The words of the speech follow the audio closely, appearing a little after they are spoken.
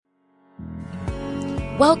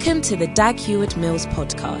Welcome to the Dag Heward-Mills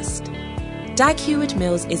podcast. Dag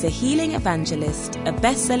Heward-Mills is a healing evangelist, a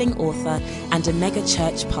best-selling author, and a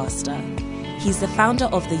mega-church pastor. He's the founder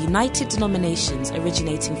of the United Denominations,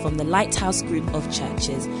 originating from the Lighthouse Group of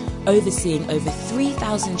churches, overseeing over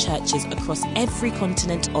 3,000 churches across every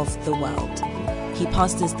continent of the world. He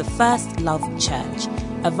pastors the First Love Church,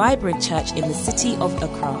 a vibrant church in the city of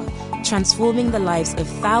Accra, transforming the lives of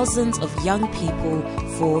thousands of young people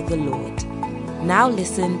for the Lord. Now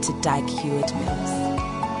listen to Dag Heward-Mills.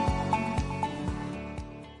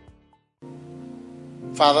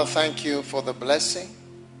 Father, thank you for the blessing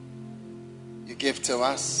you give to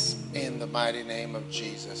us in the mighty name of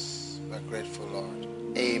Jesus. We're grateful, Lord.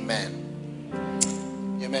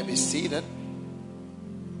 Amen. You may be seated.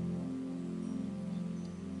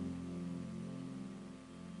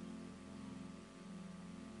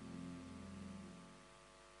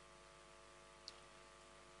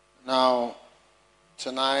 Now,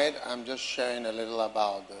 tonight I'm just sharing a little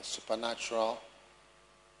about the supernatural,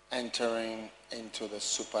 entering into the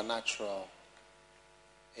supernatural.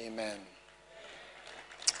 Amen.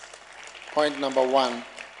 Point number one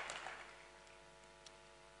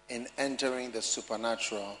in entering the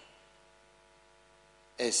supernatural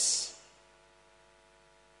is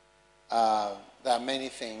there are many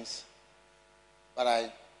things,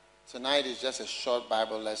 but tonight is just a short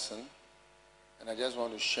Bible lesson, and I just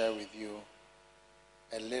want to share with you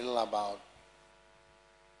a little about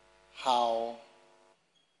how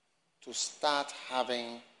to start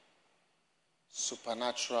having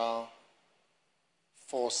supernatural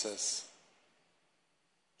forces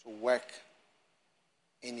to work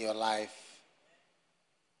in your life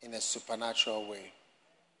in a supernatural way.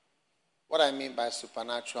 What I mean by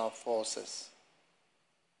supernatural forces?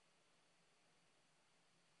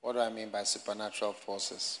 What do I mean by supernatural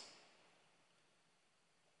forces?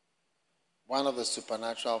 One of the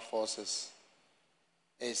supernatural forces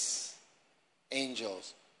is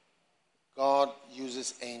angels. God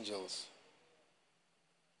uses angels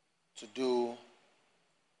to do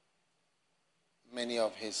many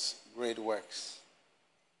of his great works.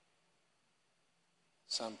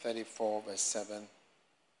 Psalm 34 verse 7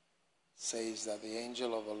 says that the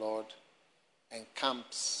angel of the Lord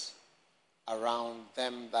encamps around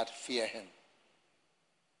them that fear him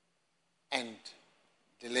and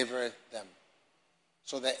delivereth them.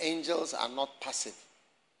 So the angels are not passive.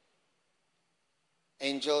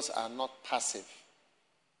 Angels are not passive.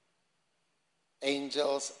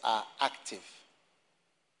 Angels are active.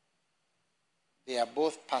 They are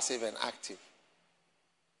both passive and active.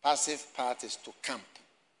 Passive part is to camp.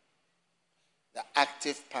 The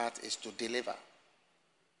active part is to deliver.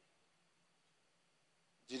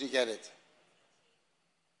 Did you get it?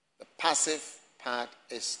 The passive part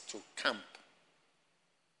is to camp.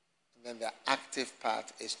 And then the active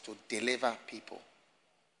part is to deliver people.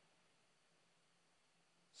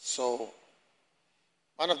 So,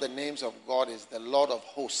 one of the names of God is the Lord of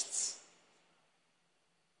hosts,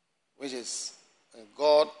 which is a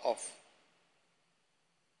God of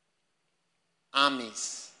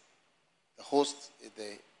armies. The host is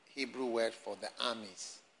the Hebrew word for the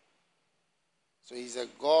armies. So he's a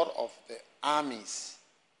God of the armies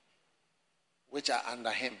which are under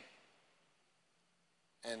him.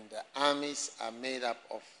 And the armies are made up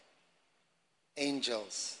of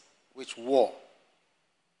angels which war.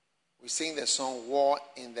 We sing the song War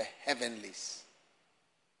in the Heavenlies.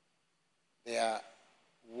 They are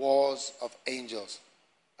wars of angels.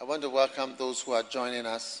 I want to welcome those who are joining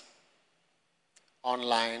us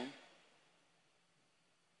online.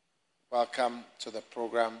 Welcome to the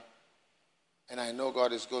program. And I know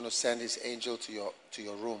God is going to send his angel to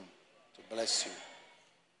your room to bless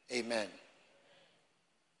you. Amen.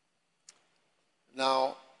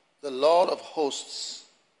 Now, the Lord of hosts,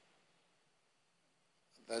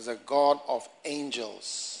 there's a God of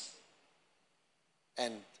angels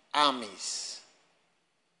and armies,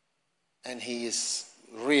 and he is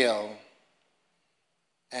real,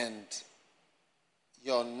 and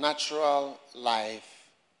your natural life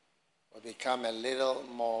will become a little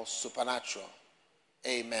more supernatural.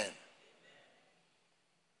 Amen.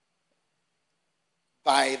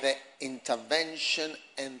 By the intervention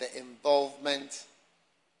and the involvement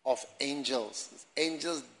of angels.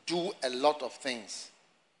 Angels do a lot of things.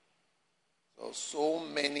 So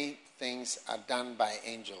many things are done by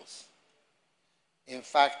angels. In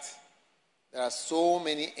fact, there are so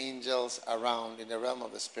many angels around in the realm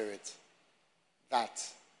of the spirit that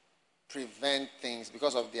prevent things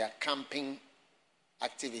because of their camping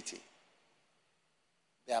activity,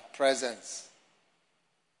 their presence.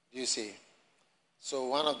 You see. So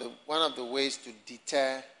one of the ways to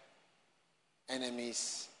deter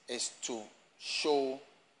enemies is to show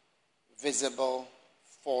visible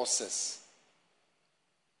forces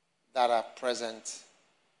that are present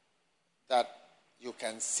that you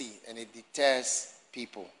can see, and it deters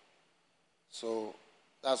people. So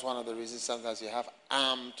that's one of the reasons sometimes you have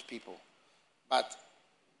armed people, but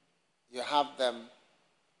you have them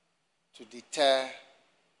to deter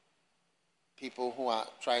people who are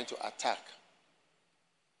trying to attack.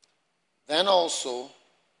 Then also,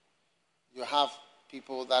 you have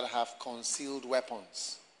people that have concealed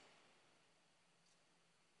weapons.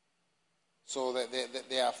 So that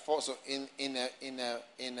they are forced in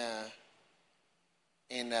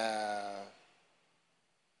a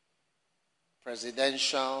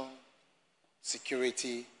presidential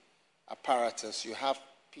security apparatus. You have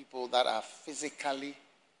people that are physically,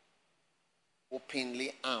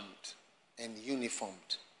 openly armed and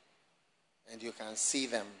uniformed, and you can see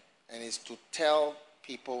them. And it's to tell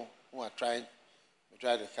people who are trying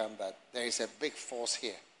to come that there is a big force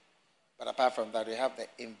here. But apart from that, we have the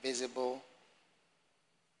invisible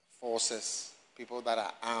forces, people that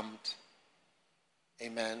are armed,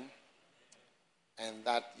 amen, and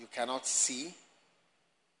that you cannot see.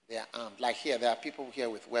 They are armed. Like here, there are people here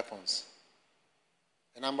with weapons.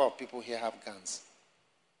 A number of people here have guns,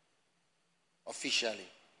 officially,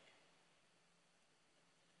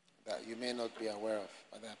 that you may not be aware of.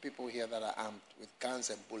 But there are people here that are armed with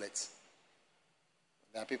guns and bullets.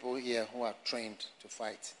 There are people here who are trained to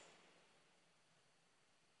fight.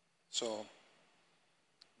 So,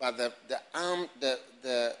 but the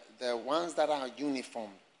ones that are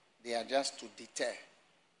uniformed, they are just to deter.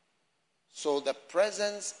 So the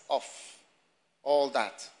presence of all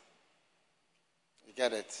that, you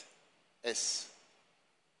get it, is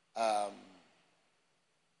to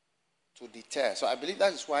deter. So I believe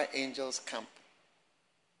that is why angels camp.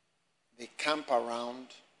 They camp around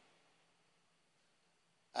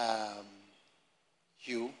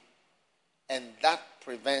you, and that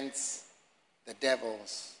prevents the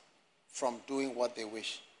devils from doing what they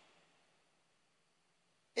wish.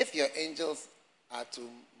 If your angels are to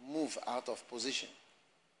move out of position,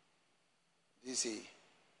 you see,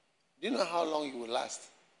 do you know how long you will last?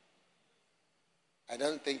 I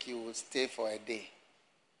don't think you will stay for a day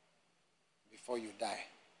before you die.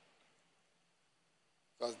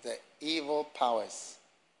 Because the evil powers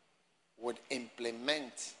would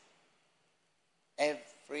implement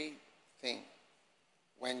everything.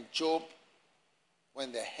 When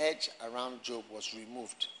the hedge around Job was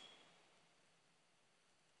removed,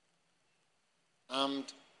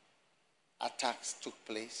 armed attacks took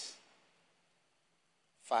place,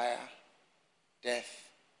 fire, death,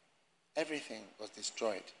 everything was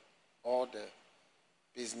destroyed. All the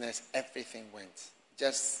business, everything went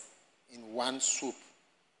just in one swoop.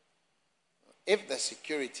 If the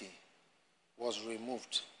security was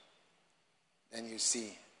removed, then you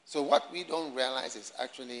see. So what we don't realize is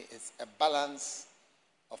actually it's a balance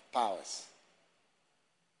of powers.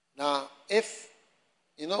 Now, if,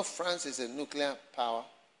 France is a nuclear power.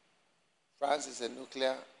 France is a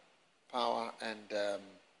nuclear power, and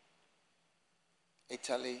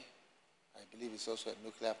Italy, I believe, is also a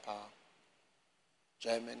nuclear power.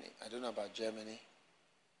 Germany, I don't know about Germany.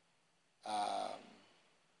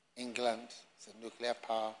 England is a nuclear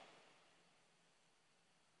power.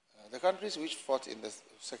 The countries which fought in the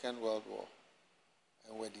Second World War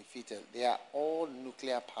and were defeated, they are all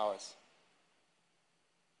nuclear powers.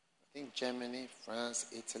 I think Germany, France,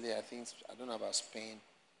 Italy, I don't know about Spain,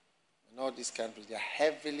 and all these countries, they are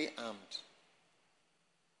heavily armed.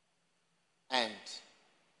 And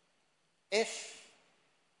if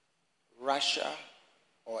Russia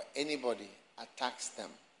or anybody attacks them,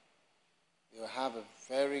 they will have a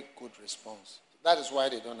very good response. That is why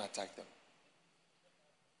they don't attack them.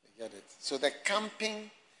 You get it? So the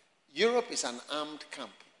camping, Europe is an armed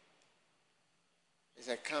camp. It's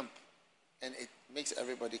a camp, and it makes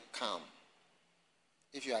everybody calm.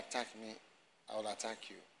 If you attack me, I will attack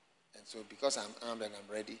you. And so because I'm armed and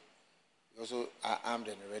I'm ready, you also are armed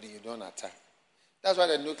and ready, you don't attack. That's why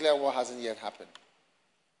the nuclear war hasn't yet happened.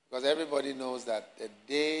 Because everybody knows that the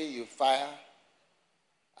day you fire,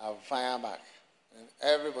 I'll fire back. And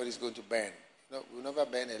everybody's going to burn. We'll never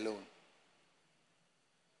burn alone.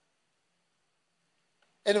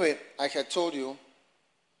 Anyway, like I told you,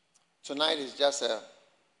 tonight is just a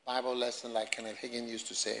Bible lesson, like Kenneth Hagin used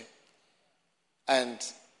to say. And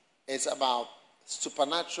it's about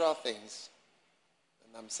supernatural things.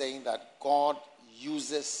 And I'm saying that God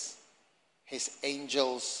uses his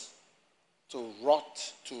angels to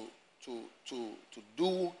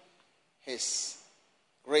do his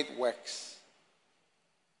great works.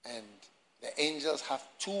 And the angels have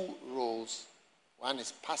two roles One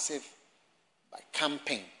is passive, by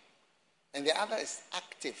camping. And the other is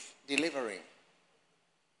active, delivering.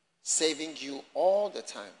 Saving you all the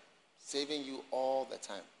time. Saving you all the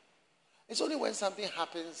time. It's only when something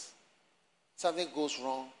happens, something goes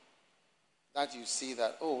wrong, that you see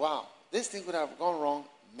that, oh wow, this thing could have gone wrong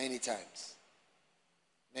many times.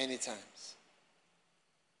 Many times.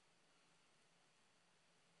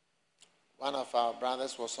 One of our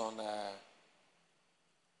brothers was on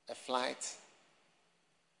a flight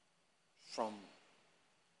from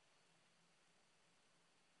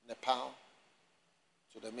Nepal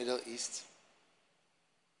to the Middle East,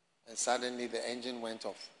 and suddenly the engine went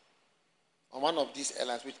off on one of these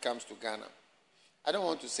airlines which comes to Ghana. I don't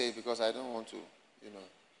want to say it because I don't want to,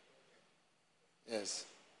 Yes.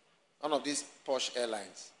 One of these posh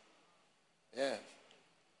airlines. Yeah.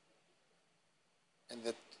 And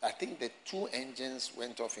I think the two engines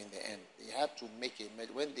went off in the end. They had to make a mess.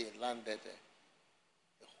 When they landed,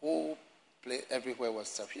 the whole place, everywhere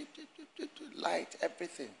was light,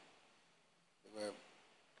 everything. They were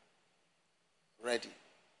ready.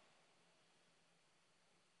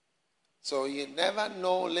 So you never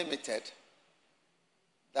know, limited,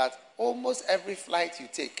 that almost every flight you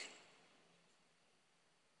take,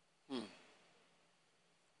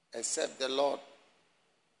 except the Lord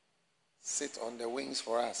sit on the wings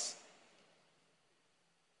for us.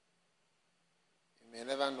 You may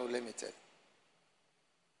never know, limited.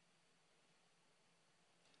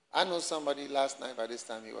 I know somebody last night by this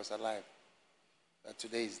time he was alive, but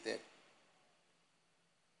today he's dead.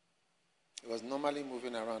 He was normally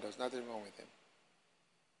moving around. There was nothing wrong with him.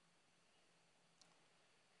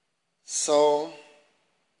 So,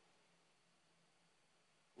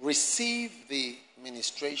 receive the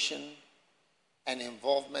ministration and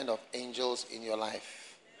involvement of angels in your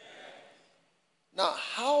life. Now,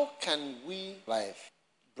 how can we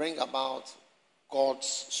bring about God's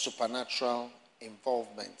supernatural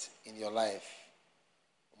involvement in your life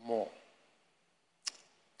more?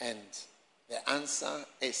 And the answer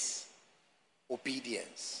is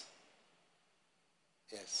obedience.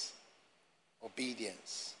 Yes,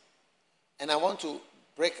 obedience. And I want to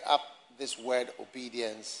break up this word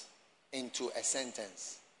obedience into a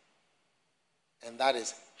sentence. And that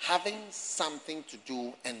is having something to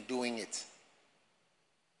do and doing it.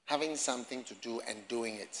 Having something to do and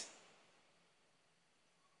doing it.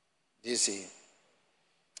 Do you see?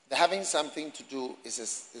 The having something to do is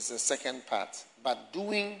a second part. But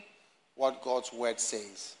doing what God's word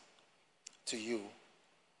says to you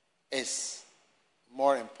is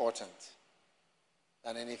more important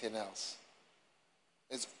than anything else.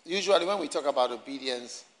 It's usually when we talk about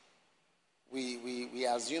obedience, we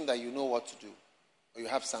assume that you know what to do or you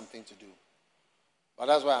have something to do. But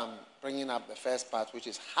that's why I'm bringing up the first part, which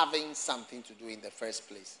is having something to do in the first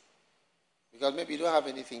place. Because maybe you don't have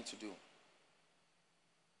anything to do.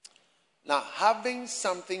 Now, having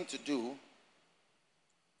something to do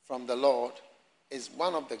from the Lord is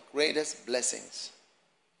one of the greatest blessings.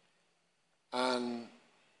 And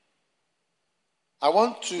I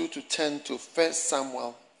want you to turn to 1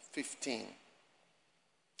 Samuel 15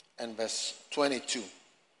 and verse 22.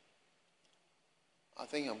 I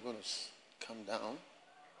think I'm going to come down.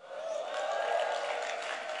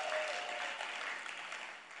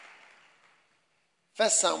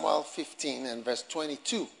 First Samuel 15 and verse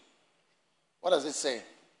 22. What does it say?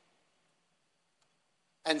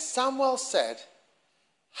 And Samuel said,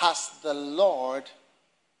 has the Lord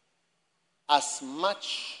as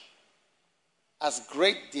much as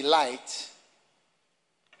great delight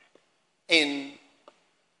in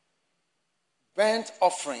burnt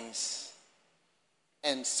offerings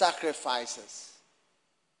and sacrifices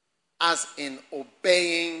as in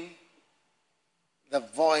obeying the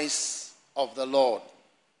voice of the Lord?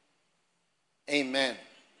 Amen.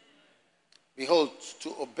 Behold,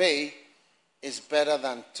 to obey is better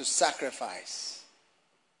than to sacrifice.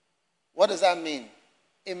 What does that mean?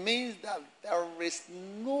 It means that there is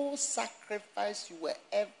no sacrifice you will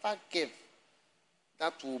ever give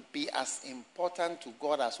that will be as important to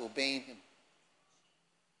God as obeying Him.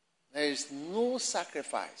 There is no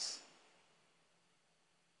sacrifice.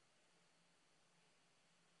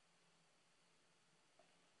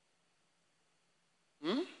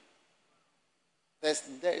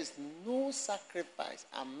 There is no sacrifice,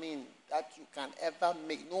 that you can ever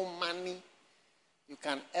make, no money you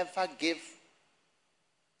can ever give,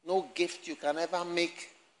 no gift you can ever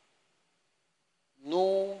make,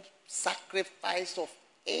 no sacrifice of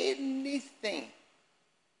anything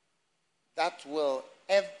that will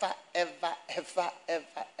ever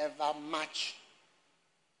match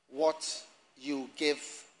what you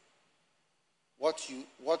give what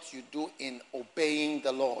you do in obeying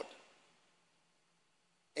the Lord.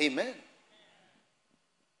 Amen.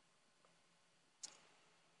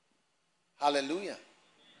 Hallelujah.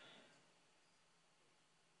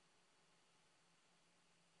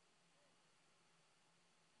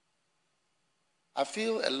 I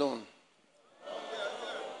feel alone.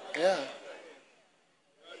 Yeah.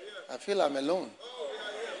 I feel I'm alone.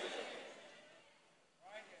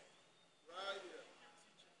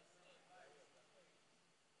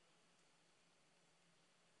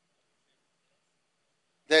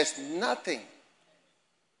 There's nothing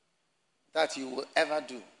that you will ever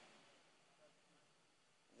do.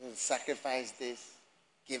 Sacrifice this,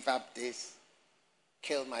 give up this,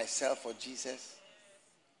 kill myself for Jesus,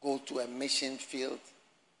 go to a mission field,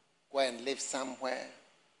 go and live somewhere,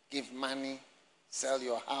 give money, sell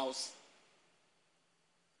your house,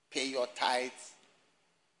 pay your tithes,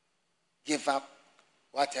 give up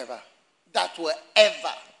whatever. That will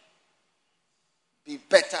ever be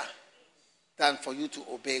better than for you to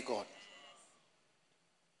obey God.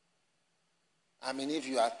 I mean, if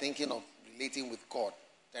you are thinking of relating with God,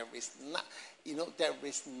 there is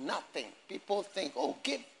nothing. People think, oh,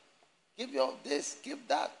 give your this, give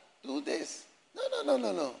that, do this.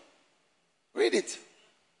 No. Read it.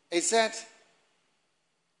 It said,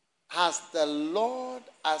 has the Lord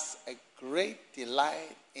as a great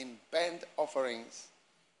delight in burnt offerings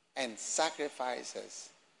and sacrifices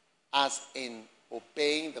as in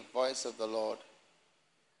obeying the voice of the Lord?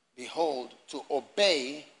 Behold, to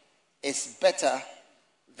obey is better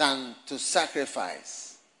than to sacrifice,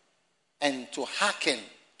 and to hearken,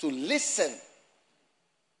 to listen,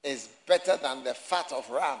 is better than the fat of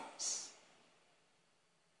rams.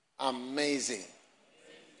 Amazing.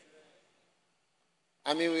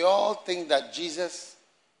 I mean, we all think that Jesus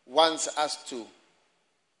wants us to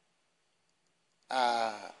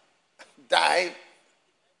die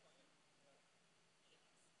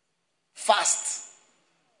fast.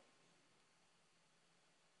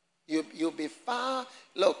 You'll be far,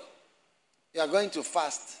 look, you are going to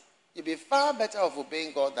fast. You'll be far better off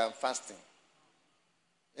obeying God than fasting.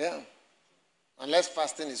 Yeah. Unless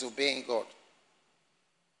fasting is obeying God.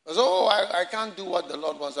 Because, I can't do what the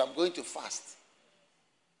Lord wants, so I'm going to fast.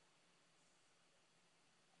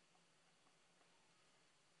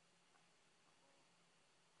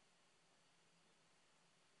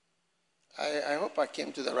 I hope I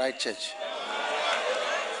came to the right church.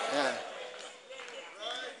 Yeah.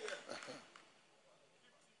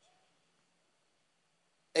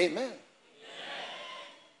 Amen.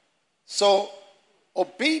 So,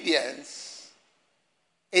 obedience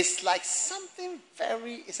is like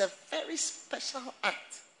it's a very special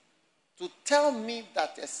act to tell me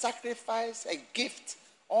that a sacrifice, a gift,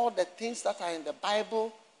 all the things that are in the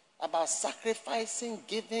Bible about sacrificing,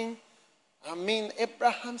 giving. I mean,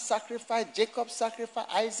 Abraham sacrificed, Jacob sacrificed,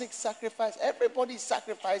 Isaac sacrificed, everybody is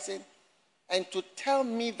sacrificing. And to tell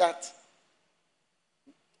me that,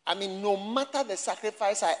 I mean, no matter the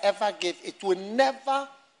sacrifice I ever give, it will never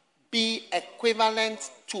be equivalent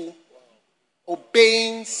to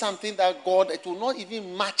obeying something that God, it will not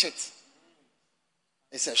even match it.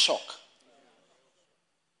 It's a shock.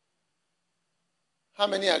 How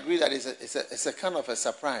many agree that it's a kind of a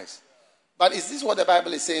surprise? But is this what the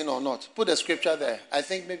Bible is saying or not? Put the scripture there. I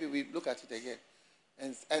think maybe we look at it again.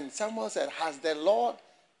 And someone said, has the Lord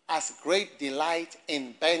as great delight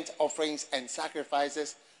in burnt offerings and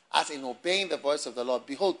sacrifices as in obeying the voice of the Lord?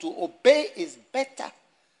 Behold, to obey is better.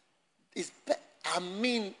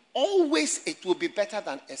 Always it will be better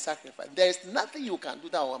than a sacrifice. There is nothing you can do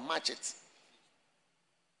that will match it.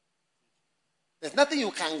 There's nothing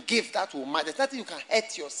you can give that will match. There's nothing you can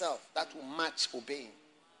hurt yourself that will match obeying.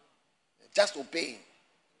 Just obeying.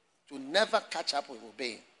 To never catch up with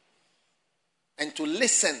obeying. And to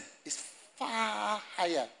listen is far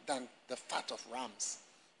higher than the fat of rams,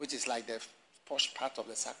 which is like the posh part of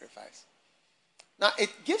the sacrifice. Now, it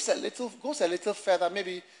goes a little further,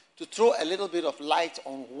 maybe to throw a little bit of light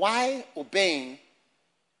on why obeying,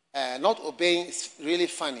 not obeying is really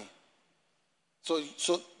funny. So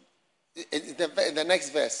in the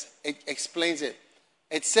next verse, it explains it.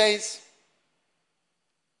 It says,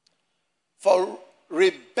 for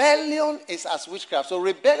rebellion is as witchcraft. So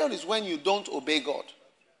rebellion is when you don't obey God.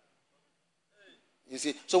 You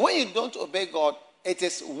see, so when you don't obey God, it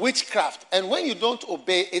is witchcraft. And when you don't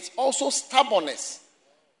obey, it's also stubbornness.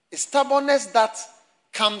 It's stubbornness that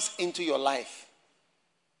comes into your life.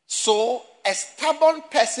 So a stubborn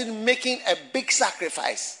person making a big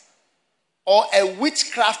sacrifice, or a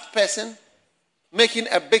witchcraft person making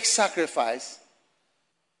a big sacrifice,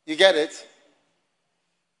 you get it?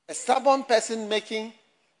 A stubborn person making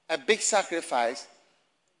a big sacrifice,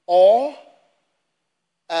 or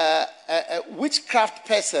a witchcraft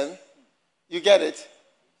person, you get it,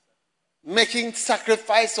 making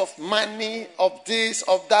sacrifice of money, of this,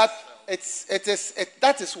 of that.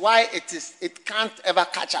 That is why it can't ever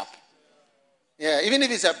catch up. Yeah, even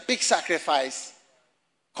if it's a big sacrifice,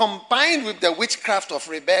 combined with the witchcraft of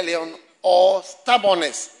rebellion or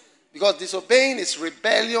stubbornness, because disobeying is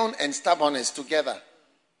rebellion and stubbornness together.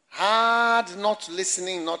 Hard, not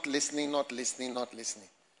listening, not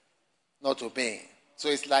obeying. So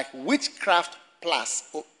it's like witchcraft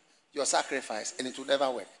plus your sacrifice, and it will never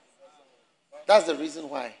work. That's the reason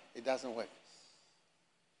why it doesn't work.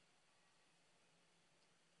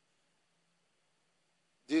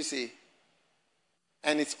 Do you see?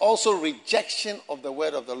 And it's also rejection of the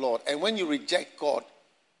word of the Lord. And when you reject God,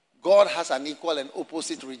 God has an equal and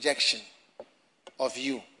opposite rejection of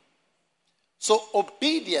you. So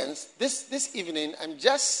obedience, this evening, I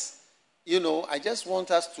just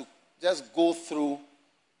want us to just go through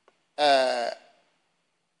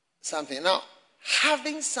something. Now,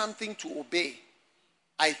 having something to obey,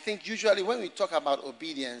 I think usually when we talk about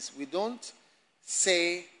obedience, we don't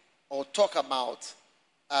say or talk about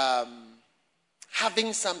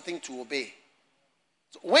having something to obey.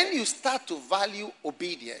 So when you start to value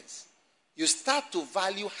obedience, you start to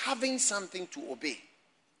value having something to obey.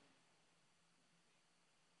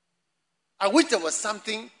 I wish there was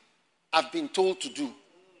something I've been told to do.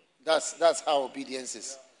 That's how obedience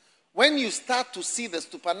is. When you start to see the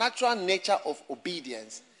supernatural nature of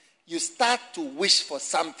obedience, you start to wish for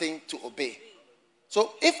something to obey.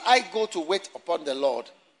 So if I go to wait upon the Lord,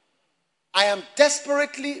 I am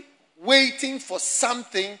desperately waiting for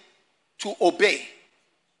something to obey.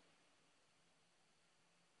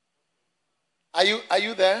 Are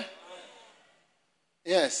you there?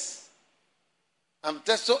 Yes.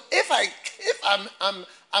 So if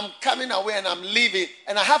I'm coming away and I'm leaving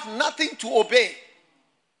and I have nothing to obey,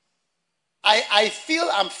 I feel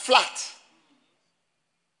I'm flat,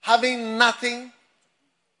 having nothing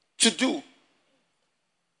to do.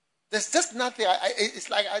 There's just nothing. It's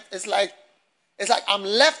like I'm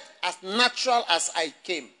left as natural as I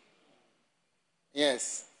came.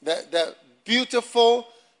 Yes, the beautiful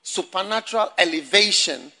supernatural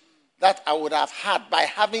elevation that I would have had by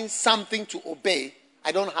having something to obey,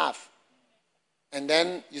 I don't have. And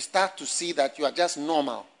then you start to see that you are just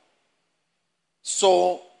normal.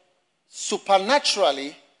 So,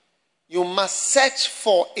 supernaturally, you must search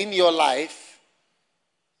for in your life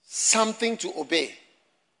something to obey.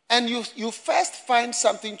 And you first find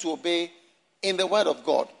something to obey in the Word of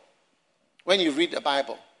God when you read the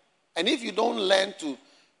Bible. And if you don't learn to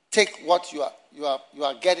take what you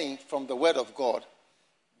are getting from the Word of God,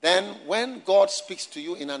 then when God speaks to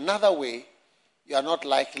you in another way, you are not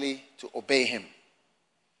likely to obey Him.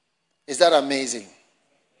 Is that amazing?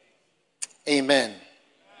 Amen.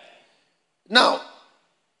 Now,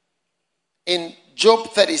 in Job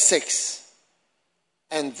 36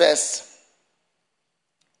 and verse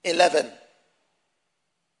 11,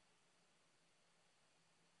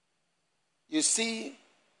 you see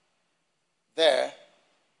there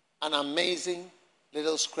an amazing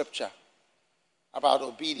little scripture about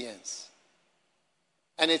obedience.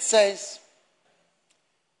 And it says,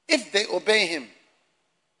 if they obey Him,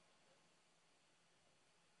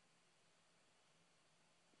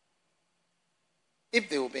 if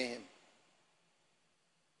they obey Him,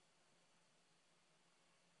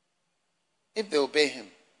 if they obey Him,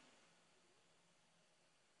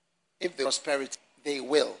 if they prosperity, they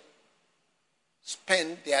will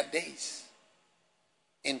spend their days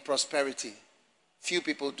in prosperity. Few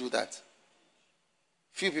people do that.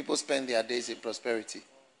 Few people spend their days in prosperity.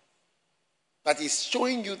 But He's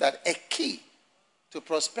showing you that a key to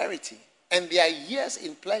prosperity, and their years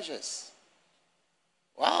in pleasures.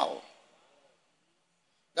 Wow.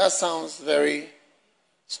 That sounds very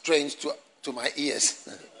strange to my ears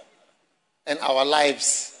and our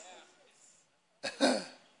lives.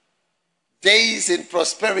 Days in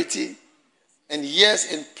prosperity and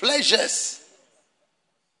years in pleasures.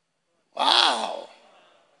 Wow.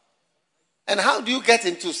 And how do you get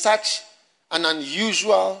into such an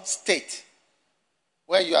unusual state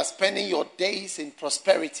where you are spending your days in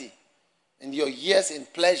prosperity and your years in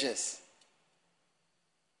pleasures?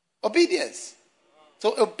 Obedience.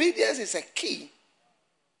 So obedience is a key.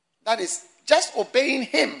 That is just obeying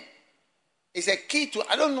Him is a key to,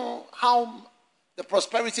 I don't know how the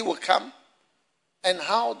prosperity will come and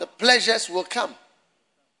how the pleasures will come.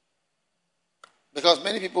 Because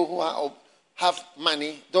many people who have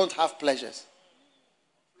money don't have pleasures.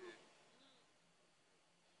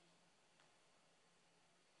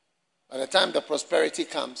 By the time the prosperity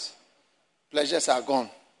comes, pleasures are gone.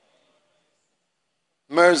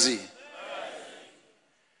 Mercy.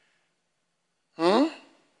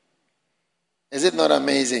 Is it not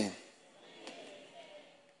amazing?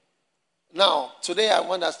 Now, today I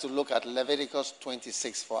want us to look at Leviticus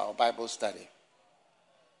 26 for our Bible study.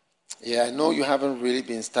 Yeah, I know you haven't really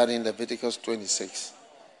been studying Leviticus 26.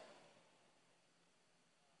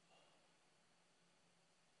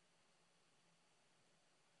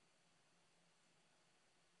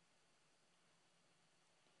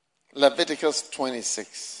 Leviticus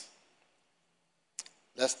 26.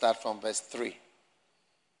 Let's start from verse 3.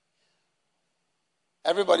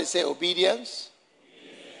 Everybody say obedience.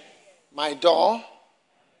 My door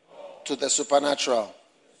to the supernatural.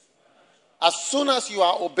 As soon as you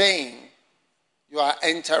are obeying, you are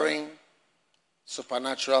entering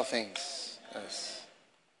supernatural things. Yes.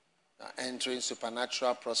 You are entering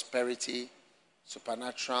supernatural prosperity,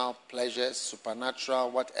 supernatural pleasures, supernatural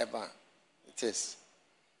whatever it is.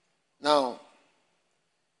 Now,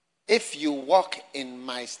 if you walk in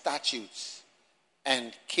my statutes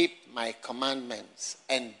and keep my commandments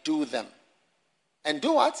and do them. And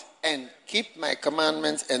do what? And keep my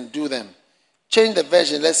commandments and do them. Change the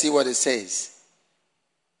version. Let's see what it says.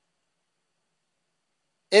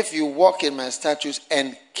 If you walk in my statutes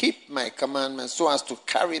and keep my commandments so as to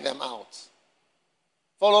carry them out.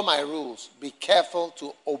 Follow my rules. Be careful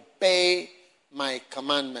to obey my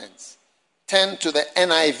commandments. Turn to the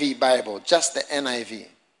NIV Bible. Just the NIV.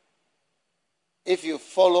 If you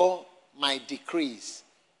follow my decrees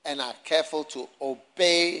and are careful to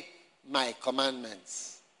obey my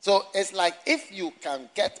commandments. So it's like if you can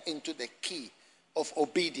get into the key of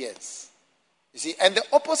obedience. You see, and the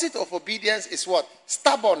opposite of obedience is what?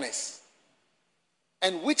 Stubbornness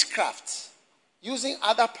and witchcraft, using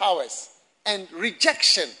other powers, and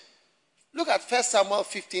rejection. Look at 1 Samuel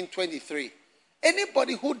 15:23.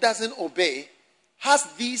 Anybody who doesn't obey has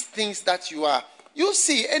these things that you are. You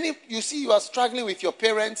see you are struggling with your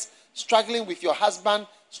parents, struggling with your husband,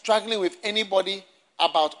 struggling with anybody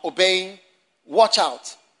about obeying. Watch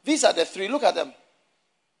out. These are the three. Look at them.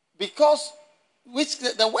 Because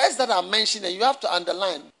the words that are mentioned, and you have to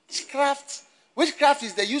underline. Witchcraft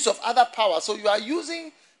is the use of other power. So you are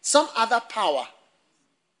using some other power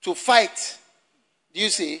to fight. Do you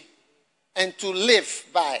see? And to live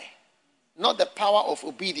by. Not the power of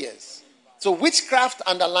obedience. So witchcraft,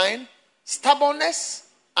 underline. Stubbornness,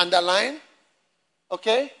 underline.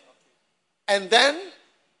 Okay? And then,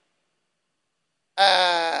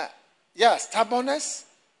 stubbornness.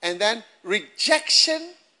 And then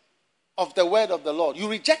rejection of the word of the Lord. You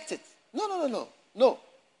reject it. No.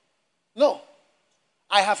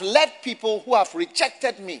 I have led people who have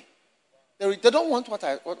rejected me. They don't want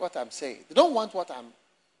what I'm saying. They don't want what I'm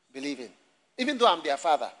believing. Even though I'm their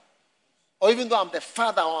father. Or even though I'm the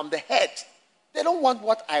father or I'm the head. They don't want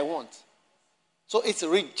what I want. So it's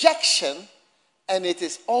rejection, and it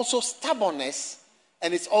is also stubbornness,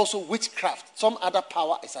 and it's also witchcraft. Some other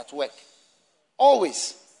power is at work.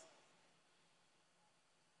 Always.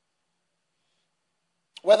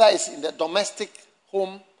 Whether it's in the domestic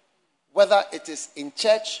home, whether it is in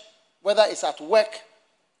church, whether it's at work,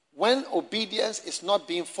 when obedience is not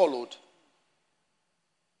being followed,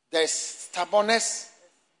 there's stubbornness.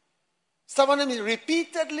 Stubbornness means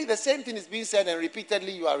repeatedly the same thing is being said, and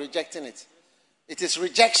repeatedly you are rejecting it. It is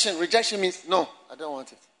rejection. Rejection means, no, I don't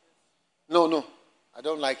want it. No, I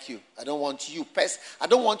don't like you. I don't want you. I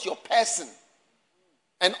don't want your person.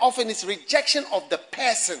 And often it's rejection of the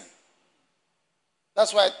person.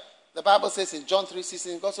 That's why the Bible says in John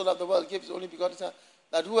 3:16, God so loved the world, gave his only begotten Son,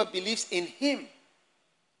 that whoever believes in him,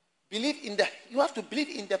 you have to believe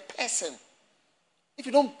in the person. If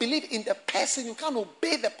you don't believe in the person, you can't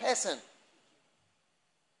obey the person.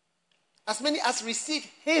 As many as received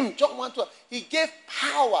him, John 1:12, he gave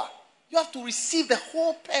power. You have to receive the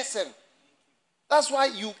whole person. That's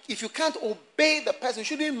why if you can't obey the person, you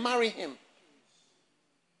shouldn't marry him.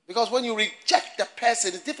 Because when you reject the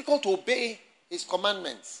person, it's difficult to obey his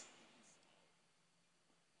commandments.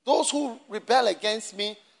 Those who rebel against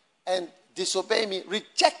me and disobey me,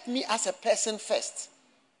 reject me as a person first.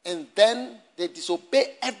 And then they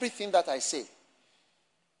disobey everything that I say.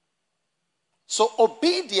 So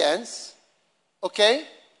obedience,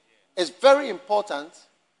 is very important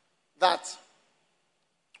that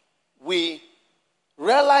we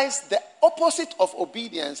realize the opposite of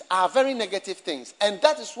obedience are very negative things. And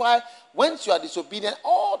that is why once you are disobedient,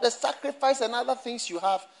 all the sacrifice and other things you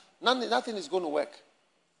have, nothing is going to work.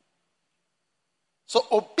 So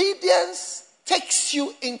obedience takes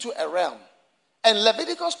you into a realm. And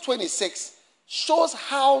Leviticus 26 shows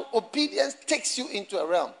how obedience takes you into a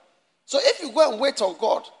realm. So if you go and wait on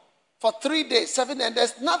God for 3 days, 7 days,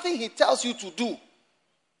 there's nothing he tells you to do.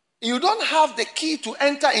 You don't have the key to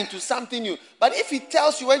enter into something new. But if he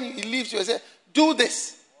tells you when he leaves you, he says, do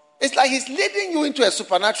this. It's like he's leading you into a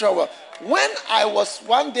supernatural world. When I was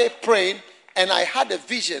one day praying and I had a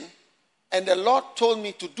vision and the Lord told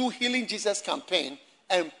me to do Healing Jesus campaign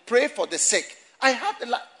and pray for the sick,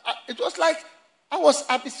 it was like I was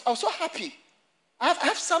so happy. I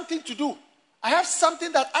have something to do. I have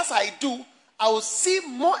something that as I do, I will see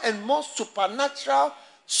more and more supernatural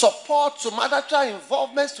support, supernatural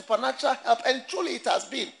involvement, supernatural help. And truly it has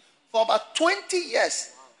been. For about 20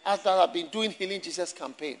 years, as I've been doing Healing Jesus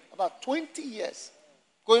campaign. About 20 years.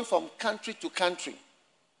 Going from country to country.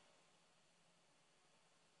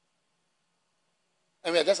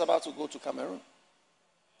 And we are just about to go to Cameroon.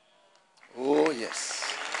 Oh,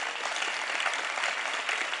 yes.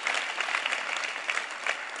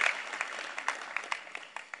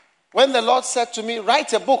 When the Lord said to me,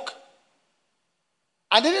 write a book,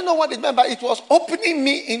 I didn't know what it meant, but it was opening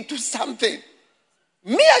me into something.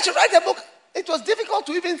 Me, I should write a book. It was difficult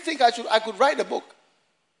to even think I could write a book.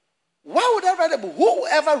 Why would I write a book?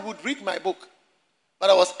 Whoever would read my book? But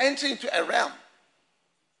I was entering into a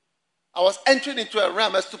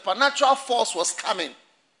realm. A supernatural force was coming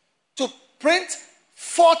to print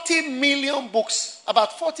 40 million books.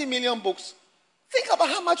 About 40 million books. Think about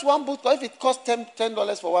how much one book costs if it costs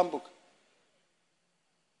 $10 for one book.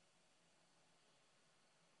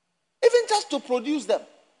 Even just to produce them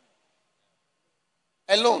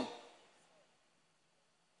alone.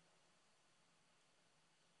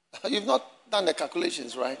 You've not done the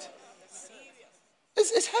calculations, right?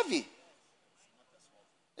 It's heavy.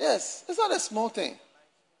 Yes, it's not a small thing.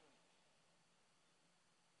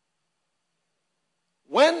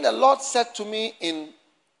 When the Lord said to me in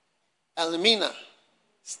Elmina,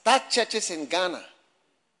 start churches in Ghana.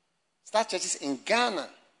 Start churches in Ghana.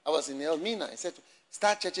 I was in Elmina. He said,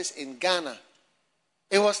 start churches in Ghana.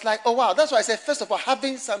 It was like, oh wow. That's why I said, first of all,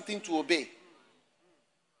 having something to obey.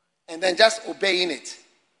 And then just obeying it.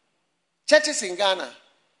 Churches in Ghana.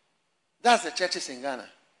 That's the churches in Ghana.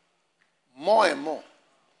 More and more.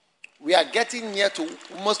 We are getting near to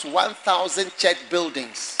almost 1,000 church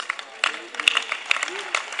buildings.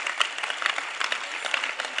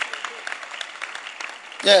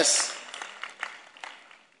 Yes.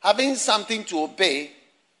 Having something to obey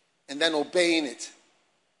and then obeying it.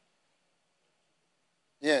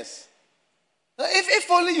 Yes. Now,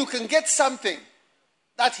 if only you can get something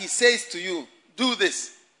that he says to you, do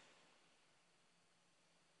this.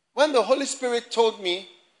 When the Holy Spirit told me,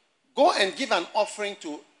 go and give an offering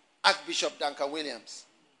to Archbishop Duncan Williams.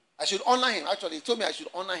 I should honor him. Actually, he told me I should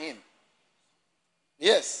honor him.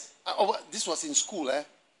 Yes. This was in school,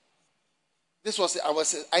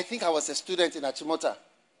 I think I was a student in Achimota.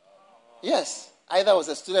 Yes. Either I was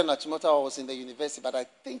a student in Achimota or I was in the university, but I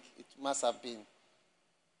think it must have been.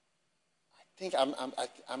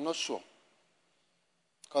 I'm not sure.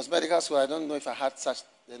 Because medical school, I don't know if I had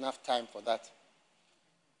enough time for that.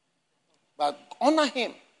 But honor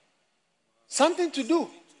him. Something to do.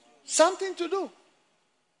 Something to do.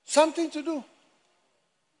 Something to do.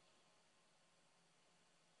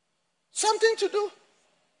 Something to do.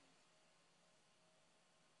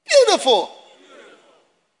 Beautiful.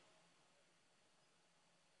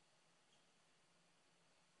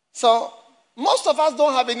 So, most of us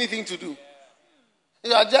don't have anything to do.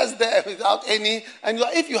 You are just there without any, and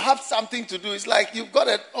if you have something to do, it's like you've got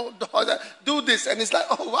to do this, and it's like,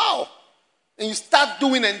 oh wow. And you start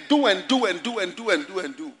doing and do and do and do and do and do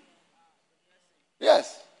and do.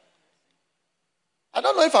 Yes. I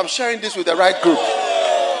don't know if I'm sharing this with the right group.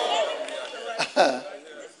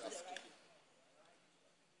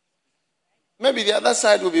 Maybe the other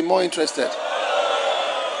side will be more interested.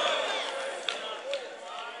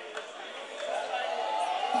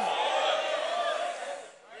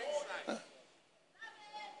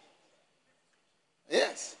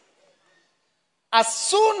 Yes. As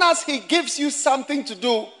soon as he gives you something to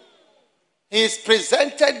do, he's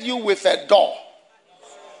presented you with a door.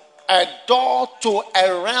 A door to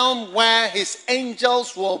a realm where his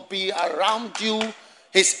angels will be around you.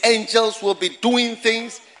 His angels will be doing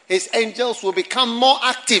things. His angels will become more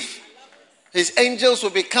active. His angels will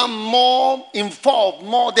become more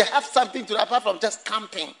involved. They have something to do apart from just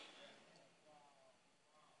camping.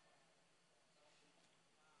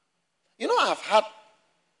 You know, I've had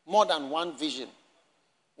more than one vision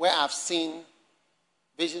where I've seen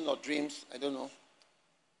vision or dreams, I don't know,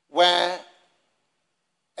 where,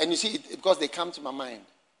 and you see, because they come to my mind.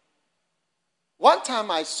 One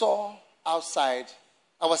time I saw outside,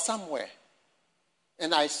 I was somewhere,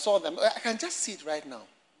 and I saw them. I can just see it right now.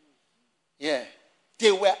 Yeah.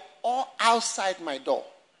 They were all outside my door.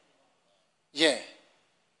 Yeah.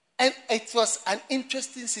 And it was an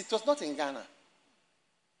interesting scene. It was not in Ghana.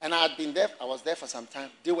 And I was there for some time.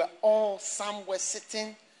 They were all, some were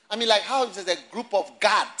sitting. I mean, like how there's a group of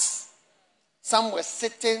guards. Some were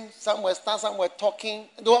sitting, some were standing, some were talking.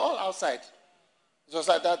 They were all outside. It was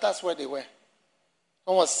like that. That's where they were.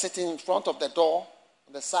 One was sitting in front of the door,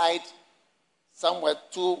 on the side.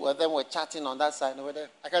 Two of them were chatting on that side. Over there.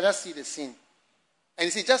 I can just see the scene. And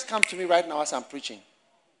you see, just come to me right now as I'm preaching.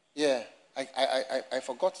 Yeah, I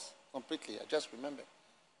forgot completely. I just remembered.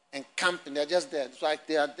 And camping, they're just there. It's like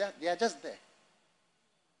they are there. They are just there.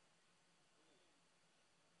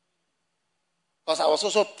 Because I was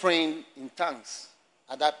also praying in tongues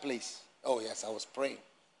at that place. Oh yes, I was praying.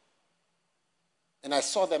 And I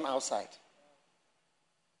saw them outside.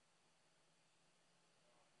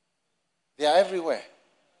 They are everywhere.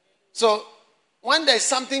 So when there's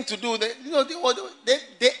something to do, they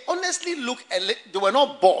honestly look, they were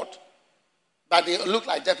not bored. But they look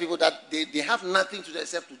like just people that they have nothing to do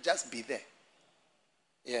except to just be there.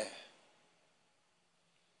 Yeah.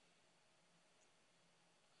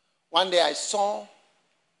 One day I saw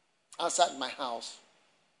outside my house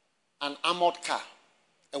an armored car,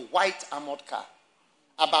 a white armored car,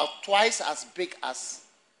 about twice as big as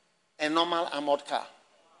a normal armored car.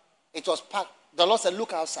 It was parked. The Lord said,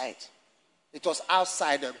 look outside. It was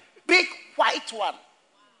outside, a big white one.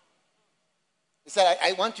 He said,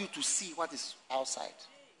 I want you to see what is outside.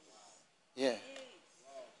 Yeah.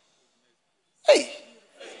 Hey.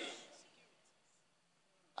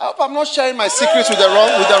 I hope I'm not sharing my secrets with the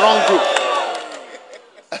wrong group.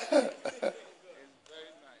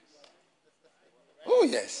 Oh,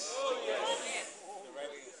 yes.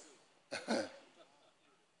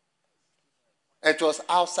 It was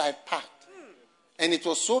outside parked. And it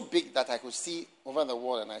was so big that I could see over the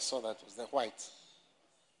wall, and I saw that it was the white.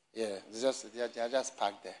 Yeah, they are just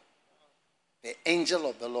parked there. The angel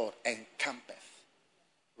of the Lord encampeth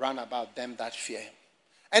round about them that fear him.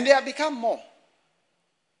 And they have become more.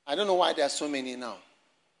 I don't know why there are so many now.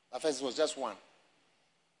 At first it was just one.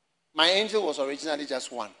 My angel was originally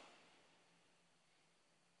just one.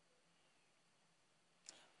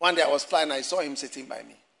 One day I was flying, I saw him sitting by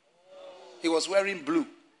me. He was wearing blue.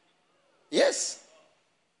 Yes.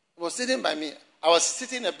 He was sitting by me. I was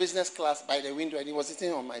sitting in a business class by the window and he was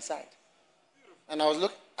sitting on my side. And I was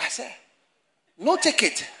looking, I said, no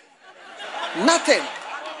ticket. Nothing.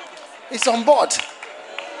 It's on board.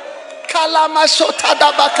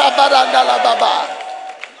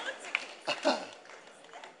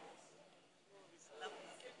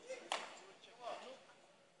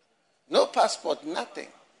 No passport, nothing.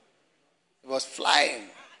 It was flying.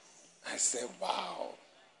 I said, wow.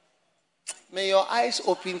 May your eyes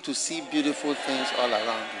open to see beautiful things all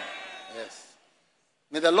around you. Yes.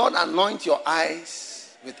 May the Lord anoint your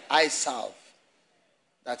eyes with eye salve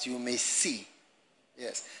that you may see.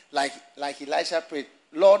 Yes. Like Elisha prayed,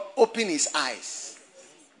 Lord, open his eyes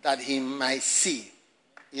that he might see.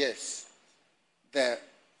 Yes. The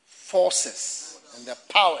forces and the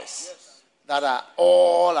powers that are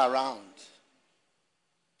all around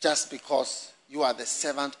just because you are the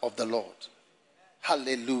servant of the Lord.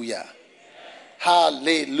 Hallelujah.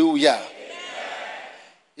 Hallelujah.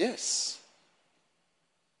 Yes.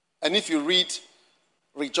 And if you read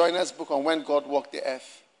Rick Joyner's book on when God walked the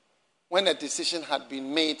earth, when a decision had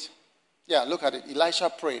been made, look at it. Elisha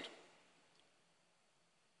prayed.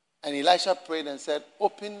 And Elisha prayed and said,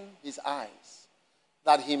 open his eyes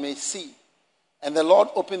that he may see. And the Lord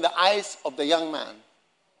opened the eyes of the young man.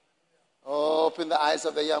 Oh, open the eyes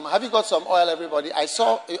of the young man. Have you got some oil, everybody? I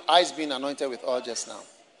saw your eyes being anointed with oil just now.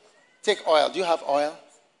 Take oil. Do you have oil?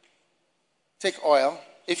 Take oil.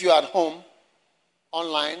 If you're at home,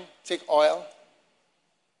 online, take oil.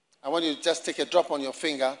 I want you to just take a drop on your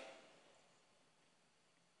finger.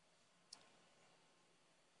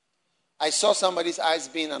 I saw somebody's eyes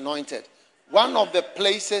being anointed. One of the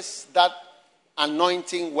places that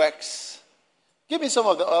anointing works. Give me some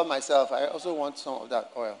of the oil myself. I also want some of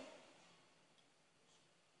that oil.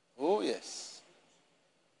 Oh, yes.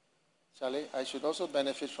 Charlie, I should also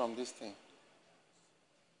benefit from this thing.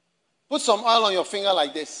 Put some oil on your finger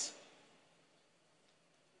like this.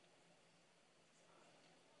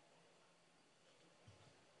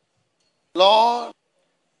 Lord,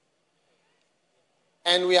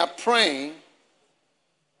 and we are praying,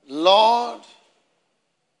 Lord,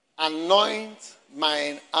 anoint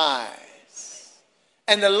mine eyes.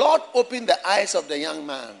 And the Lord opened the eyes of the young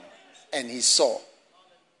man, and he saw.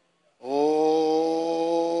 Oh,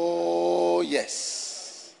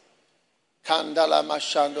 yes. Kandala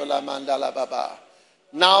mashandola mandala baba.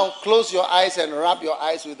 Now close your eyes and rub your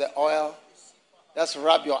eyes with the oil. Just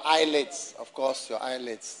rub your eyelids, of course, your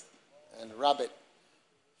eyelids, and rub it.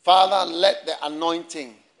 Father, let the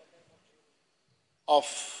anointing of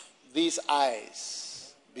these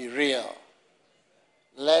eyes be real.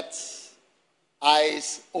 Let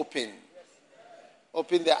eyes open.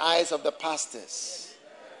 Open the eyes of the pastors,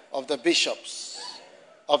 of the bishops,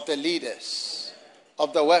 of the leaders,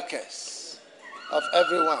 of the workers, of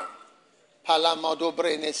everyone. Palamado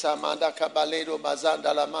brene samanda cabaledo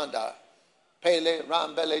bazanda lamanda. Pele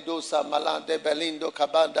rambele dosa malande belindo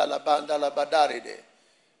cabanda la banda la badaride.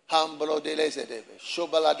 Hamblo de lezedebe.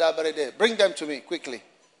 Shobaladabrede. Bring them to me quickly.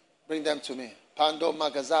 Bring them to me. Pando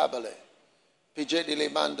magazabale. Pijedile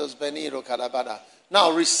mandos beniro carabada.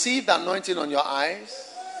 Now receive the anointing on your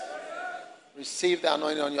eyes. Receive the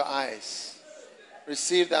anointing on your eyes.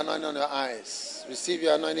 Receive the anointing on your eyes. Receive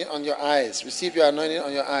your anointing on your eyes. Receive your anointing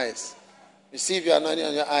on your eyes. Receive your anointing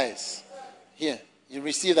on your eyes. Here. You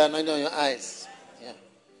receive the anointing on your eyes. Here.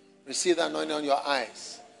 Receive the anointing on your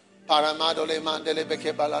eyes. Paramado le mandele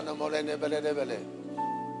beke balano molene bele de bele.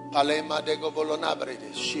 Palema de gobolona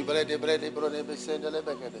brede. Shibre de brede brode besendele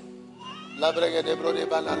bekede. La brege de brode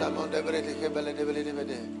banana monde brede ke bele de bele de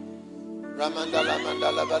bede. Ramanda la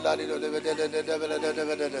mandala badali do de bede de bele de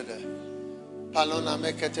bede de. Palona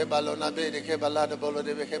mekete balona bede ke balade bolo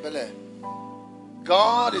de beke bele.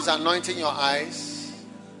 God is anointing your eyes.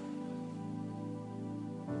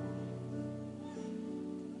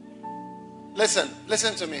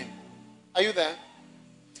 Listen to me. Are you there?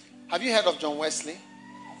 Have you heard of John Wesley?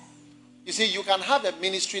 You see, you can have a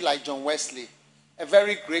ministry like John Wesley, a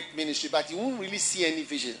very great ministry, but you won't really see any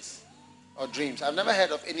visions or dreams. I've never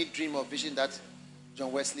heard of any dream or vision that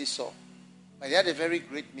John Wesley saw. But he had a very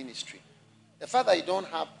great ministry. The fact that you don't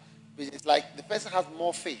have visions, like the person has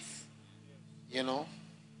more faith. You know.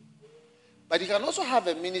 But you can also have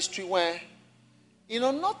a ministry where,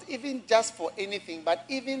 not even just for anything, but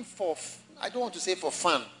even for, I don't want to say for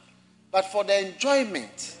fun, but for the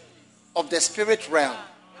enjoyment of the spirit realm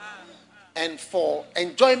and for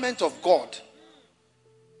enjoyment of God.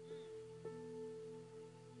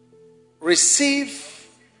 Receive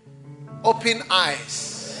open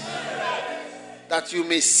eyes that you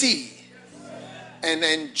may see and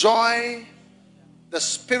enjoy the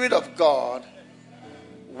Spirit of God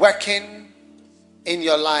working in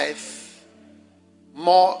your life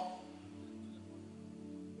more.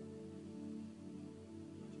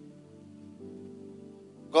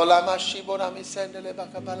 Golama shibona misendele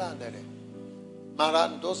bakabalandele.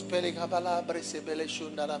 Marandos pelikabala bresebele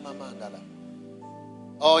shundala mamandala.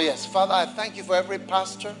 Oh yes, Father, I thank you for every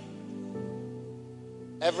pastor,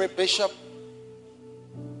 every bishop.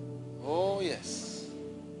 Oh yes.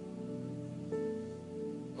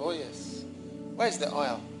 Oh yes. Where's the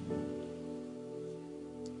oil?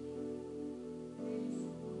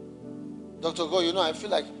 Dr. Go, I feel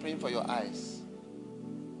like praying for your eyes.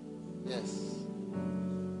 Yes.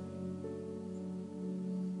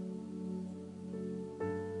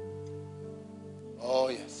 Oh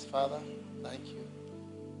yes, Father, thank you.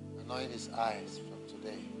 Anoint his eyes from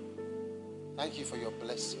today. Thank you for your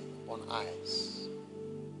blessing upon eyes.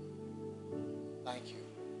 Thank you.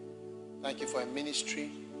 Thank you for a ministry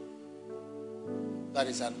that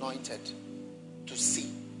is anointed to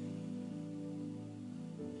see.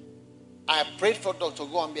 I prayed for Dr.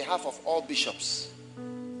 Go on behalf of all bishops.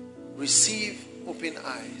 Receive open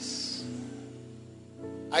eyes.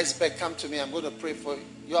 Iceberg, come to me. I'm going to pray for you.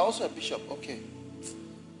 You are also a bishop. Okay.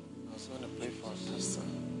 I was going to pray for sister.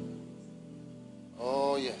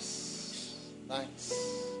 Oh, yes. Thanks.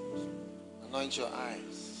 Anoint your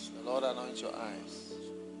eyes. The Lord anoint your eyes.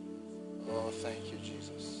 Oh, thank you,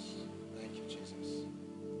 Jesus. Thank you, Jesus.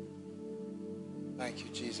 Thank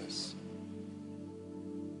you, Jesus.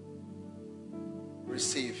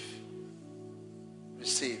 Receive.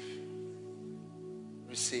 Receive.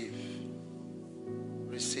 Receive.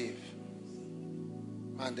 Receive.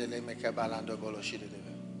 Come to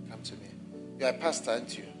me. You are a pastor,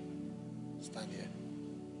 aren't you? Stand here.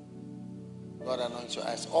 God anoint your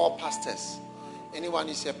eyes. All pastors. Anyone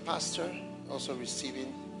who is a pastor, also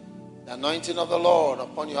receiving the anointing of the Lord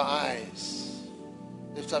upon your eyes.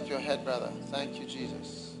 Lift up your head, brother. Thank you,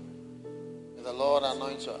 Jesus. May the Lord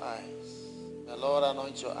anoint your eyes. May the Lord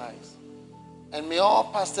anoint your eyes. And may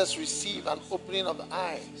all pastors receive an opening of the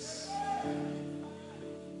eyes.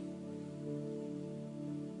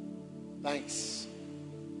 Thanks.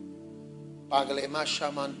 Paglema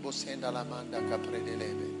shaman bosenda lamanda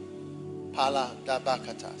kapredelebe. Pala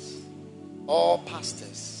dabakatas. All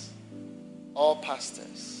pastors. All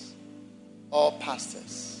pastors. All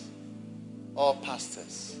pastors. All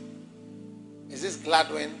pastors. Is this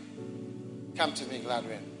Gladwin? Come to me,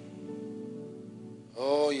 Gladwin.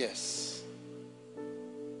 Oh, yes.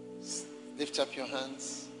 Lift up your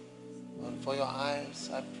hands. And for your eyes,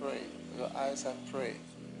 I pray. For your eyes, I pray.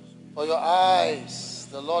 For your eyes,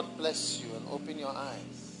 the Lord bless you and open your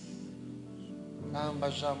eyes.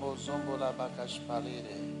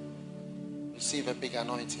 Receive a big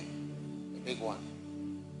anointing. A big one.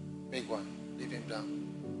 Big one. Leave him down.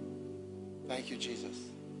 Thank you, Jesus.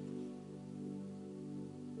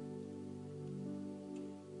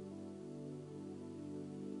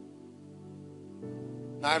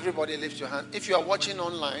 Now everybody lift your hand. If you are watching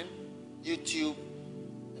online, YouTube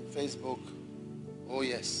and Facebook, oh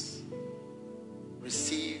yes,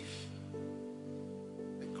 receive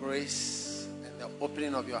the grace and the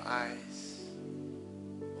opening of your eyes.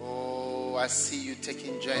 Oh, I see you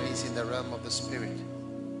taking journeys in the realm of the Spirit,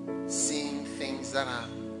 seeing things that are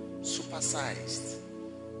supersized.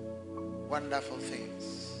 Wonderful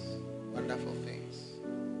things. Wonderful things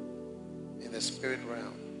in the spirit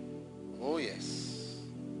realm. Oh yes.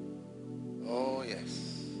 Oh,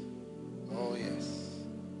 yes. Oh, yes.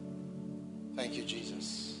 Thank you,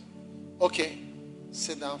 Jesus. Okay,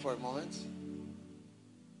 sit down for a moment.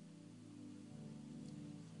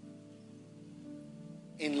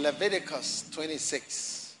 In Leviticus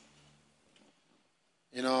 26,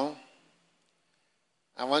 I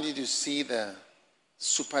want you to see the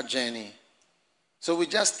super journey. So we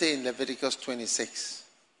just stay in Leviticus 26.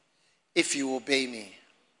 If you obey me.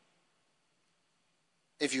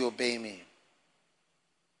 If you obey me.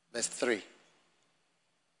 Verse 3.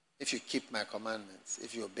 If you keep my commandments,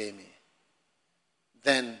 if you obey me.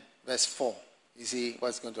 Then verse 4. You see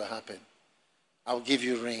what's going to happen. I'll give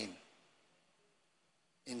you rain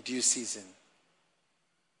in due season.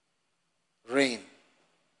 Rain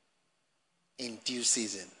in due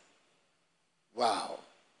season. Wow.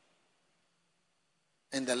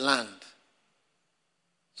 And the land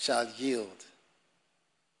shall yield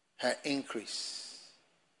her increase.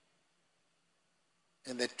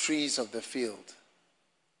 And the trees of the field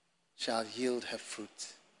shall yield her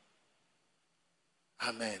fruit.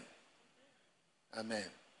 Amen. Amen.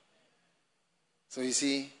 So you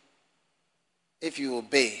see, if you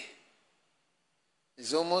obey,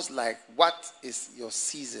 it's almost like what is your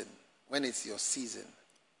season? When it's your season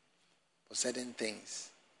for certain things,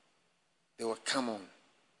 they will come on.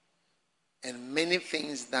 And many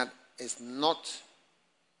things that is not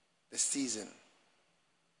the season.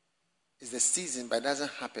 It's the season, but it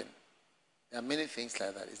doesn't happen. There are many things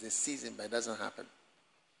like that. It's the season, but it doesn't happen.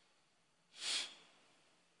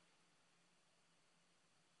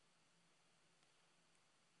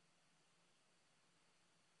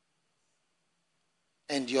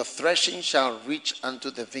 And your threshing shall reach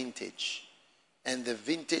unto the vintage, and the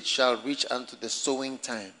vintage shall reach unto the sowing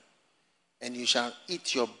time, and you shall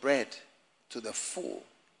eat your bread to the full,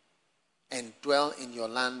 and dwell in your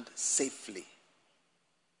land safely.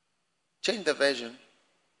 Change the version.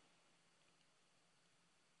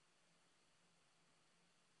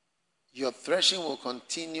 Your threshing will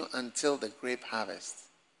continue until the grape harvest.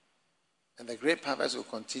 And the grape harvest will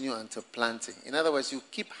continue until planting. In other words, you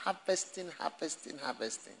keep harvesting.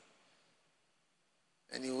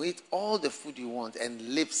 And you eat all the food you want and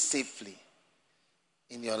live safely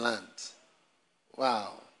in your land.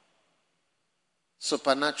 Wow.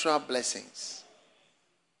 Supernatural blessings.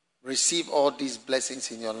 Receive all these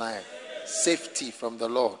blessings in your life. Safety from the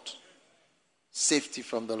Lord. Safety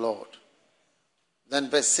from the Lord. Then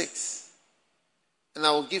verse 6. And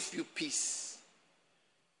I will give you peace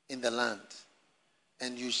in the land.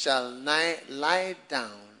 And you shall lie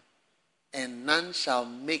down, and none shall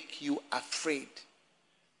make you afraid.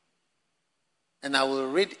 And I will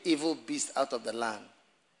rid evil beasts out of the land.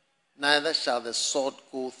 Neither shall the sword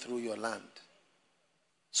go through your land.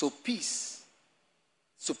 So peace.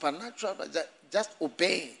 Supernatural, just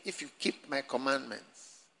obey. If you keep my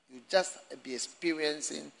commandments, you just be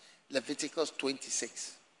experiencing Leviticus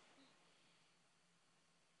 26.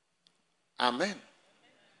 Amen.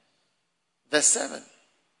 Verse 7.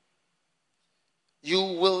 You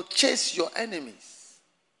will chase your enemies.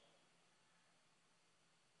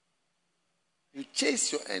 You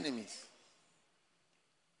chase your enemies.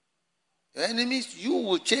 Your enemies, you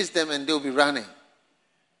will chase them and they'll be running.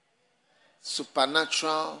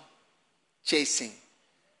 Supernatural chasing.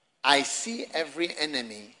 I see every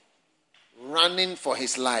enemy running for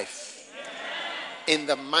his life. In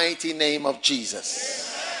the mighty name of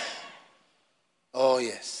Jesus. Oh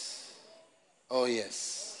yes. Oh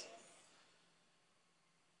yes.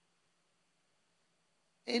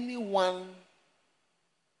 Anyone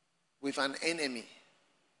with an enemy.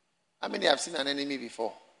 How many have seen an enemy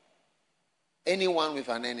before? anyone with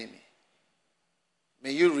an enemy,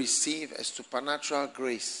 may you receive a supernatural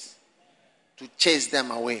grace to chase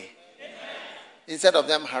them away. Instead of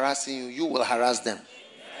them harassing you, you will harass them.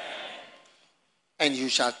 And you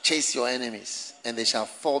shall chase your enemies, and they shall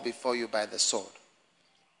fall before you by the sword.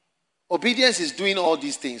 Obedience is doing all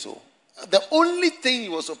these things. Oh. The only thing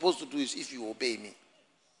you were supposed to do is if you obey me.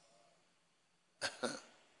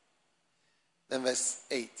 Then verse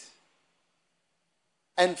 8.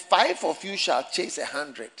 And 5 of you shall chase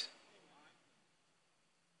 100.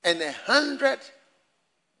 And 100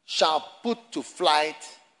 shall put to flight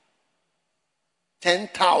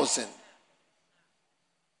 10,000.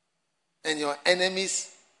 And your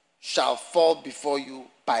enemies shall fall before you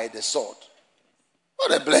by the sword.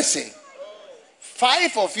 What a blessing.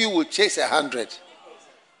 5 of you will chase 100.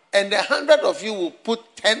 And 100 of you will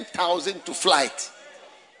put 10,000 to flight.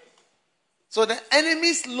 So the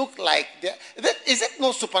enemies look like... Is it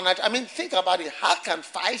not supernatural? I mean, think about it. How can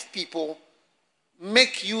 5 people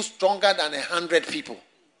make you stronger than 100 people?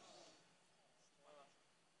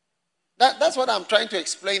 That's what I'm trying to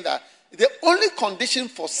explain, that the only condition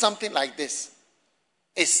for something like this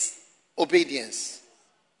is obedience.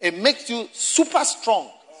 It makes you super strong.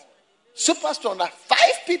 Super strong. That 5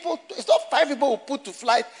 people, it's not 5 people who put to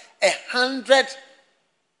flight 100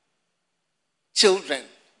 children.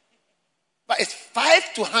 But it's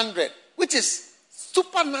 5 to 100, which is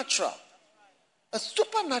supernatural. A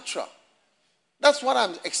supernatural. That's what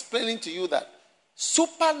I'm explaining to you, that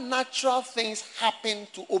supernatural things happen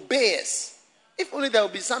to obeyers. If only there will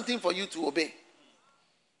be something for you to obey.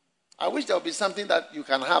 I wish there will be something that you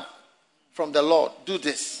can have from the Lord. Do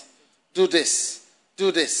this, do this,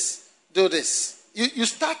 do this, do this. You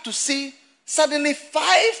start to see suddenly 5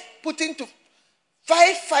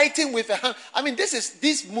 fighting with a hand. I mean,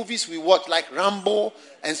 these movies we watch, like Rambo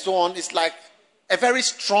and so on, it's like a very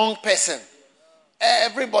strong person.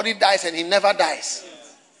 Everybody dies and he never dies.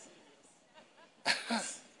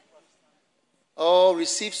 Oh,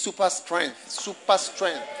 receive super strength, super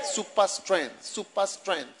strength, super strength, super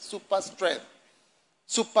strength, super strength,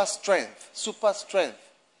 super strength, super strength.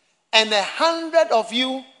 And 100 of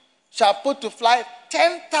you shall put to flight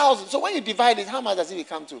 10,000. So when you divide it, how much does it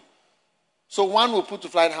come to? So one will put to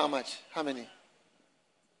flight how much? How many?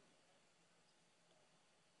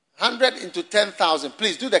 100 into 10,000.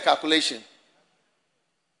 Please do the calculation.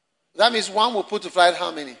 That means one will put to flight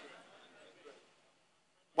how many?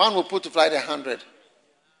 One will put to flight 100.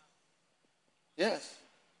 Yes.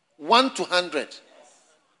 1 to 100.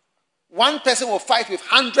 One person will fight with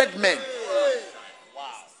 100 men.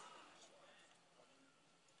 Wow.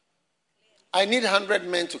 I need 100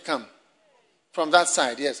 men to come from that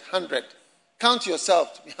side. Yes, 100. Count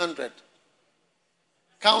yourself to be 100.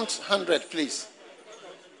 Count 100, please.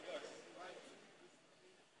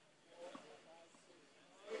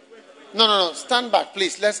 No. Stand back,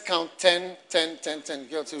 please. Let's count 10, 10, 10, 10.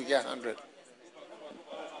 Until we get 100.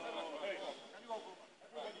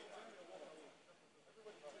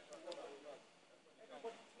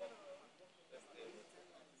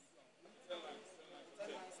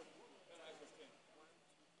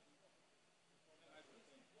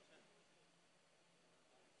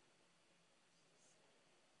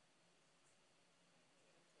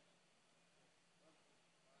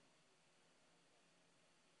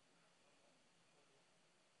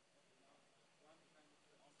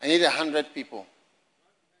 I need 100 people.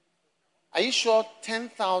 Are you sure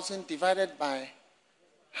 10,000 divided by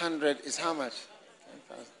 100 is how much?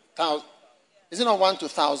 10,000. Is it not 1 to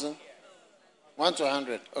 1,000? 1 to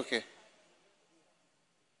 100. Okay.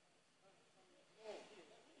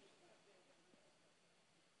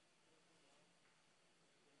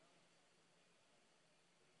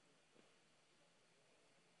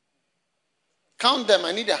 Count them.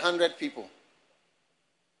 I need 100 people.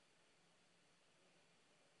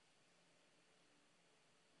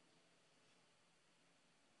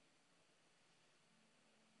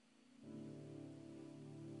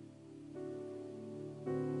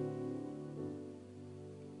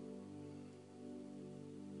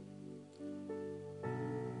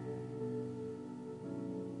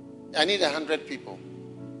 I need 100 people.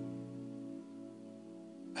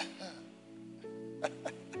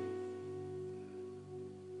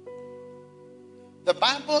 The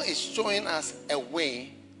Bible is showing us a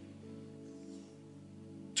way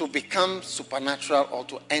to become supernatural or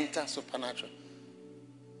to enter supernatural.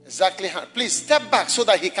 Exactly how. Please step back so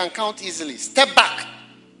that he can count easily. Step back.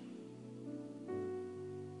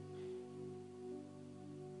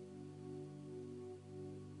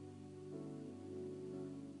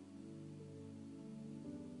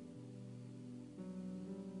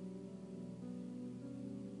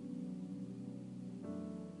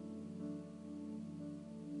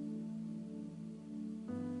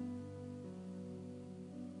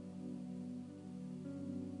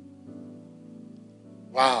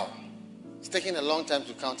 Wow. It's taking a long time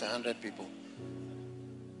to count 100 people.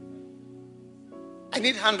 I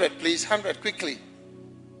need 100, please. 100, quickly.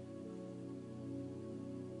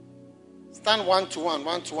 Stand 1 to 1,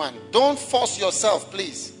 1 to 1. Don't force yourself,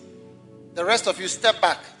 please. The rest of you, step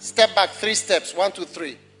back. Step back 3 steps. 1, 2,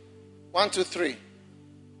 3. 1, 2, 3.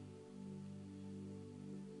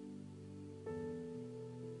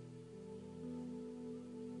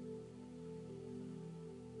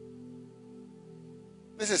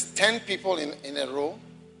 This is 10 people in a row.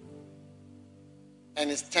 And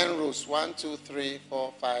it's 10 rows. 1, 2, 3,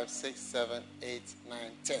 4, 5, 6, 7, 8, 9,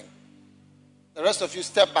 10. The rest of you,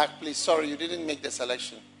 step back, please. Sorry, you didn't make the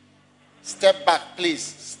selection. Step back, please.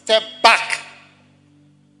 Step back.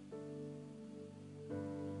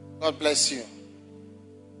 God bless you.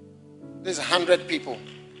 This is 100 people.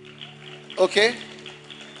 Okay?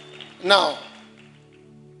 Now,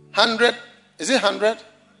 100. Is it 100?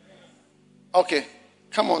 Okay.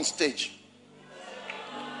 Come on stage.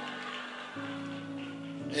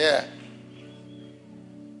 Yeah.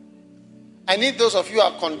 I need those of you who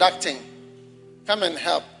are conducting. Come and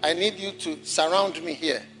help. I need you to surround me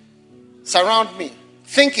here. Surround me.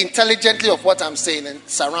 Think intelligently of what I'm saying and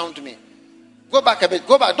surround me. Go back a bit.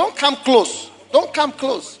 Go back. Don't come close. Don't come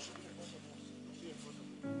close.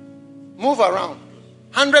 Move around.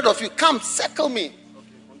 100 of you. Come, circle me. Okay,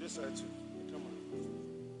 on this side too. Come on.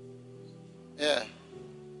 Yeah.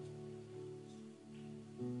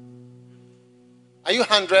 Are you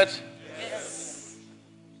 100? Yes.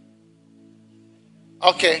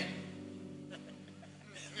 Okay.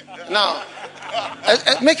 Now,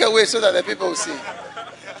 make a way so that the people will see.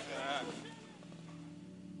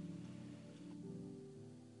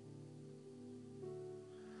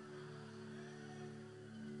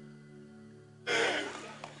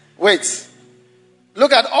 Wait.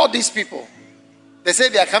 Look at all these people. They say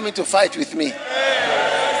they are coming to fight with me.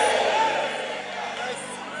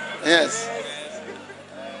 Yes.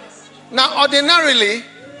 Now, ordinarily,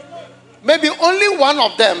 maybe only one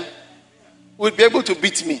of them would be able to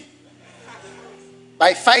beat me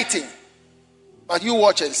by fighting. But you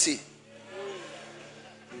watch and see.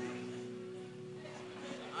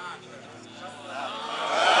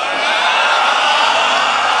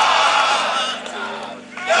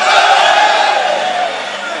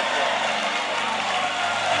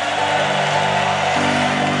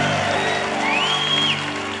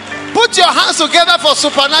 Put your hands together for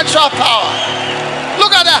supernatural power.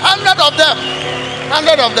 Look at 100 of them.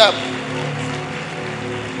 100 of them.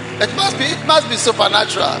 It must be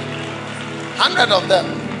supernatural. 100 of them.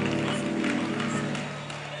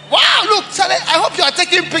 Wow, look, Charlie, I hope you are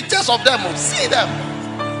taking pictures of them. See them.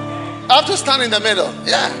 I have to stand in the middle.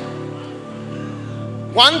 Yeah.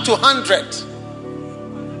 1 to 100.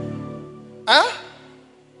 Huh?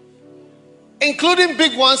 Including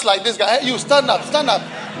big ones like this guy. Hey, you stand up, stand up.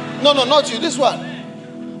 No, not you, this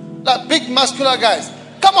one. That big muscular guys.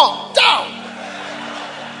 Come on, down.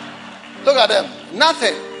 Look at them.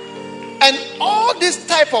 Nothing. And all this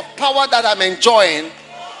type of power that I'm enjoying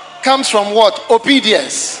comes from what?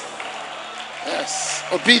 Obedience. Yes,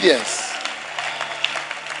 obedience.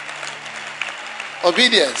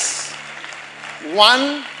 Obedience.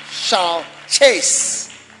 One shall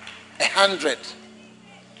chase 100.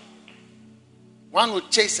 One will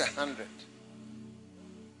chase 100.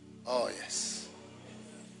 Oh, yes.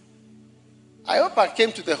 I hope I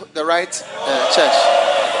came to the right church.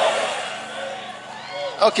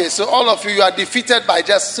 Okay, so all of you are defeated by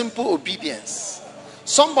just simple obedience.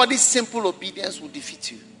 Somebody's simple obedience will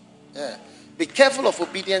defeat you. Yeah. Be careful of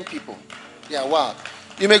obedient people. They are wild.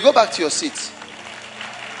 You may go back to your seats.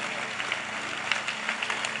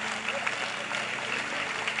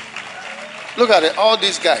 Look at it, all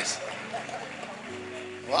these guys.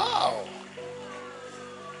 Wow.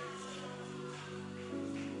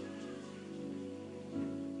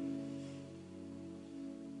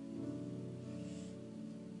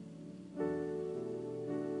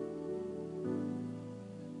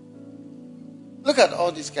 Look at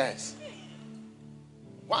all these guys.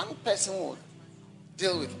 One person will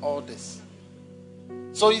deal with all this.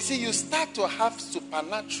 So you see, you start to have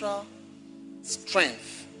supernatural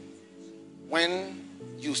strength when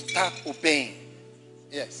you start obeying.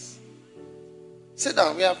 Yes. Sit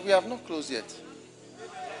down. We have not closed yet.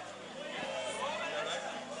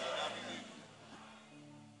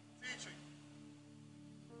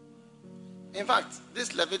 In fact,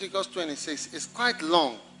 this Leviticus 26 is quite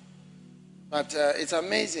long. But it's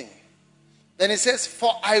amazing. Then it says,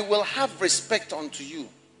 for I will have respect unto you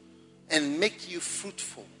and make you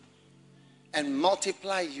fruitful and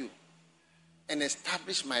multiply you and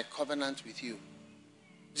establish my covenant with you.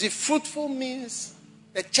 See, fruitful means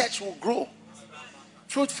the church will grow.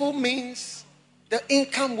 Fruitful means the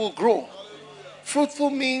income will grow. Fruitful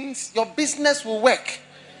means your business will work.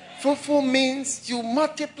 Fruitful means you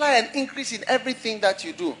multiply and increase in everything that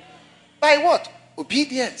you do. By what?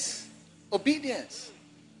 Obedience. Obedience.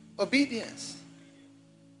 Obedience.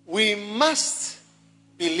 We must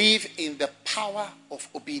believe in the power of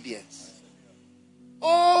obedience.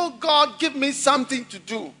 Oh God, give me something to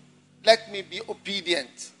do. Let me be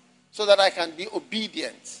obedient so that I can be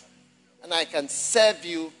obedient and I can serve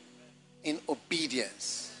you in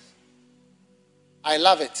obedience. I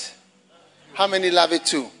love it. How many love it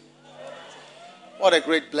too? What a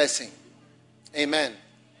great blessing. Amen.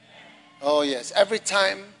 Oh yes. Every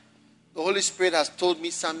time the Holy Spirit has told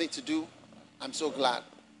me something to do, I'm so glad.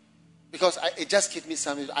 Because it just gives me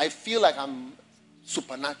something. I feel like I'm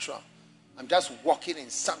supernatural. I'm just walking in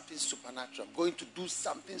something supernatural. I'm going to do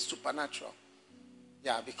something supernatural.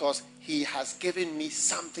 Yeah, because he has given me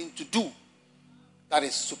something to do that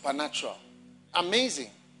is supernatural. Amazing.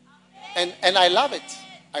 And I love it.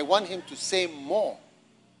 I want him to say more.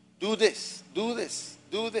 Do this, do this,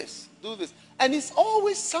 do this, do this. And it's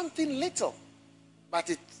always something little.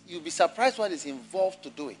 But you'll be surprised what is involved to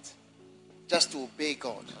do it. Just to obey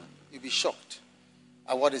God. You'll be shocked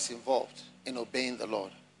at what is involved in obeying the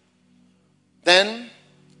Lord. Then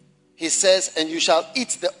he says, and you shall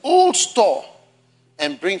eat the old store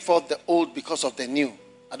and bring forth the old because of the new.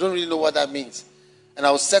 I don't really know what that means. And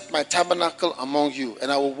I will set my tabernacle among you,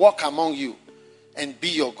 and I will walk among you and be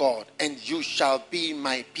your God, and you shall be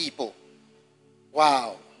my people.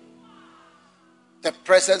 Wow. The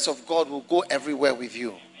presence of God will go everywhere with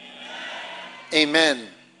you. Amen.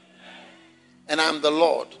 And I'm the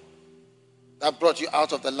Lord that brought you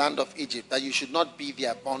out of the land of Egypt, that you should not be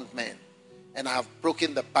their bondmen. And I have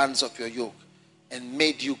broken the bands of your yoke and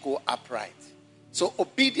made you go upright. So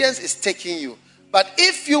obedience is taking you. But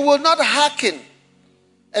if you will not hearken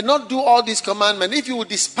and not do all these commandments, if you will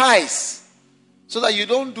despise so that you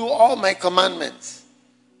don't do all my commandments.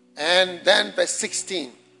 And then verse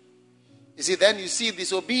 16. You see, then you see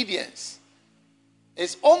disobedience.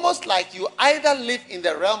 It's almost like you either live in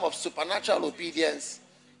the realm of supernatural obedience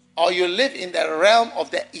or you live in the realm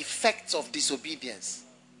of the effects of disobedience.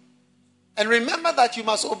 And remember that you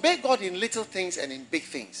must obey God in little things and in big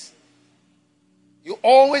things. You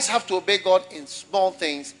always have to obey God in small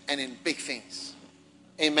things and in big things.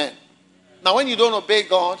 Amen. Now when you don't obey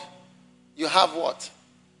God, you have what?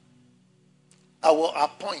 I will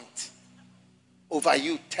appoint over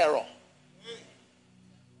you terror,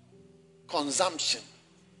 consumption,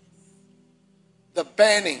 the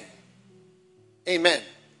burning. Amen.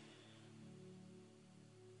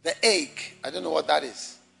 The ache, I don't know what that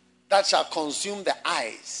is. That shall consume the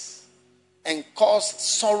eyes and cause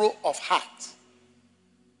sorrow of heart.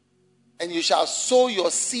 And you shall sow your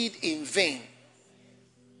seed in vain,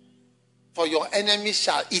 for your enemy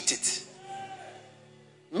shall eat it.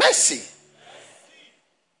 Mercy.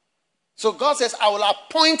 So God says, I will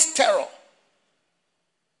appoint terror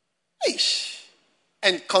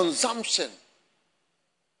and consumption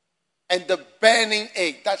and the burning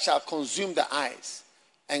ache that shall consume the eyes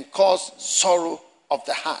and cause sorrow of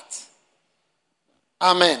the heart.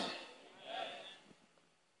 Amen.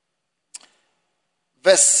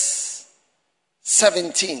 Verse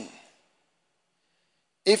 17.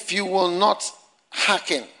 If you will not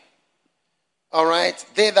hearken, all right,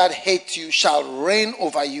 they that hate you shall reign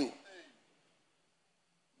over you.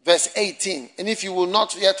 Verse 18. And if you will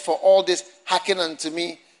not yet for all this hearken unto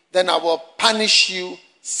me, then I will punish you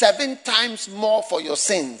 7 times more for your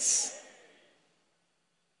sins.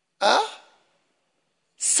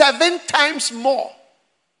 7 times more.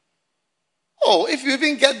 Oh, if you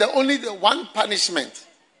even get only the one punishment,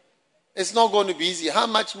 it's not going to be easy. How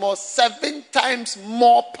much more? 7 times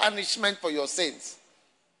more punishment for your sins.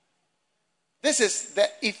 This is the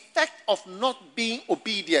effect of not being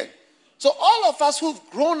obedient. So all of us who've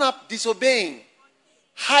grown up disobeying,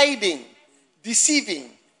 hiding,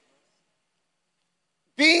 deceiving,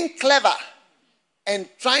 being clever, and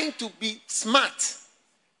trying to be smart,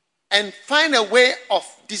 and find a way of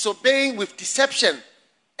disobeying with deception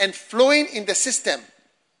and flowing in the system,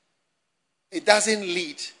 it doesn't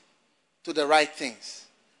lead to the right things.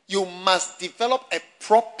 You must develop a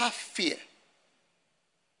proper fear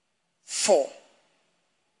for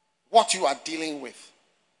what you are dealing with.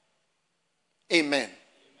 Amen.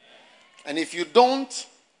 And if you don't,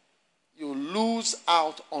 you lose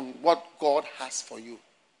out on what God has for you.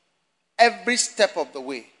 Every step of the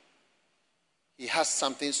way, He has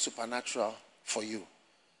something supernatural for you.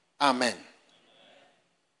 Amen.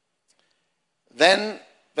 Then,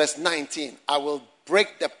 verse 19, I will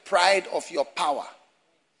break the pride of your power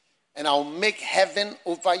And I'll make heaven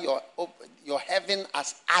over your heaven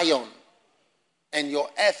as iron and your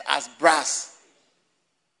earth as brass.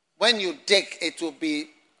 When you dig, it will be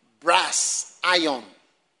brass, iron.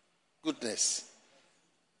 Goodness.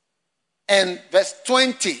 And verse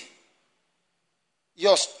 20.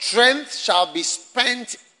 Your strength shall be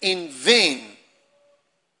spent in vain.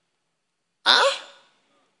 Huh?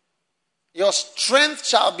 Your strength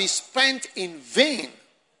shall be spent in vain.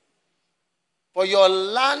 For your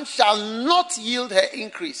land shall not yield her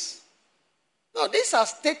increase. Now, these are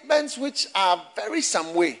statements which are very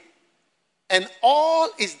some way. And all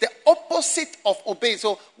is the opposite of obey.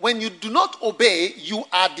 So, when you do not obey, you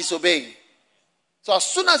are disobeying. So, as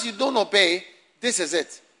soon as you don't obey, this is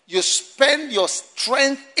it. You spend your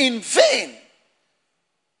strength in vain.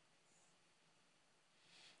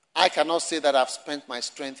 I cannot say that I've spent my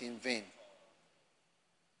strength in vain.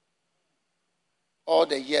 All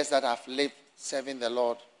the years that I've lived serving the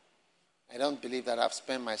Lord, I don't believe that I've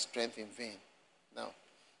spent my strength in vain. No.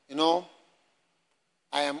 You know,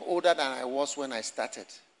 I am older than I was when I started.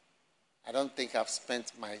 I don't think I've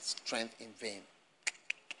spent my strength in vain.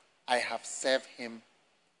 I have served him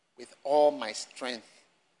with all my strength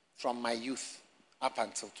from my youth up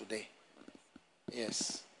until today.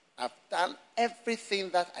 Yes. I've done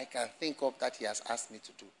everything that I can think of that he has asked me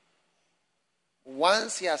to do.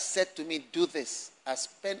 Once he has said to me, do this, I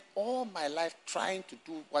spent all my life trying to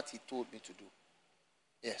do what he told me to do.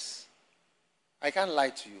 Yes. I can't lie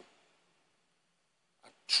to you.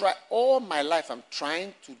 All my life I'm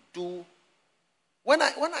trying to do. When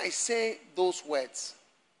I say those words,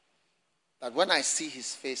 that when I see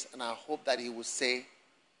his face, and I hope that he will say,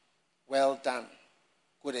 well done,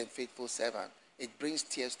 good and faithful servant, it brings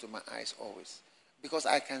tears to my eyes always. Because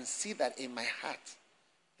I can see that in my heart.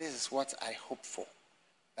 This is what I hope for.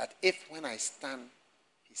 That if when I stand,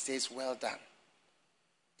 he says, well done,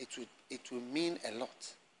 it will mean a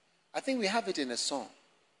lot. I think we have it in a song.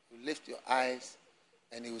 You lift your eyes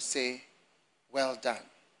and he will say, well done.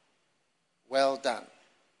 Well done.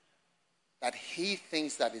 That he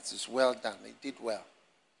thinks that it is well done. He did well.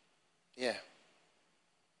 Yeah.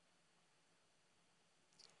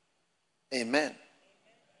 Amen.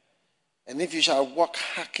 And if you shall walk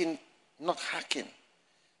not hacking,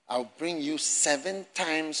 I'll bring you 7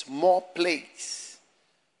 times more plagues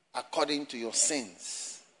according to your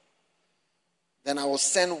sins. Then I will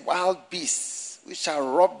send wild beasts which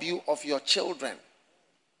shall rob you of your children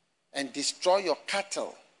and destroy your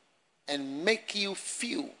cattle and make you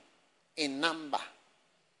few in number.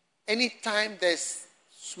 Anytime there's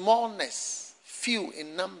smallness, few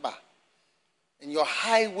in number, and your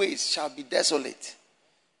highways shall be desolate.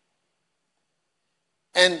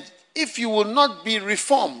 And if you will not be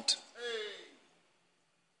reformed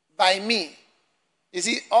by me, you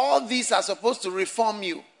see, all these are supposed to reform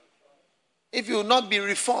you. If you will not be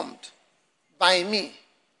reformed by me,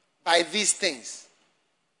 by these things,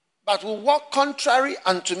 but will walk contrary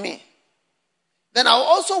unto me, then I will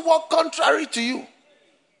also walk contrary to you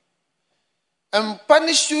and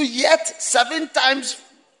punish you yet 7 times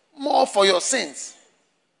more for your sins.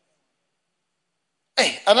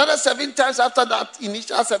 Another 7 times after that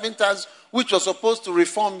initial 7 times, which was supposed to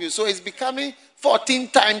reform you. So it's becoming 14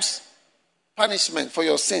 times punishment for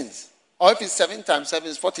your sins. Or if it's 7 times 7,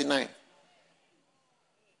 it's 49.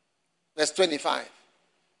 Verse 25.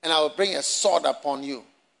 And I will bring a sword upon you,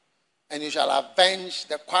 and you shall avenge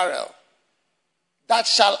the quarrel. That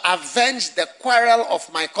shall avenge the quarrel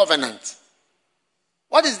of my covenant.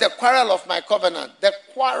 What is the quarrel of my covenant? The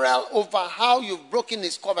quarrel over how you've broken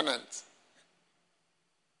his covenant.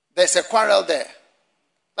 There's a quarrel there.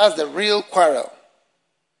 That's the real quarrel.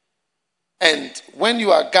 And when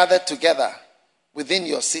you are gathered together within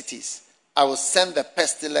your cities, I will send the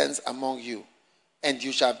pestilence among you, and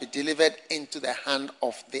you shall be delivered into the hand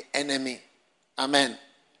of the enemy. Amen.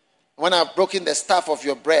 When I've broken the staff of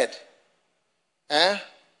your bread,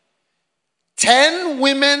 10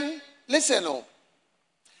 women, listen,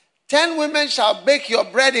 10 women shall bake your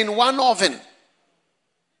bread in one oven.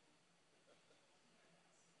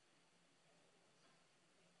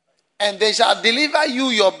 And they shall deliver you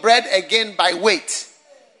your bread again by weight,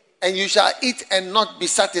 and you shall eat and not be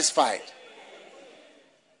satisfied.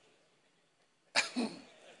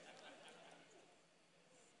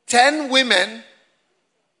 Ten women,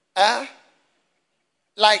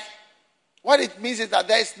 like what it means is that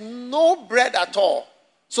there is no bread at all.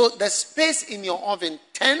 So the space in your oven,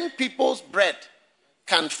 10 people's bread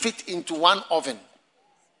can fit into one oven.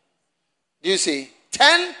 Do you see?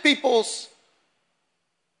 10 people's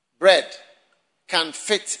bread can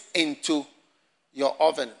fit into your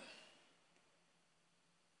oven.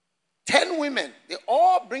 10 women, they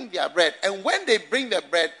all bring their bread. And when they bring their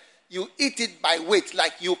bread, you eat it by weight.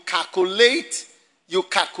 Like you calculate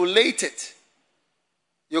it.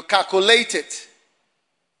 You calculate it.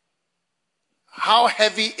 How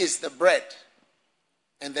heavy is the bread?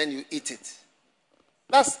 And then you eat it.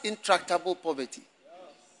 That's intractable poverty.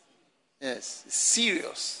 Yes, it's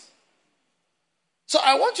serious. So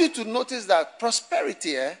I want you to notice that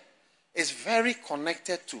prosperity is very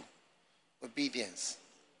connected to obedience.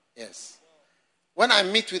 Yes. When I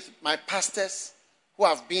meet with my pastors who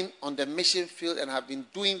have been on the mission field and have been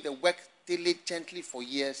doing the work diligently for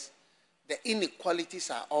years, the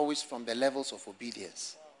inequalities are always from the levels of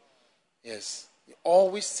obedience. Yes. You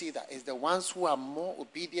always see that it's the ones who are more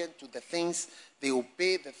obedient to the things, they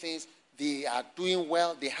obey the things, they are doing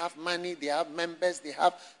well, they have money, they have members, they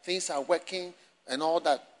have things are working and all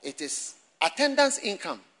that. It is attendance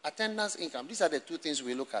income. Attendance income. These are the two things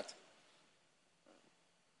we look at.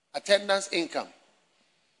 Attendance income.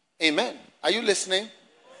 Amen. Are you listening?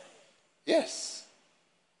 Yes.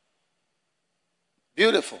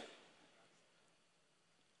 Beautiful.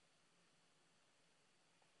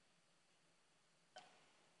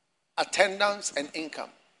 Attendance and income.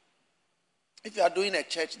 If you are doing a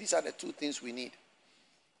church, these are the two things we need.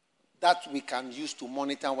 That we can use to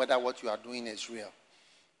monitor whether what you are doing is real.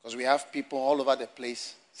 Because we have people all over the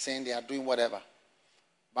place saying they are doing whatever.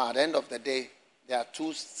 But at the end of the day, there are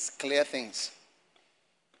two clear things.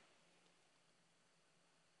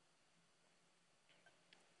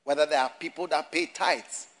 Whether there are people that pay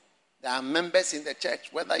tithes, there are members in the church,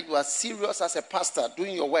 whether you are serious as a pastor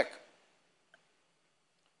doing your work.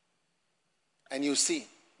 And you see,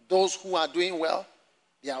 those who are doing well,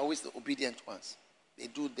 they are always the obedient ones. They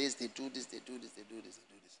do this, they do this, they do this, they do this,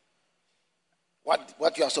 they do this.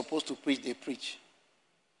 What you are supposed to preach, they preach.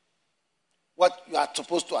 What you are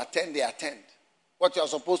supposed to attend, they attend. What you are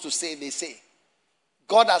supposed to say, they say.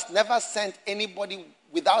 God has never sent anybody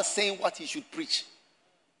without saying what he should preach.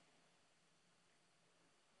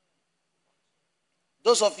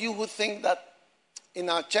 Those of you who think that in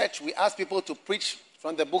our church we ask people to preach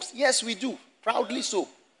from the books, yes, we do. Proudly so.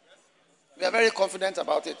 We are very confident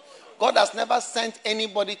about it. God has never sent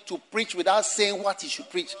anybody to preach without saying what he should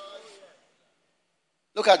preach.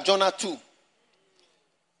 Look at Jonah 2.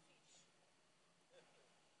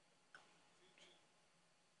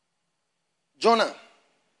 Jonah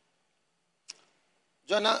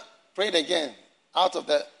prayed again out of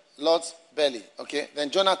the Lord's belly. Okay,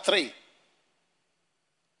 then Jonah 3.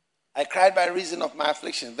 I cried by reason of my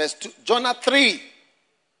affliction. Verse 2. Jonah 3.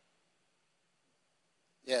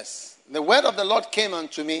 Yes. The word of the Lord came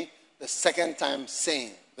unto me the second time,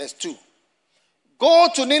 saying, verse 2. Go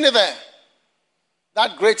to Nineveh,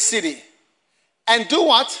 that great city, and do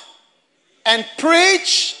what? And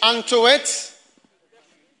preach unto it.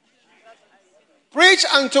 Preach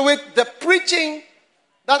unto it the preaching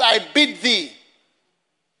that I bid thee.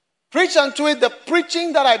 Preach unto it the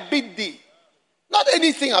preaching that I bid thee. Not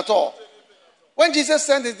anything at all. When Jesus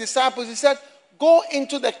sent his disciples, he said, go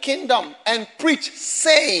into the kingdom and preach,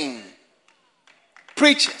 saying.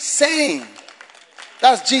 Preach, saying.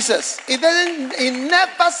 That's Jesus. He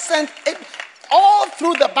never sent it. All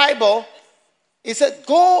through the Bible, he said,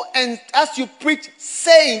 go and as you preach,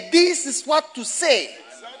 saying, this is what to say.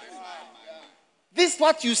 This is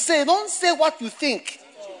what you say. Don't say what you think.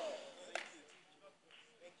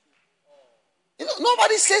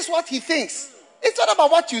 Nobody says what he thinks. It's not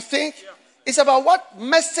about what you think. It's about what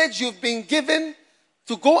message you've been given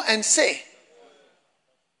to go and say.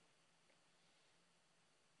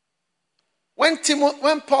 When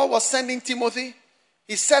Paul was sending Timothy,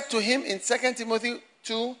 he said to him in 2 Timothy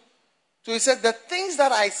 2, he said, the things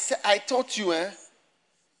that I taught you,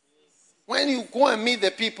 when you go and meet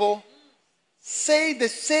the people, say the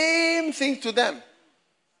same thing to them,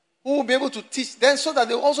 who will be able to teach them so that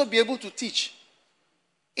they will also be able to teach.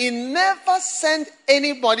 He never sent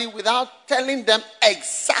anybody without telling them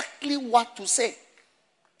exactly what to say.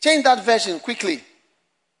 Change that version quickly.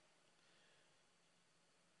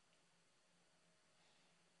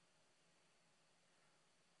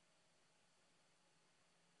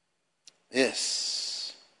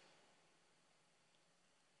 Yes.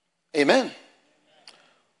 Amen.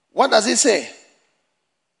 What does it say?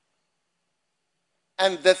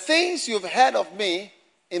 And the things you've heard of me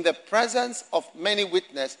in the presence of many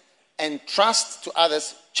witnesses, and trust to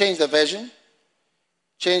others. Change the version.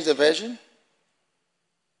 Change the version.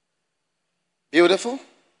 Beautiful.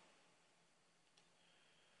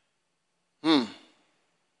 The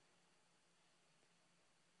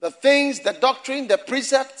things, the doctrine, the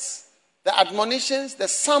precepts, the admonitions, the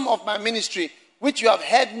sum of my ministry, which you have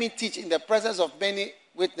heard me teach in the presence of many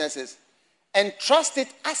witnesses, entrust it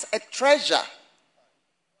as a treasure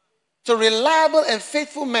to reliable and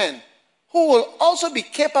faithful men who will also be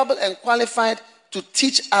capable and qualified to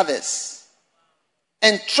teach others.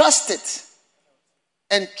 Entrust it.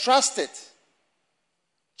 Entrust it.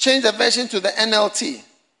 Change the version to the NLT.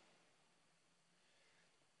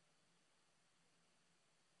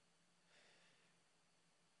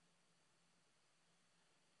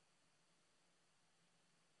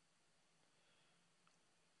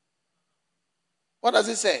 What does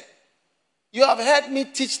it say? You have heard me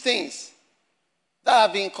teach things that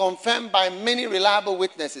have been confirmed by many reliable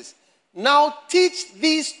witnesses. Now teach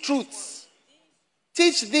these truths.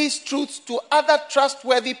 Teach these truths to other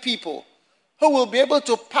trustworthy people who will be able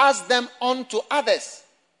to pass them on to others.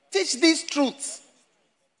 Teach these truths.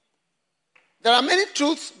 There are many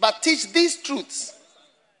truths, but teach these truths.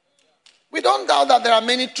 We don't doubt that there are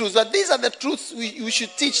many truths, but these are the truths we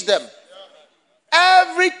should teach them.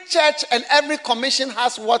 Every church and every commission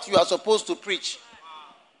has what you are supposed to preach.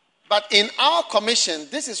 But in our commission,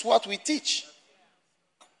 this is what we teach.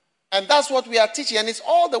 And that's what we are teaching. And it's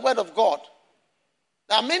all the word of God.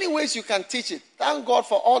 There are many ways you can teach it. Thank God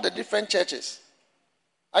for all the different churches.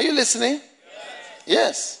 Are you listening?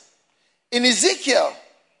 Yes. In Ezekiel,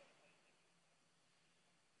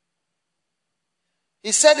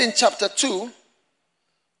 he said in chapter 2,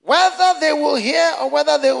 whether they will hear or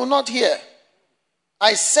whether they will not hear,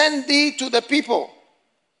 I send thee to the people.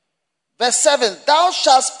 Verse 7, thou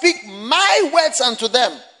shalt speak my words unto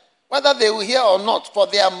them, whether they will hear or not, for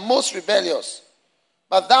they are most rebellious.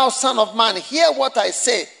 But thou, son of man, hear what I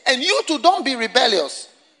say, and you too don't be rebellious,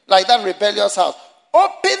 like that rebellious house.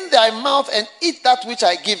 Open thy mouth and eat that which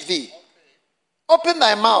I give thee. Open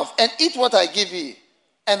thy mouth and eat what I give thee.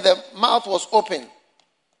 And the mouth was open.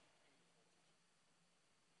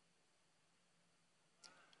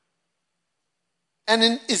 And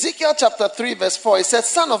in Ezekiel chapter 3 verse 4, it says,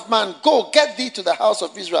 son of man, go get thee to the house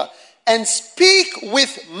of Israel and speak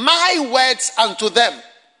with my words unto them.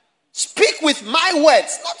 Speak with my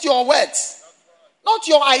words, not your words, not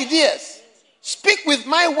your ideas. Speak with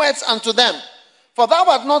my words unto them. For thou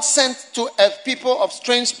art not sent to a people of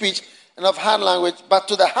strange speech and of hard language, but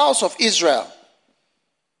to the house of Israel.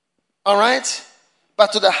 All right?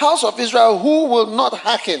 But to the house of Israel who will not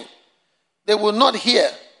hearken. They will not hear.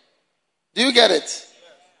 Do you get it?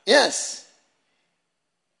 Yes.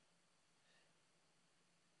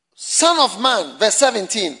 Son of man, verse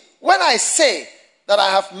 17. When I say that I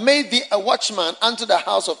have made thee a watchman unto the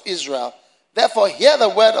house of Israel, therefore hear the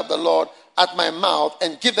word of the Lord at my mouth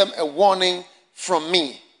and give them a warning from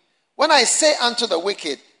me. When I say unto the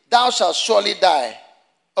wicked, thou shalt surely die.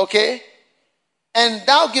 Okay? And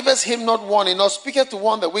thou givest him not warning, nor speaketh to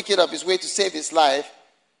warn the wicked of his way to save his life,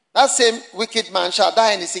 that same wicked man shall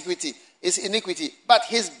die in iniquity. But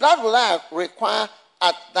his blood will I require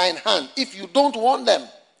at thine hand, if you don't warn them.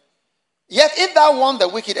 Yet if thou warn the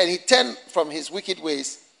wicked, and he turn from his wicked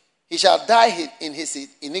ways, he shall die in his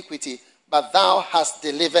iniquity, but thou hast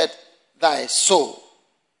delivered thy soul.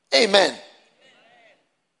 Amen.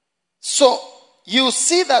 So you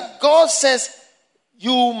see that God says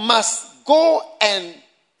you must go and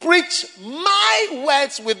preach my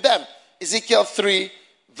words with them. Ezekiel 3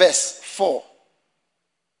 verse 4.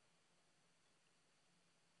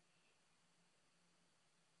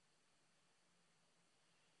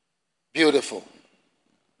 Beautiful.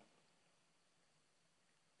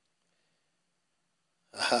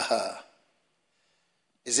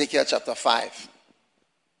 Ezekiel chapter 5.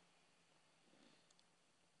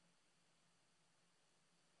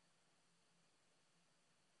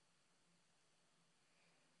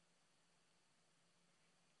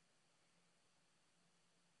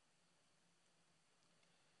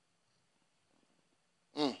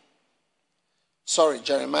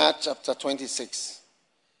 Jeremiah chapter 26.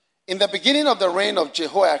 In the beginning of the reign of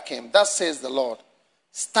Jehoiakim, thus says the Lord,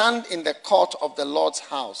 stand in the court of the Lord's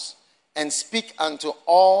house and speak unto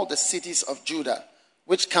all the cities of Judah,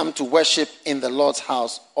 which come to worship in the Lord's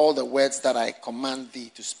house, all the words that I command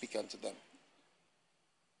thee to speak unto them.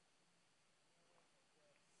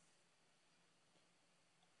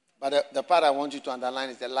 But the part I want you to underline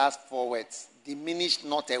is the last 4 words. Diminish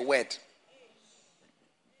not a word.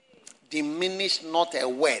 Diminish not a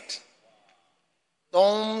word.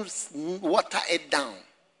 Don't water it down.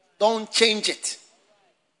 Don't change it.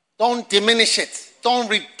 Don't diminish it. Don't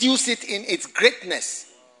reduce it in its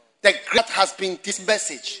greatness. The great has been this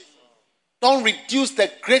message. Don't reduce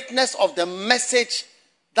the greatness of the message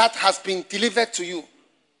that has been delivered to you.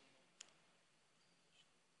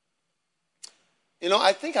 You know,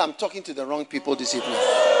 I think I'm talking to the wrong people this evening.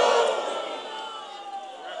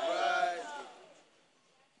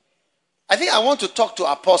 think I want to talk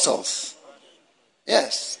to apostles.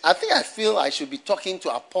 Yes, I feel I should be talking to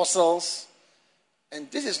apostles. And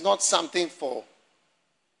this is not something for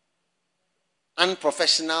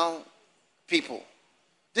unprofessional people.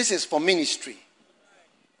 This is for ministry.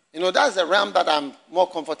 That's the realm that I'm more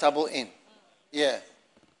comfortable in. Yeah.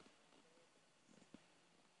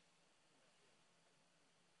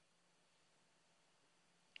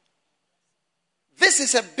 This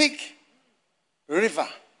is a big river,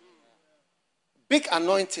 big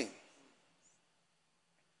anointing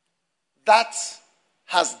that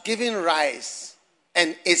has given rise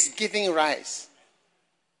and is giving rise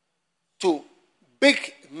to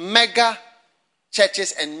big mega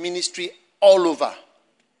churches and ministry all over.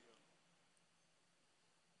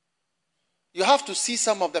 You have to see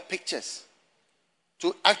some of the pictures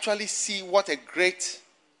to actually see what a great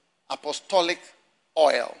apostolic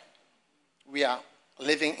oil we are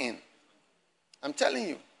living in. I'm telling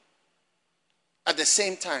you. At the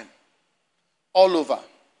same time, all over,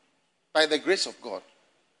 by the grace of God.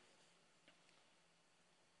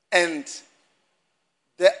 And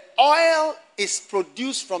the oil is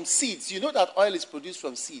produced from seeds. You know that oil is produced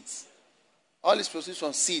from seeds. Oil is produced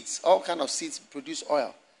from seeds. All kinds of seeds produce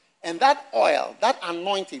oil. And that oil, that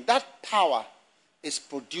anointing, that power is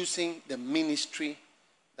producing the ministry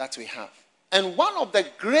that we have. And one of the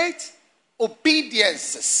great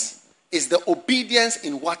obediences is the obedience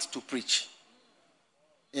in what to preach.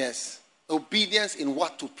 Yes. Obedience in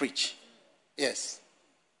what to preach. Yes.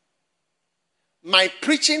 My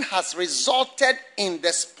preaching has resulted in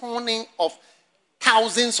the spawning of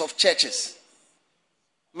thousands of churches.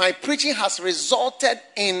 My preaching has resulted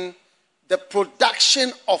in the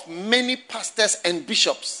production of many pastors and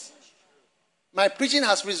bishops. My preaching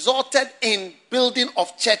has resulted in building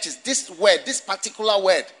of churches. This word, this particular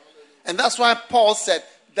word. And that's why Paul said,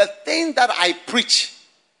 the thing that I preach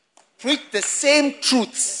the same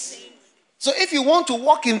truths. So if you want to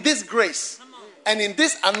walk in this grace and in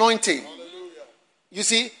this anointing, you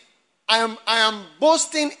see, I am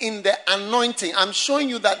boasting in the anointing. I'm showing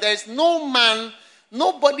you that there is no man,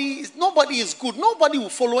 nobody is good. Nobody will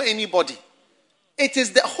follow anybody. It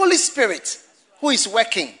is the Holy Spirit who is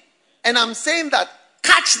working. And I'm saying that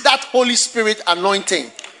catch that Holy Spirit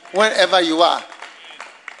anointing wherever you are.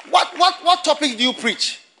 What topics do you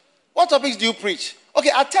preach? What topics do you preach? Okay,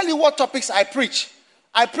 I'll tell you what topics I preach.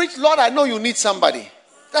 I preach, Lord, I know you need somebody.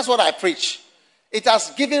 That's what I preach. It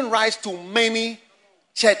has given rise to many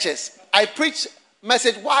churches. I preach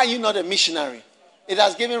message, why are you not a missionary? It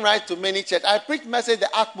has given rise to many churches. I preach message,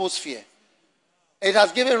 the atmosphere. It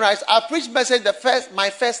has given rise. I preach message, my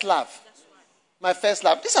first love. My first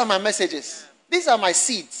love. These are my messages. These are my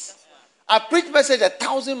seeds. I preach message,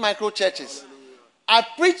 1,000 micro churches. I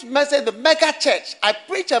preach message, the mega church. I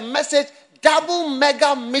preach a message, double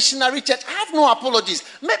mega missionary church. I have no apologies.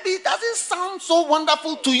 Maybe it doesn't sound so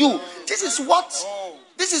wonderful to you. This is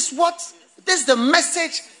the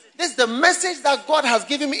message that God has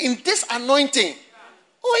given me in this anointing.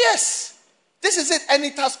 Oh yes. This is it. And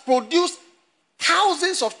it has produced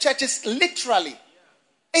thousands of churches literally.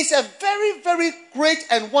 It's a very, very great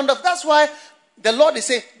and wonderful. That's why the Lord is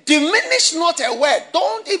saying, diminish not a word.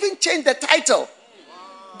 Don't even change the title.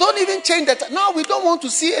 Don't even change that. Now we don't want to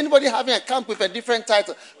see anybody having a camp with a different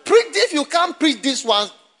title. If you can't preach this one,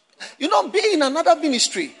 be in another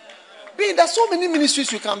ministry. There's so many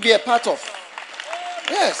ministries you can be a part of.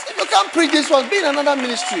 Yes, if you can't preach this one, be in another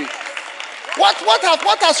ministry. What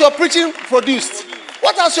has your preaching produced?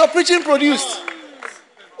 What has your preaching produced?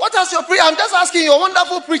 What has your preaching? I'm just asking your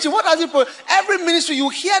wonderful preaching. What has it produced? Every ministry you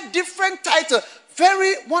hear different titles,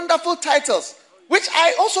 very wonderful titles, which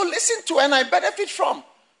I also listen to and I benefit from.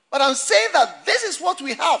 But I'm saying that this is what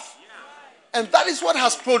we have. And that is what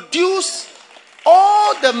has produced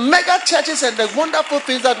all the mega churches and the wonderful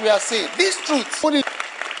things that we are seeing. These truths.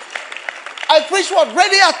 I preach what?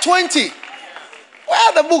 Ready at 20. Where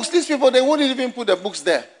are the books? These people, they won't even put the books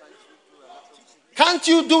there. Can't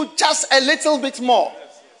you do just a little bit more?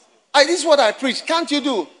 This is what I preach. Can't you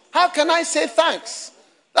do? How can I say thanks?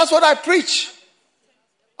 That's what I preach.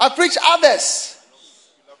 I preach others.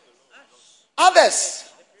 Others.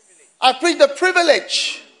 I preach the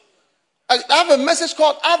privilege. I have a message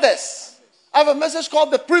called others. I have a message called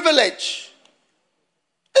the privilege.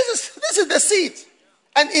 This is the seed.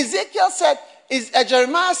 And Ezekiel said,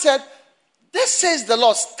 Jeremiah said, this says the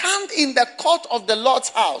Lord, stand in the court of the Lord's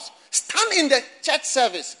house. Stand in the church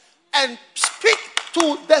service and speak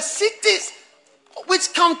to the cities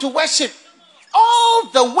which come to worship. All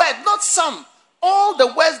the word, not some. All the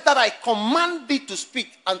words that I command thee to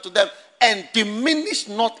speak unto them. And diminish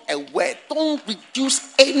not a word. Don't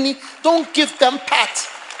reduce any. Don't give them part.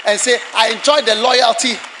 and say, I enjoy the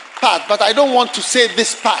loyalty part, but I don't want to say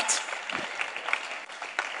this part.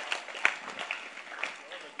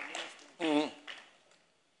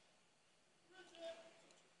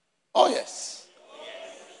 Oh, yes.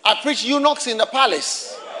 I preach eunuchs in the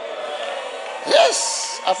palace.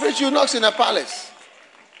 Yes, I preach eunuchs in the palace.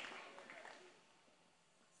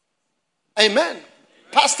 Amen.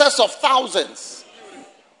 Pastors of thousands.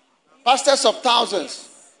 Pastors of thousands.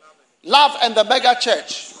 Love and the mega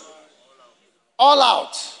church. All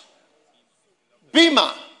out.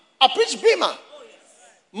 Bima. I preach Bima.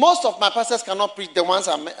 Most of my pastors cannot preach the ones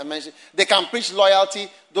I mentioned. They can preach loyalty,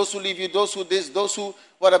 those who leave you, those who this, those who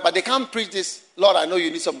whatever. But they can't preach this. Lord, I know you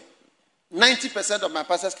need some. 90% of my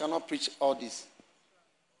pastors cannot preach all this.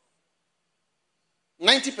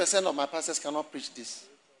 90% of my pastors cannot preach this.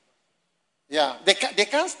 Yeah, they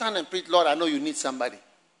can't stand and preach, Lord, I know you need somebody.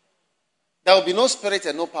 There will be no spirit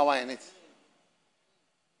and no power in it.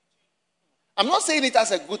 I'm not saying it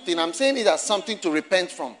as a good thing. I'm saying it as something to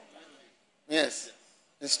repent from. Yes,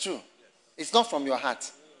 it's true. It's not from your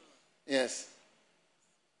heart. Yes.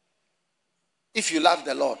 If you love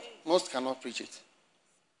the Lord, most cannot preach it.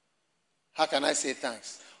 How can I say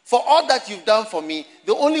thanks? For all that you've done for me,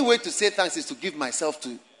 the only way to say thanks is to give myself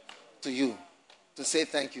to you. To say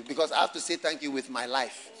thank you. Because I have to say thank you with my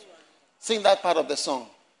life. Sing that part of the song.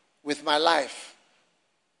 With my life.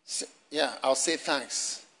 Yeah, I'll say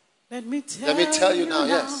thanks. Let me tell you now,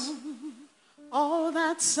 yes. All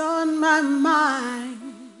that's on my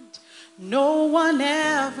mind. No one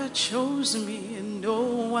ever chose me, and no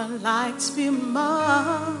one likes me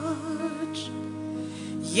much.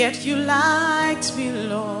 Yet you liked me,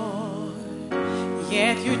 Lord.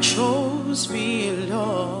 Yet you chose me,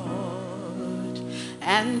 Lord.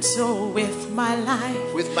 And so with my life,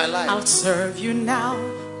 I'll serve you now.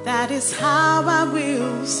 That is how I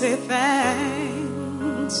will say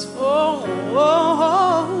thanks. Oh,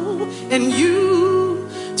 and you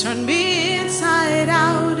turned me inside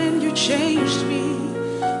out and you changed me.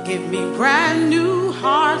 Give me brand new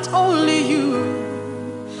heart, only you.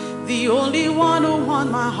 The only one who won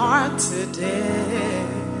my heart today.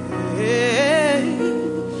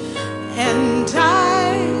 And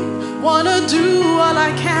I want to do all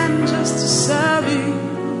I can just to serve you.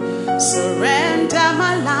 Surrender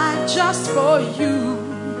my life just for you.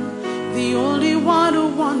 The only one who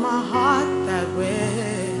won my heart that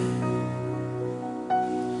way.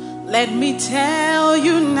 Let me tell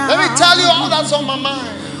you now. Let me tell you all that's on my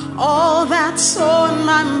mind. All that's on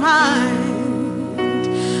my mind.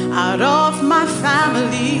 Out of my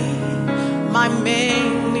family, my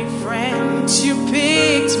mainly friends, you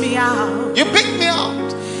picked me out. You picked me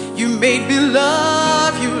out. You made me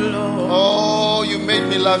love you, Lord. Oh, you made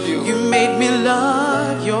me love you. You made me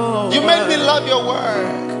love your word. You made me love your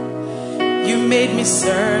word. You made me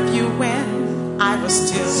serve you when I was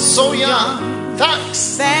still so young.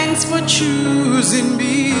 Thanks. Thanks for choosing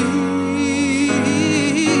me.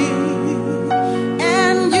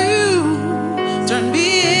 And you turned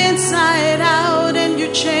me inside out and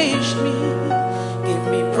you changed me. Give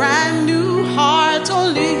me brand new heart,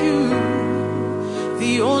 only you.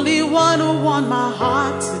 The only one who won my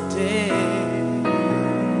heart today.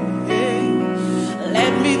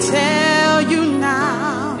 Let me tell you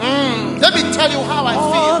now. Let me tell you how I feel.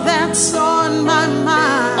 All that's on my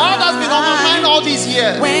mind. All that's been on my mind all these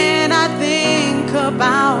years. When I think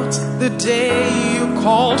about the day you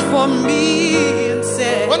called for me and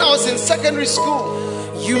said, when I was in secondary school,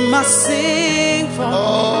 you must sing for me.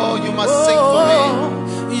 Oh, you must sing for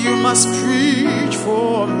me. You must preach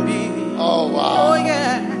for me. Oh, wow. Oh,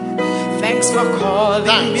 yeah. Thanks for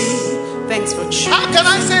calling me. Thanks for choosing me. How can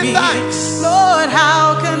I say thanks? Lord,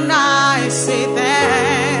 how can I say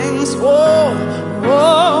thanks? Oh,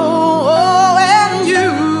 oh, oh. And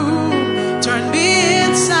you turned me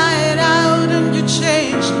inside out and you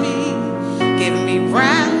changed me. Give me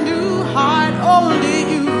brand new heart, only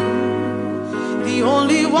you. The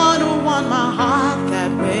only one who won my heart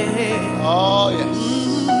that way. Oh, yes.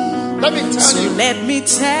 Let me tell you. Let me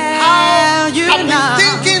tell you I've now.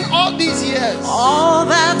 been thinking all these years. All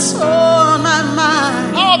that's on my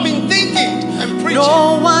mind. I've been thinking and preaching.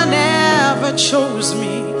 No one ever chose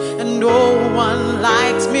me, and no one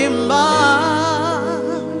likes me much.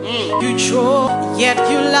 You chose, yet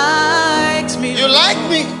you liked me. You like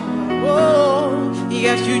me. Oh,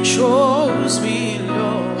 yet you chose me,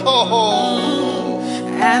 Lord. Oh.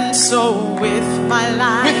 And so with my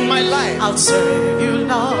life, I'll serve you,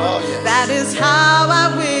 Lord. Oh, yes. That is how I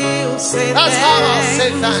will say That's thanks. how I'll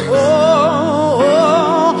say thanks.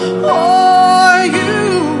 Oh,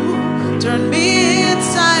 you turned me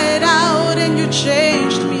inside out and you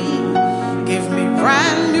changed me. Give me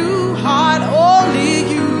brand new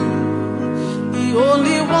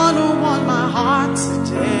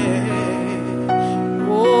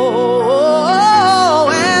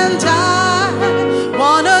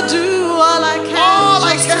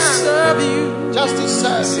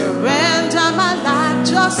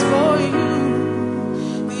for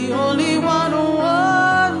you. The only one who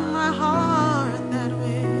won my heart that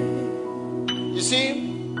way. You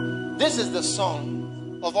see, this is the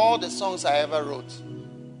song of all the songs I ever wrote.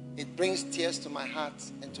 It brings tears to my heart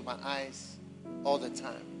and to my eyes all the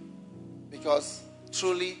time. Because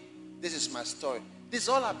truly, this is my story. This is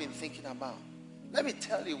all I've been thinking about. Let me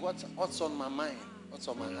tell you what's on my mind, what's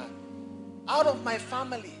on my heart. Out of my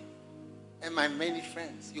family and my many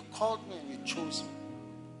friends, you called me and you chose me.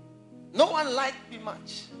 No one liked me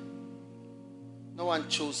much. No one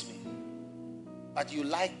chose me. But you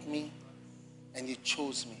liked me and you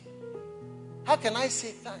chose me. How can I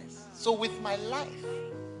say thanks? So with my life,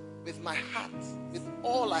 with my heart, with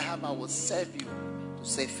all I have, I will serve you to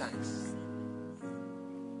say thanks.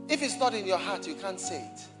 If it's not in your heart, you can't say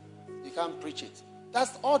it. You can't preach it.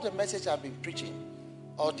 That's all the message I've been preaching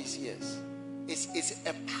all these years. It's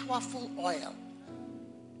a powerful oil.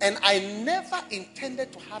 And I never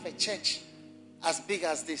intended to have a church as big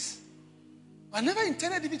as this. I never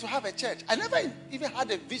intended even to have a church. I never even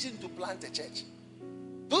had a vision to plant a church.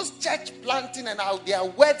 Those church planting and there are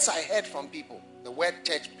words I heard from people. The word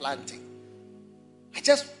church planting.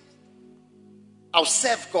 I'll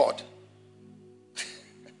serve God.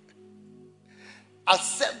 I'll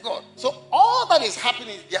serve God. So all that is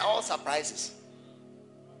happening, they are all surprises.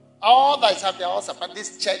 All that is happening, they are all surprises.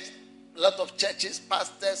 This church, a lot of churches,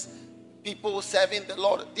 pastors, people serving the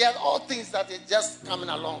Lord, they are all things that are just coming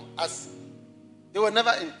along as they were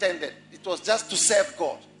never intended. It was just to serve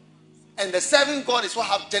God. And the serving God is what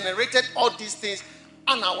have generated all these things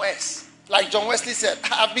unawares. Like John Wesley said,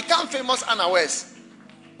 I have become famous unawares.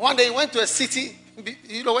 One day he went to a city,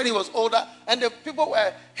 when he was older, and the people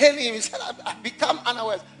were hailing him. He said, I've become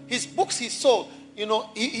unawares. His books he sold,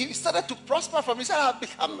 he started to prosper from it. He said, I've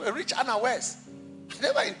become rich unawares. I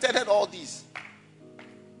never intended all these.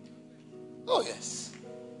 Oh, yes.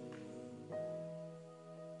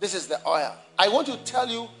 This is the oil. I want to tell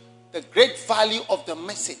you the great value of the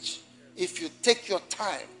message. If you take your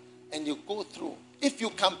time and you go through, if you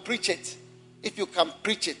can preach it,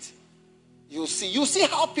 you'll see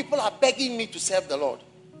how people are begging me to serve the Lord.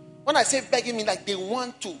 When I say begging me, like they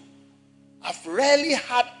want to. I've rarely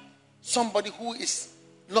had somebody who is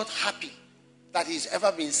not happy that he's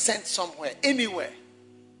ever been sent somewhere, anywhere.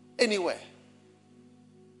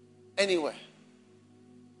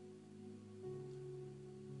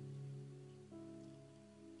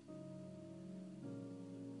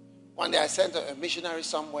 One day I sent a missionary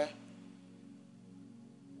somewhere.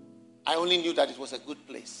 I only knew that it was a good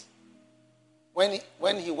place. When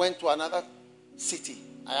he went to another city,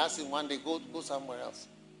 I asked him one day, go somewhere else.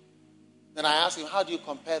 Then I asked him, how do you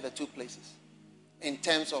compare the two places? In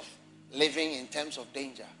terms of living, in terms of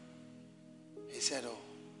danger. He said,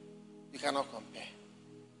 you cannot compare.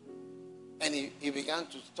 And he began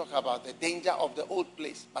to talk about the danger of the old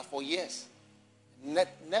place. But for years,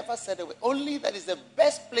 never said a word. Only that is the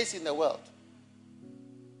best place in the world.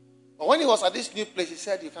 But when he was at this new place, he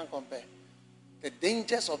said, you can't compare the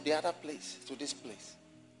dangers of the other place to this place.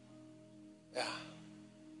 Yeah.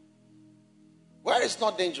 Where is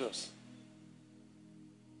not dangerous?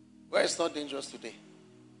 Where is not dangerous today?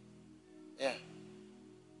 Yeah.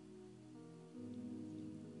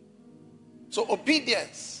 So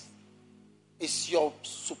obedience is your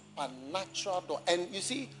supernatural door. And you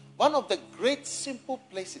see, one of the great simple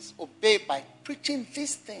places, obey by preaching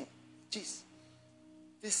this thing. Just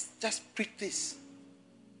preach this.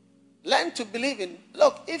 Learn to believe in.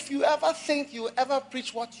 Look, if you ever think you ever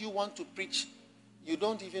preach what you want to preach, you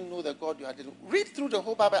don't even know the God you are dealing with. Read through the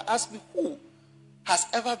whole Bible. Ask me who has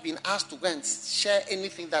ever been asked to go and share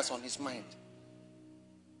anything that's on his mind.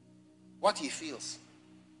 What he feels.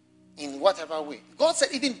 In whatever way. God said,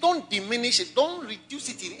 even don't diminish it. Don't reduce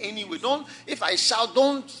it in any way. If I shout,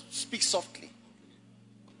 don't speak softly.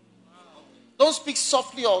 Don't speak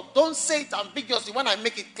softly or don't say it ambiguously when I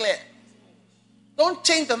make it clear. Don't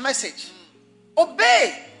change the message.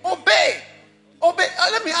 Obey.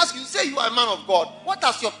 Let me ask you, say you are a man of God. What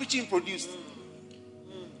has your preaching produced?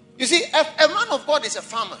 You see, a man of God is a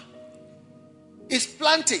farmer. He's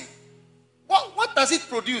planting. What does it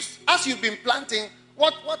produce? As you've been planting,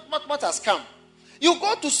 what has come? You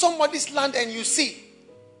go to somebody's land and you see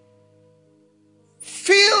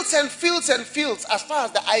fields and fields and fields as far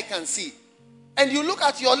as the eye can see. And you look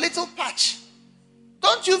at your little patch.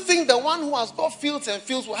 Don't you think the one who has got fields and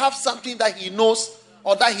fields will have something that he knows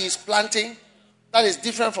or that he is planting that is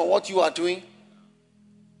different from what you are doing?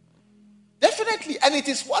 Definitely. And it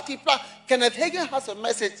is what he planned. Kenneth Hagin has a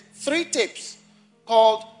message, 3 tapes,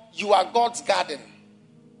 called You Are God's Garden.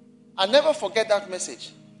 I'll never forget that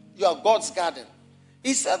message. You are God's garden.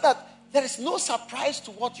 He said that There is no surprise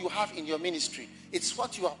to what you have in your ministry. It's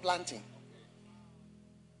what you are planting.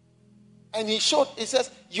 And he says,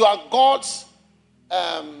 you are God's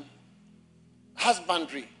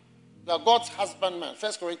husbandry. You are God's husbandman.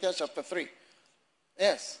 1 Corinthians chapter 3.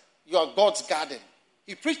 Yes. You are God's garden.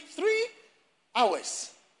 He preached 3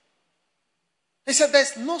 hours. He said,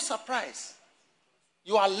 there's no surprise.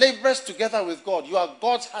 You are laborers together with God. You are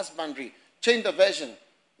God's husbandry. Change the version.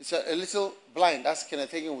 It's a little blind, as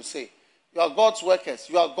Kenneth Hagin would say. You are God's workers.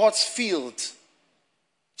 You are God's field.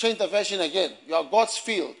 Change the version again. You are God's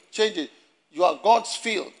field. Change it. You are God's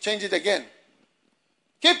field. Change it again.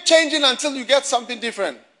 Keep changing until you get something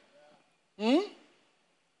different.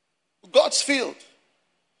 God's field.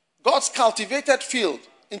 God's cultivated field.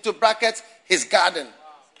 Into brackets, his garden.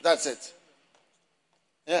 That's it.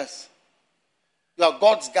 Yes. You are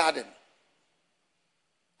God's garden.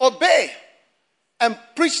 Obey and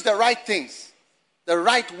preach the right things. The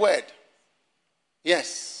right word.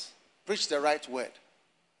 Yes. Preach the right word.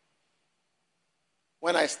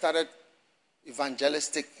 When I started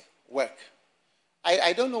evangelistic work,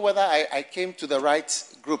 I don't know whether I came to the right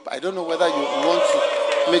group. I don't know whether you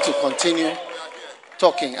want me to continue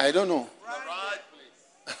talking. I don't know.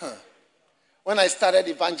 When I started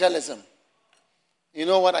evangelism, you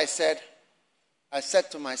know what I said? I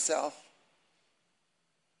said to myself,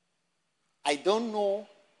 I don't know.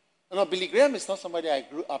 No, Billy Graham is not somebody I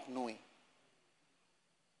grew up knowing.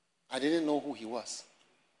 I didn't know who he was.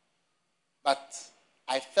 But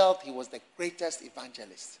I felt he was the greatest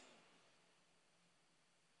evangelist.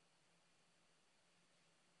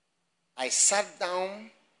 I sat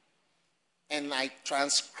down and I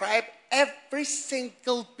transcribed every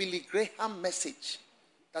single Billy Graham message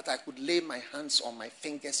that I could lay my hands on, my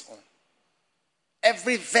fingers on.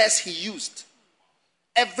 Every verse he used,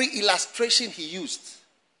 every illustration he used,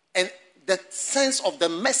 and the sense of the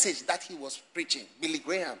message that he was preaching. Billy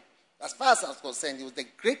Graham, as far as I was concerned, he was the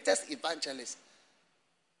greatest evangelist.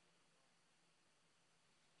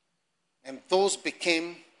 And those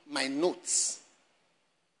became my notes.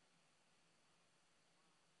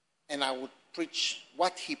 And I would preach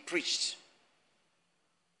what he preached.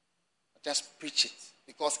 Just preach it.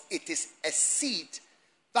 Because it is a seed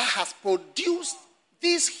that has produced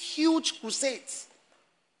these huge crusades.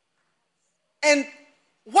 And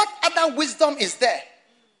what other wisdom is there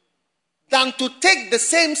than to take the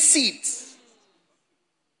same seeds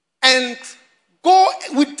and go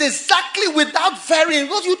with exactly without varying,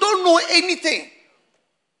 because you don't know anything,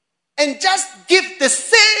 and just give the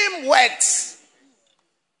same words?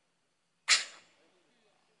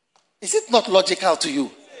 Is it not logical to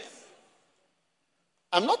you?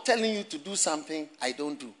 I'm not telling you to do something I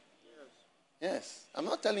don't do. Yes. I'm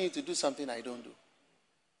not telling you to do something I don't do.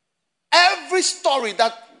 Every story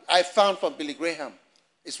that I found from Billy Graham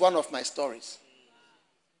is one of my stories.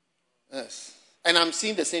 Yes. And I'm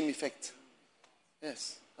seeing the same effect.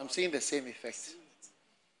 Yes. I'm seeing the same effect.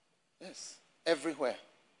 Yes. Everywhere.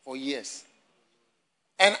 For years.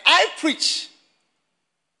 And I preach.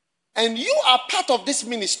 And you are part of this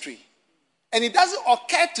ministry. And it doesn't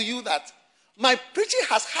occur to you that my preaching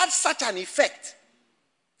has had such an effect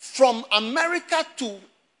from America to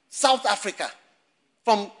South Africa,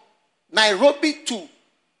 from Nairobi to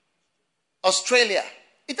Australia.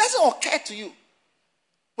 It doesn't occur to you.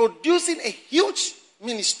 Producing a huge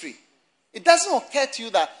ministry. It doesn't occur to you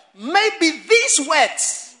that maybe these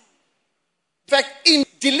words, in fact,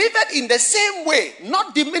 delivered in the same way,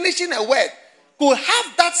 not diminishing a word, could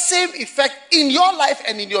have that same effect in your life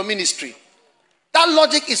and in your ministry. That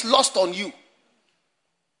logic is lost on you.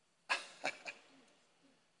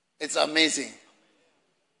 It's amazing.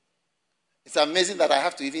 It's amazing that I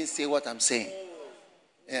have to even say what I'm saying.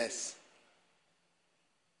 Yes.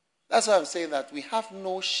 That's why I'm saying that we have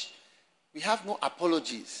no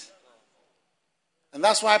apologies. And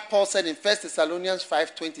that's why Paul said in 1 Thessalonians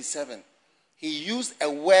 5:27, he used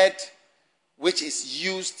a word which is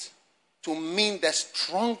used to mean the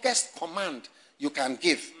strongest command you can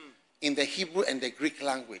give in the Hebrew and the Greek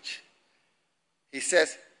language. He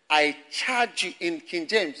says, I charge you, in King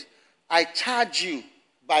James, I charge you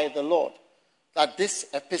by the Lord that this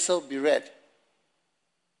epistle be read.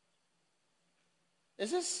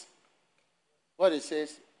 Is this what it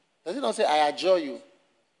says? Does it not say, I adjure you?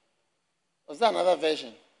 Was that another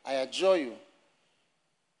version? I adjure you.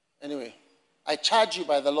 Anyway, I charge you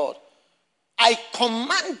by the Lord. I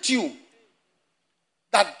command you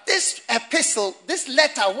that this epistle, this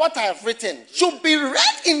letter, what I have written, should be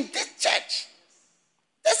read in this church.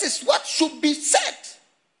 This is what should be said.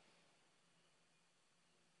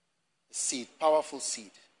 Seed, powerful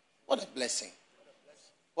seed. What a blessing.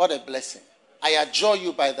 What a blessing. I adjure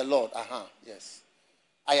you by the Lord. Yes.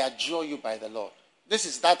 I adjure you by the Lord. This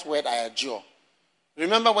is that word, I adjure.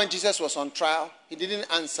 Remember when Jesus was on trial, he didn't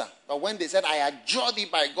answer. But when they said, I adjure thee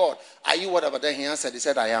by God, are you whatever? Then he answered, he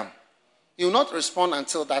said, I am. He will not respond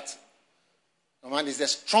until that command is the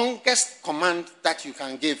strongest command that you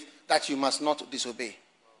can give, that you must not disobey.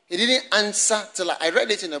 He didn't answer till I read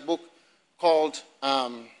it in a book called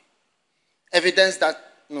Evidence That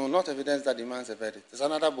Demands a Verdict. There's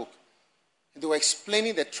another book. They were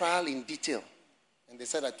explaining the trial in detail. And they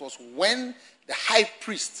said that it was when the high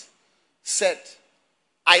priest said,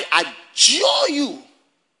 I adjure you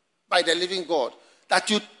by the living God that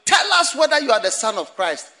you tell us whether you are the Son of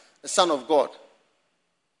Christ, the Son of God.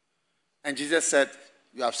 And Jesus said,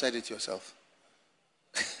 you have said it yourself.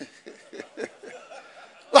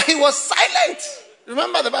 But he was silent.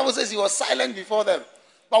 Remember, the Bible says he was silent before them.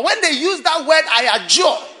 But when they use that word, I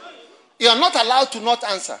adjure, you are not allowed to not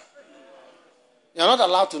answer. You are not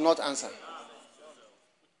allowed to not answer.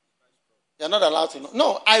 You are not allowed to not.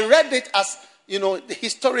 No, I read it as,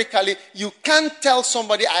 historically, you can't tell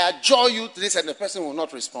somebody, I adjure you to this, and the person will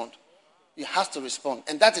not respond. You have to respond.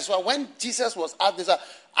 And that is why when Jesus was asked this,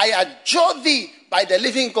 I adjure thee by the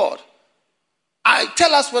living God. I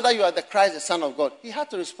tell us whether you are the Christ, the Son of God. He had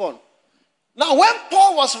to respond. Now, when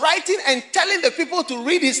Paul was writing and telling the people to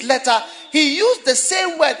read his letter, he used the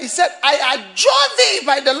same word. He said, I adjure thee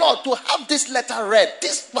by the Lord to have this letter read,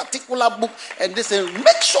 this particular book, and this, and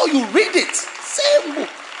make sure you read it. Same book.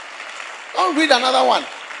 Don't read another one.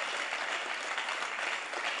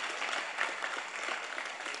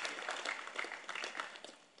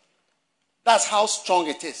 That's how strong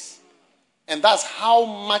it is. And that's how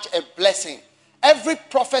much a blessing. Every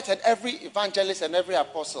prophet and every evangelist and every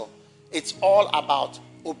apostle, it's all about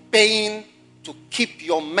obeying to keep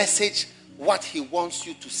your message what he wants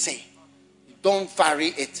you to say. Don't vary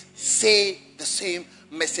it. Say the same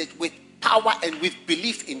message with power and with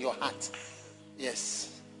belief in your heart.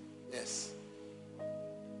 Yes. Yes.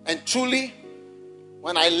 And truly,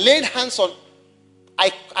 when I laid hands on,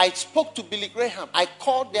 I spoke to Billy Graham. I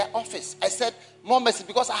called their office. I said, more message,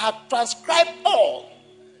 because I had transcribed all.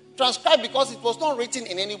 Transcribed because it was not written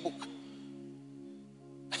in any book.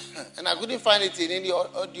 And I couldn't find it in any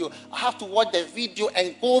audio. I have to watch the video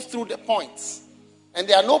and go through the points. And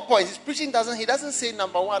there are no points. His preaching he doesn't say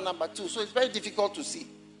number 1, number 2. So it's very difficult to see.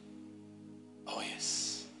 Oh,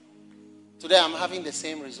 yes. Today I'm having the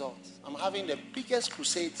same result. I'm having the biggest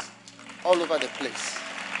crusades all over the place.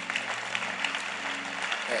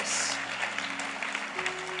 Yes.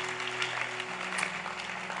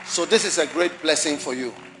 So this is a great blessing for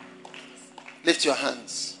you. Lift your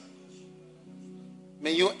hands.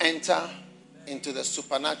 May you enter into the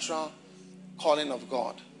supernatural calling of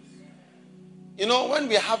God. When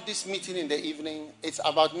we have this meeting in the evening, it's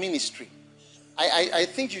about ministry. I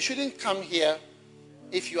think you shouldn't come here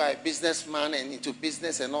if you are a businessman and into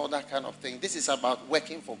business and all that kind of thing. This is about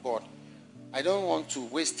working for God. I don't want to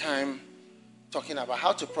waste time talking about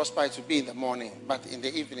how to prosper. To be in the morning, but in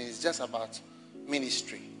the evening it's just about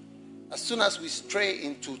ministry. As soon as we stray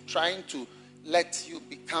into trying to let you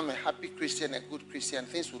become a happy Christian, a good Christian,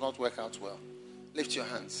 things will not work out well. Lift your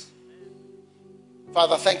hands.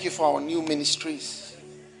 Father, thank you for our new ministries.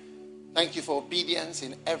 Thank you for obedience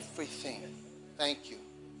in everything. Thank you.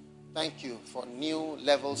 Thank you for new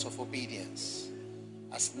levels of obedience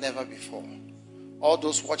as never before. All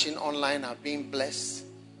those watching online are being blessed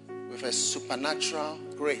with a supernatural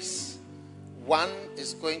grace. One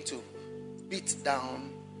is going to beat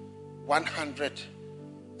down 100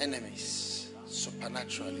 enemies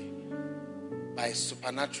supernaturally by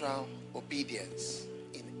supernatural obedience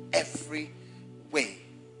in every way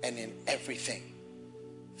and in everything.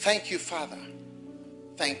 Thank you, Father.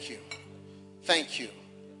 Thank you. Thank you.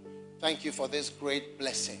 Thank you for this great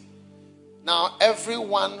blessing. Now,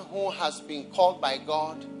 everyone who has been called by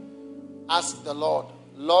God, ask the Lord,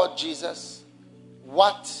 Lord Jesus,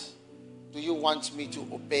 what do you want me to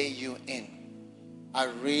obey you in? I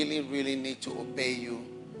really, really need to obey you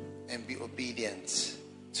and be obedient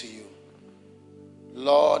to you.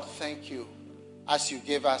 Lord, thank you as you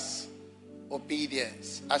give us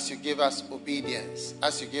obedience, as you give us obedience,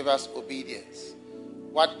 as you give us obedience.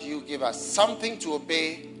 What do you give us? Something to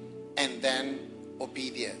obey and then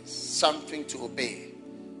obedience. Something to obey.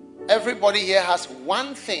 Everybody here has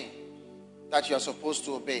one thing that you are supposed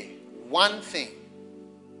to obey. One thing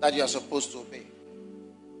that you are supposed to obey.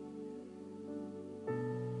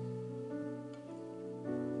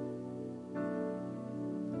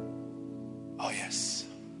 Oh, yes.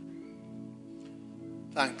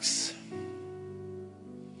 Thanks.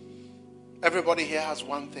 Everybody here has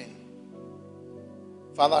one thing.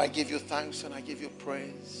 Father, I give you thanks and I give you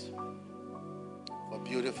praise for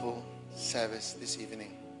beautiful service this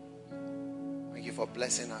evening. Thank you for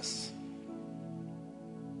blessing us.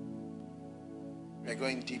 We are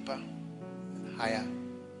going deeper and higher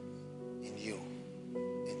in you.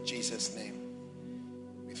 In Jesus' name,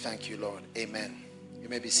 we thank you, Lord. Amen. You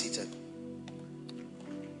may be seated.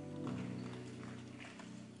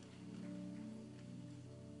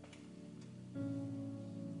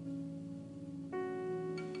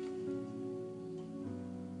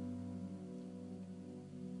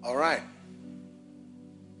 All right.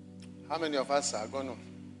 How many of us are going to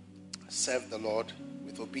serve the Lord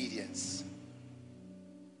with obedience?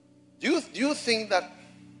 Do you think that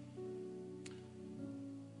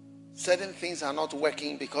certain things are not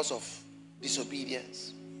working because of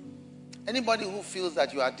disobedience? Anybody who feels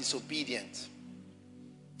that you are disobedient,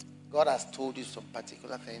 God has told you some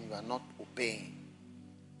particular thing you are not obeying,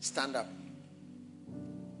 stand up.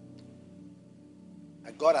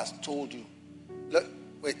 And God has told you. Look,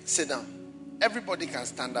 wait, sit down. Everybody can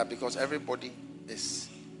stand up because everybody is.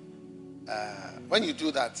 When you do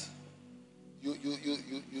that,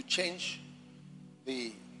 you change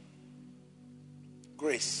the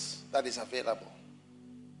grace that is available.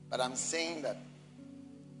 But I'm saying that,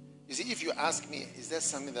 you see, if you ask me, is there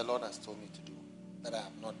something the Lord has told me to do that I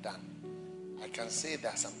have not done? I can say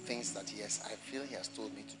there are some things that, yes, I feel He has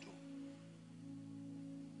told me to do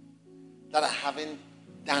that I haven't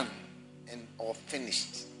done or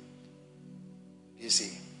finished. You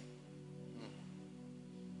see.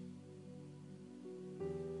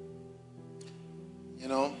 You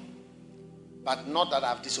know, but not that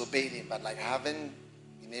I've disobeyed Him, but like I haven't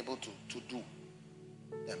been able to do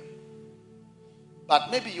them. But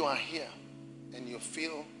maybe you are here and you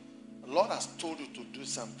feel the Lord has told you to do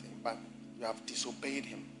something, but you have disobeyed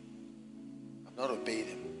Him. I've not obeyed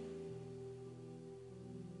Him.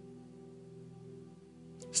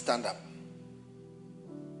 Stand up.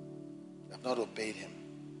 You have not obeyed Him.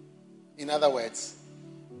 In other words,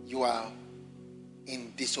 you are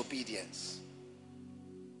in disobedience.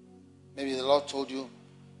 Maybe the Lord told you,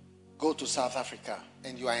 go to South Africa,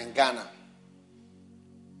 and you are in Ghana.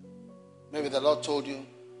 Maybe the Lord told you,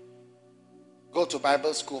 go to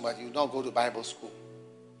Bible school, but you don't go to Bible school.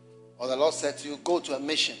 Or the Lord said to you, go to a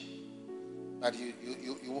mission, but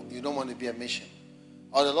you don't want to be a mission.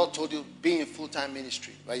 Or the Lord told you, be in full-time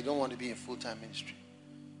ministry, but you don't want to be in full-time ministry.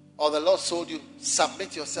 Or the Lord told you,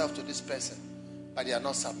 submit yourself to this person, but you are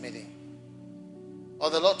not submitting. Or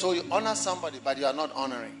the Lord told you, honor somebody, but you are not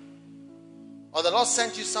honoring. Or the Lord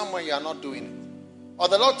sent you somewhere, you are not doing it. Or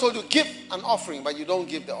the Lord told you, give an offering, but you don't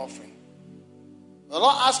give the offering. The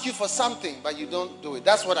Lord asks you for something, but you don't do it.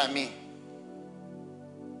 That's what I mean.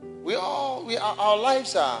 Our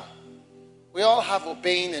lives are, we all have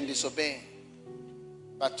obeying and disobeying.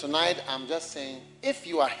 But tonight, I'm just saying, if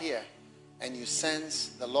you are here and you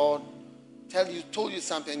sense the Lord told you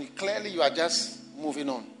something, and clearly you are just moving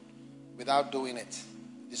on without doing it,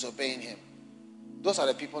 disobeying Him. Those are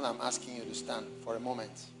the people I'm asking you to stand for a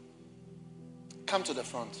moment. Come to the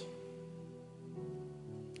front.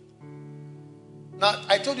 Now,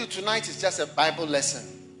 I told you tonight is just a Bible lesson.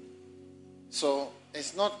 So,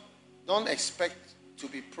 it's not, don't expect to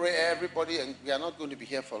be pray everybody, and we are not going to be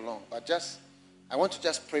here for long. But I want to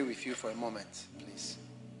just pray with you for a moment, please.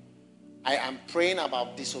 I am praying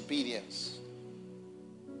about disobedience.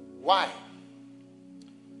 Why?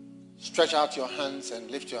 Stretch out your hands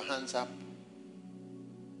and lift your hands up.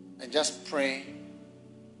 And just pray.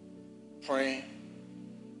 Pray.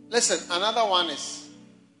 Listen, another one is,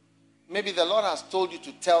 maybe the Lord has told you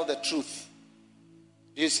to tell the truth.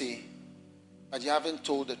 You see, but you haven't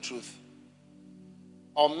told the truth.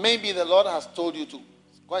 Or maybe the Lord has told you to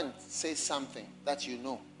go and say something that you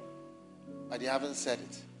know, but you haven't said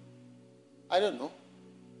it. I don't know.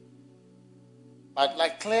 But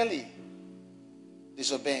like clearly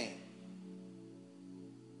disobeying.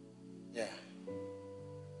 Yeah.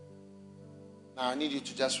 Now I need you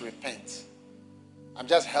to just repent. I'm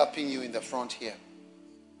just helping you in the front here.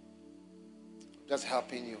 Just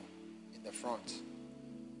helping you in the front.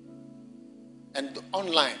 And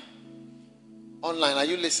online, are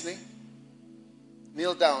you listening?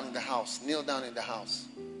 Kneel down in the house. Kneel down in the house.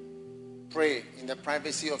 Pray in the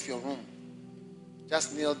privacy of your room.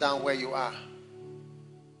 Just kneel down where you are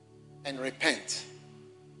and repent.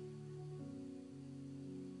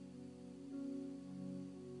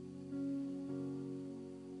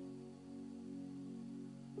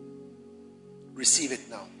 Receive it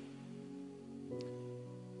now.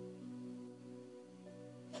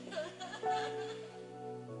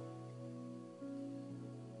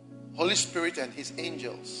 Holy Spirit and His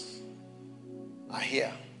angels are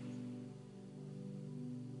here.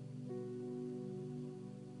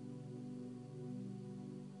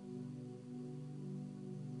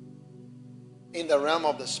 In the realm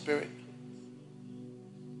of the Spirit,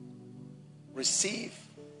 receive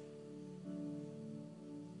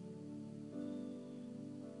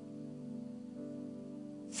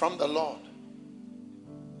from the Lord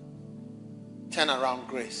turn around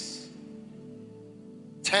grace.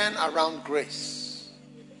 Turn around grace.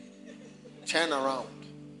 Turn around.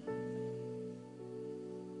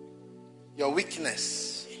 Your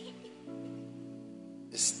weakness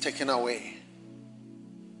is taken away.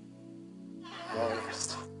 Oh,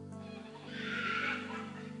 yes.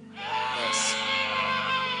 Yes.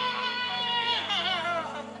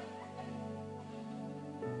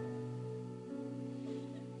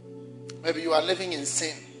 Maybe you are living in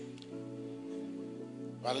sin.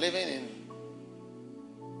 You are living in...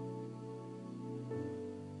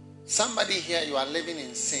 Somebody here, you are living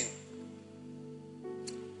in sin.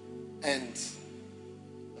 And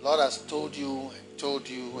the Lord has told you and told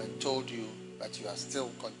you and told you, but you are still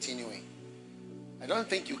continuing. I don't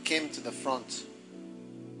think you came to the front.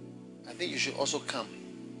 I think you should also come.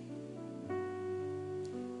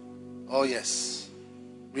 Oh yes.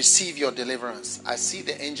 Receive your deliverance. I see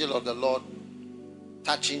the angel of the Lord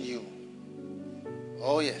touching you.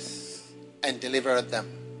 Oh yes. And deliver them.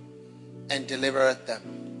 And deliver them.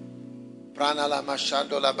 Prana la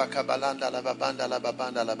mashando la bakabalanda la babanda la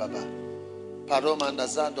babanda la baba. Paromanda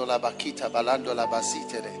zando la bakita balando la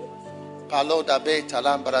basitere. Palo da beta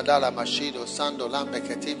lambradala mashido sando lambe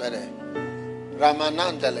ketibere.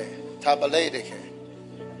 Ramanandale tabaledeke.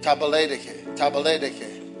 Tabaledeke.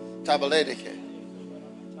 Tabaledeke. Tabaledeke.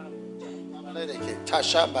 Tabaledeke.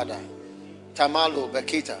 Tashabada. Tamalo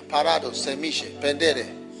bekita. Parado semishe. Pendere.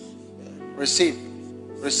 Receive.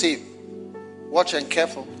 Receive. Watch and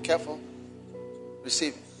careful. Careful.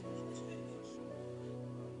 Receive.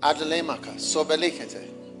 Adelemaka. Sobelikete.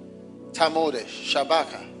 Tamode.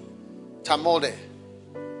 Shabaka. Tamode.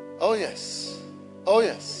 Oh yes. Oh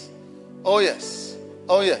yes. Oh yes.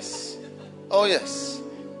 Oh yes. Oh yes.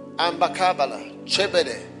 Ambakabala.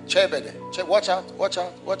 Chebede. Chebede. Watch out. Watch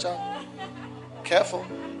out. Watch out. Careful.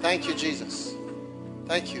 Thank you, Jesus.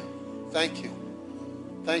 Thank you. Thank you.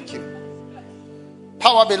 Thank you.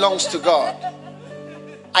 Power belongs to God.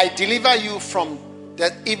 I deliver you from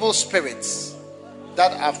the evil spirits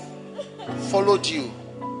that have followed you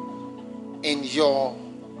in your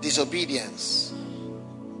disobedience.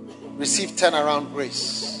 Receive turnaround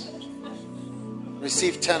grace.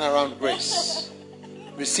 Receive turnaround grace.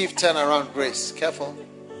 Receive turnaround grace. Careful.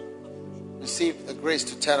 Receive the grace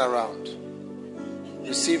to turn around.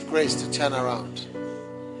 Receive grace to turn around.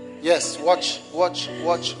 Yes, watch. Watch.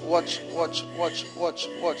 Watch. Watch. Watch. Watch. Watch.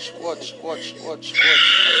 Watch. Watch. Watch. Watch.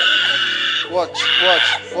 Watch.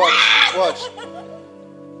 Watch. Watch.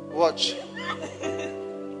 Watch.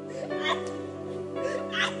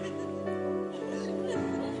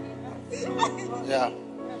 Yeah.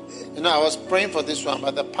 You know, I was praying for this one,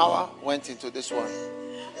 but the power went into this one.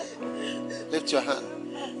 Lift your hand.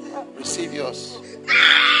 Receive yours.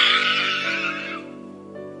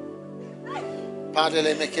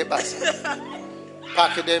 Padele meke basa.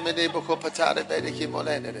 Pakede mede boko patare bede ki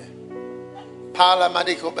molenere. Pala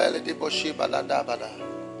madiko bele di boshi balanda bada.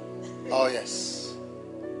 Oh yes.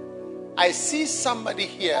 I see somebody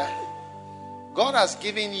here. God has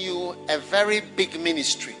given you a very big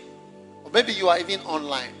ministry. Or maybe you are even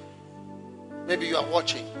online. Maybe you are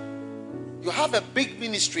watching. You have a big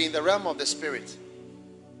ministry in the realm of the Spirit.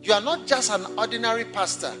 You are not just an ordinary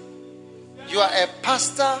pastor. You are a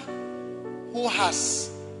pastor who has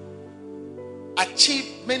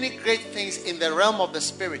achieved many great things in the realm of the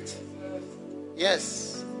Spirit.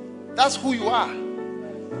 Yes. That's who you are.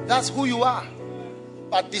 That's who you are.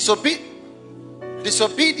 But disobedience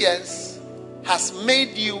has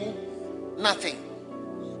made you nothing.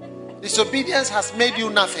 Disobedience has made you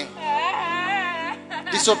nothing.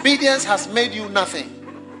 Disobedience has made you nothing.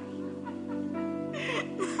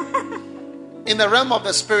 In the realm of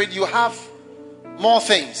the Spirit, you have more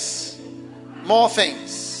things. More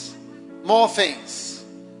things. More things.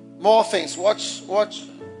 More things. Watch. Watch.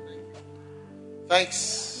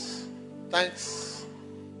 Thanks. Thanks.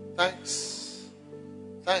 Thanks.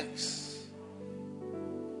 Thanks.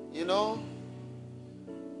 You know,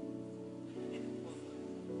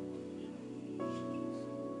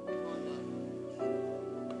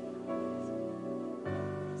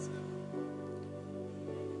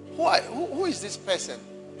 who is this person?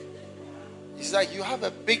 It's like you have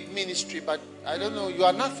a big ministry, but I don't know, you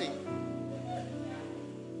are nothing.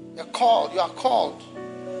 You're called. You are called.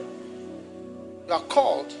 You are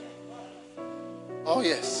called. Oh,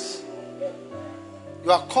 yes.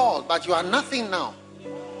 You are called, but you are nothing now.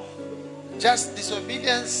 Just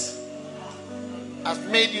disobedience has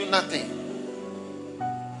made you nothing.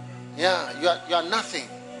 Yeah, you are nothing.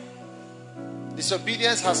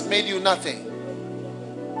 Disobedience has made you nothing.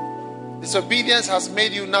 Disobedience has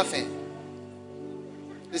made you nothing.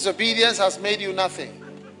 Disobedience has made you nothing.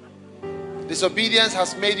 Disobedience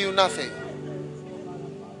has made you nothing.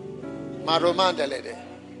 Maromandelede.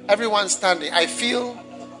 Everyone standing. I feel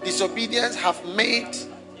disobedience have made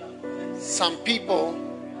some people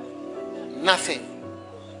nothing.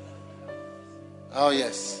 Oh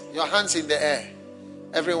yes. Your hands in the air.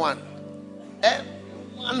 Everyone.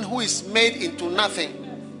 Everyone who is made into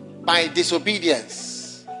nothing by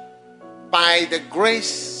disobedience, by the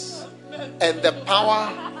grace and the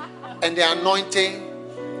power and the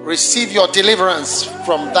anointing, receive your deliverance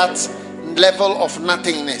from that level of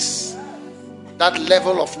nothingness. That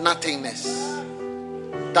level of nothingness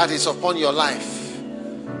that is upon your life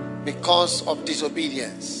because of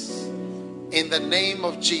disobedience. In the name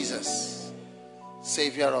of Jesus,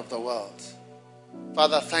 Savior of the world.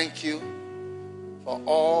 Father, thank you for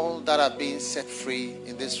all that are being set free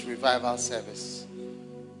in this revival service.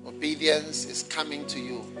 Obedience is coming to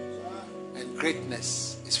you and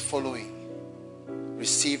greatness is following.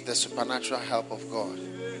 Receive the supernatural help of God.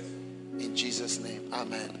 In Jesus' name,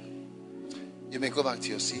 amen. You may go back to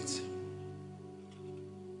your seats.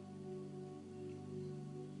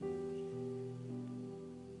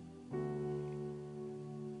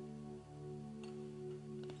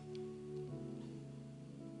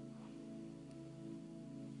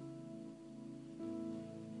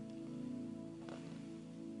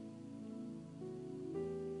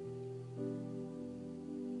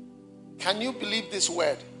 Can you believe this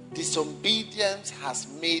word? Disobedience has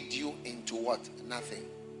made you into what? Nothing.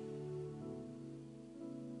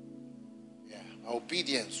 Yeah.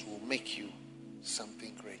 Obedience will make you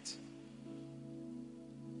something great.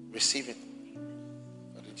 Receive it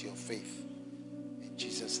according to your faith. In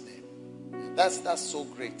Jesus' name. And that's so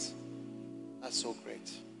great. That's so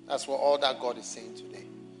great. That's what all that God is saying today.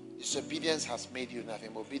 Disobedience has made you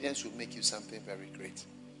nothing. Obedience will make you something very great.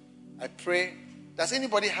 I pray. Does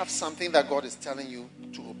anybody have something that God is telling you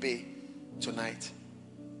to obey tonight?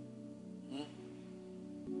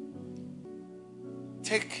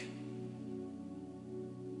 Do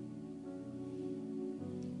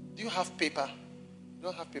you have paper? You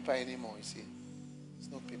don't have paper anymore, you see.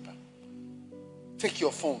 There's no paper. Take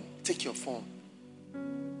your phone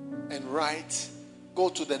and write. Go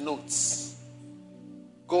to the notes.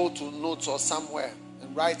 Go to notes or somewhere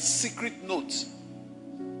and write secret notes.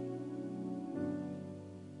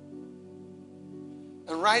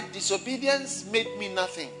 And write, disobedience made me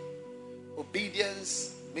nothing.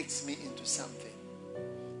 Obedience makes me into something.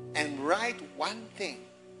 And write one thing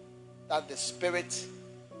that the Spirit,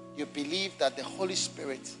 you believe that the Holy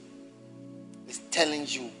Spirit is telling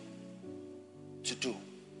you to do.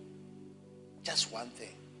 Just one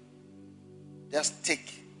thing. Just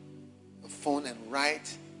take a phone and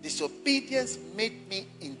write, disobedience made me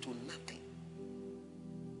into nothing.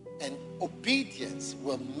 And obedience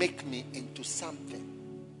will make me into something.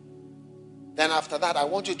 Then after that, I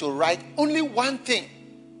want you to write only one thing.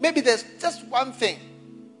 Maybe there's just one thing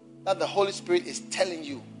that the Holy Spirit is telling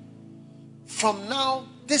you. From now,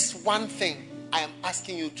 this one thing I am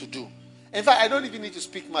asking you to do. In fact, I don't even need to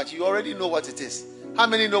speak much. You already know what it is. How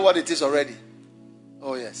many know what it is already?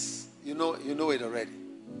 Oh yes. You know it already.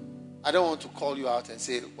 I don't want to call you out and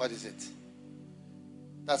say, what is it?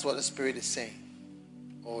 That's what the Spirit is saying.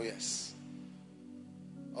 Oh yes.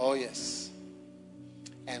 Oh yes.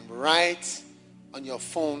 And write on your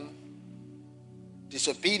phone,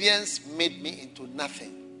 disobedience made me into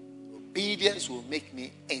nothing. Obedience will make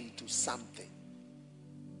me into something.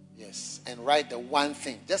 Yes. And write the one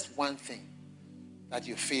thing, just one thing that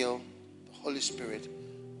you feel the Holy Spirit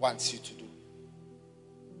wants you to do.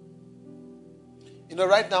 You know,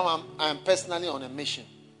 right now I'm personally on a mission.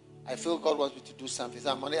 I feel God wants me to do something.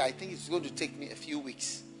 So I think it's going to take me a few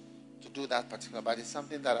weeks to do that particular, but it's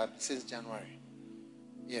something that since January.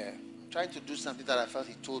 Yeah, I'm trying to do something that I felt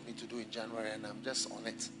He told me to do in January, and I'm just on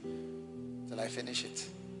it till I finish it.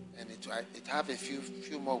 And it have a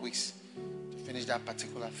few more weeks to finish that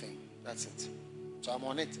particular thing. That's it. So I'm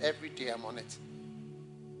on it every day. I'm on it.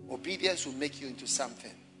 Obedience will make you into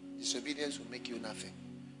something. Disobedience will make you nothing.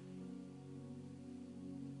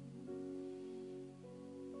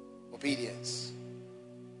 Obedience.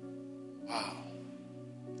 Wow.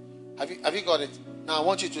 Have you got it? Now I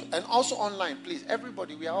want you to, and also online, please.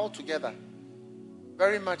 Everybody, we are all together.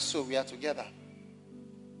 Very much so, we are together.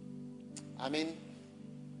 I mean,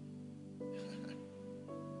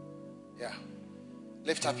 Yeah.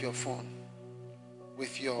 Lift up your phone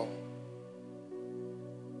with your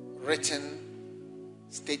written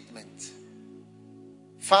statement.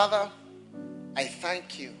 Father, I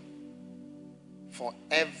thank you for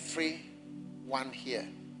everyone here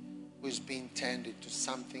who's been turned into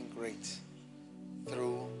something great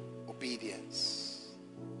through obedience.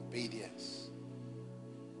 Obedience.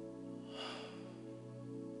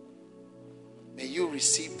 May you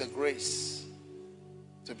receive the grace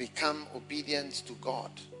to become obedient to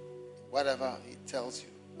God. Whatever He tells you,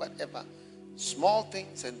 whatever. Small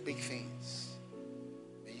things and big things.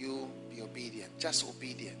 May you be obedient. Just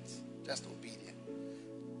obedient. Just obedient.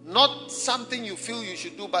 Not something you feel you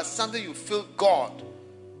should do, but something you feel God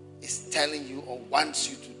is telling you or wants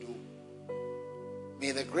you to do.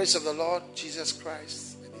 May the grace of the Lord Jesus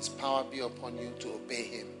Christ and His power be upon you to obey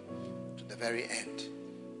Him to the very end.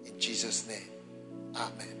 In Jesus' name.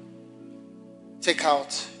 Amen. Take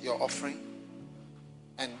out your offering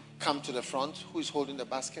and come to the front. Who is holding the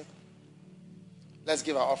basket? Let's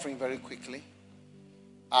give our offering very quickly.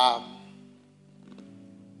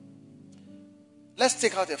 Let's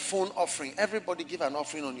take out a phone offering. Everybody give an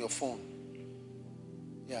offering on your phone.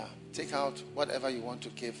 Yeah, take out whatever you want to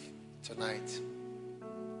give tonight.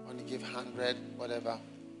 Want to give 100, whatever.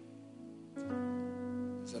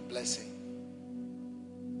 It's a blessing.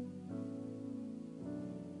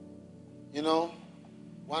 You know,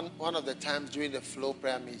 one of the times during the flow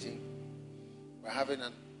prayer meeting, we're having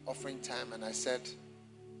an offering time, and I said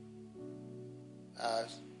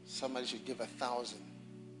somebody should give 1,000.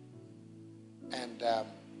 And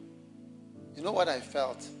you know what I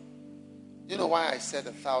felt? You know why I said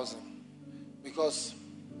 1,000? Because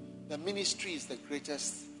the ministry is the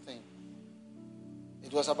greatest thing.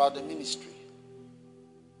 It was about the ministry.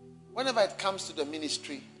 Whenever it comes to the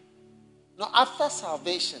ministry, no, after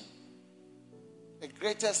salvation, the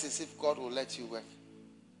greatest is if God will let you work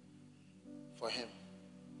for Him.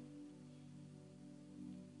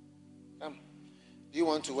 Come. Do you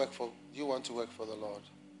want to work for the Lord?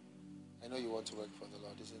 I know you want to work for the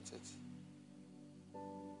Lord, isn't it?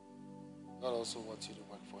 God also wants you to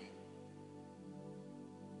work for Him.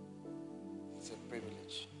 It's a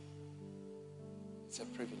privilege. It's a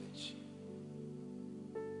privilege.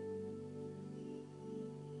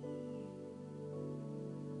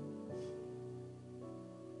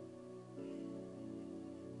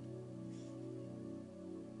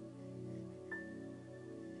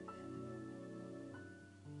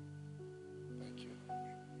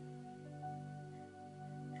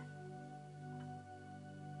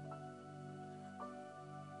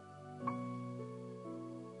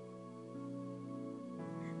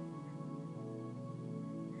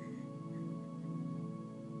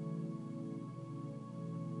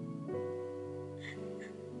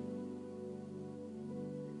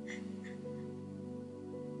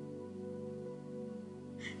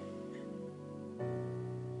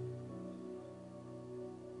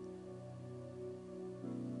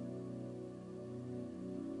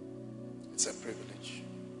 It's a privilege.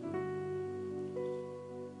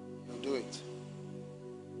 You'll do it.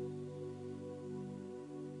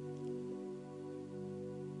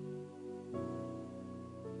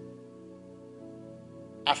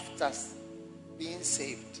 After being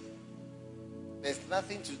saved, there's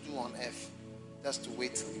nothing to do on earth just to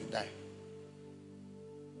wait till you die.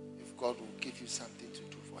 If God will give you something to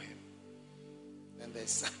do for Him, then there's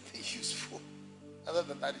something useful. Other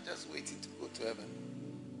than that, you're just waiting to go to heaven.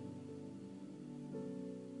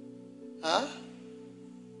 Huh?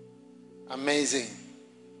 Amazing.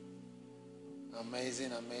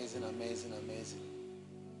 Amazing, amazing, amazing, amazing.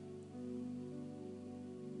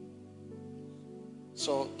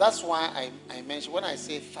 So that's why I mentioned, when I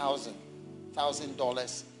say $1,000, $1,000,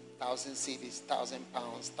 1,000 cedis, 1,000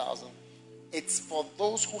 pounds, 1,000, it's for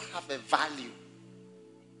those who have a value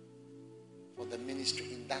for the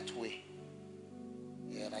ministry in that way.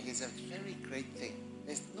 Yeah, like it's a very great thing.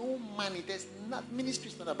 There's no money. Ministry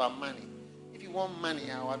is not about money. If you want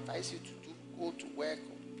money, I would advise you to go to work,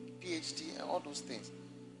 PhD, and all those things.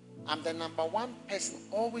 I'm the number one person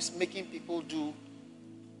always making people do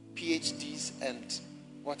PhDs and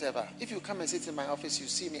whatever. If you come and sit in my office, you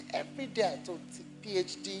see me every day. I talk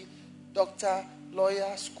PhD, doctor,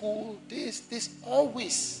 lawyer, school, this,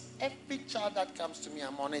 always. Every child that comes to me,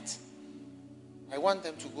 I'm on it. I want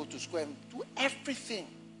them to go to school and do everything.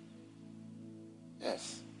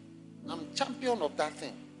 Yes. I'm champion of that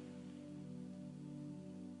thing.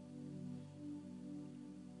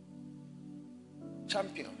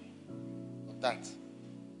 Champion of that.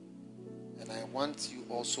 And I want you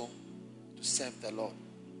also to serve the Lord.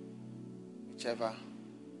 Whichever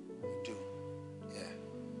you do. Yeah.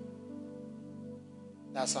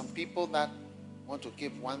 There are some people that want to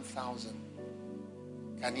give 1,000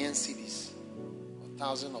 Ghanaian cedis,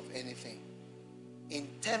 1,000 of anything, in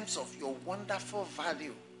terms of your wonderful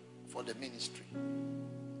value for the ministry.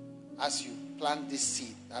 As you plant this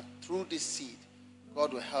seed, that through this seed,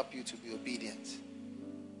 God will help you to be obedient.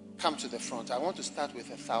 Come to the front. I want to start with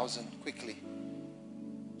 1,000 quickly.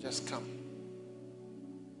 Just come.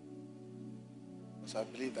 Because I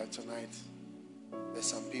believe that tonight there's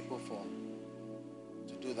some people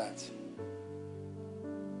to do that.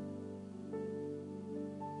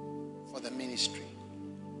 For the ministry.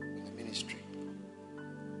 For the ministry.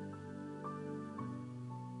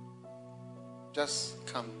 Just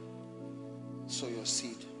come. Sow your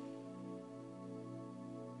seed.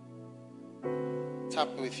 Tap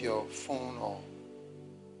with your phone or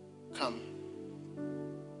come.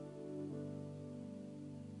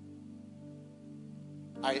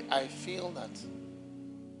 I feel that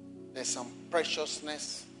there's some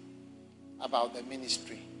preciousness about the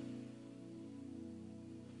ministry.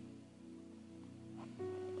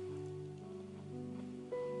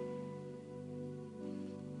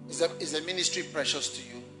 Is the ministry precious to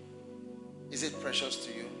you? Is it precious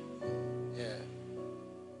to you? Yeah.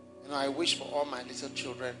 You know, I wish for all my little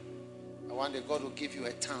children, I want that God will give you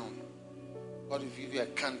a town. God will give you a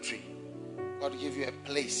country. God will give you a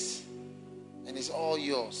place. And it's all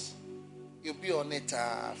yours. You'll be on it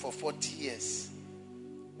for 40 years.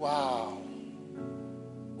 Wow.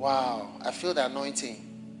 Wow. I feel the anointing.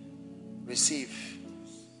 Receive.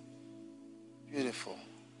 Beautiful.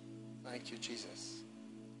 Thank you, Jesus.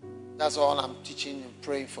 That's all I'm teaching and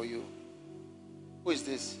praying for you. Who is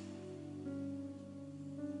this?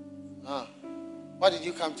 What did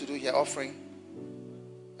you come to do here? Offering?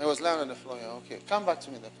 I was lying on the floor here. Okay. Come back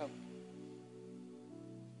to me then. Come.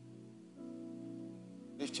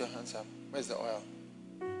 Lift your hands up. Where's the oil?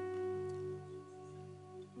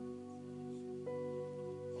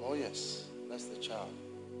 Oh yes. Bless the child.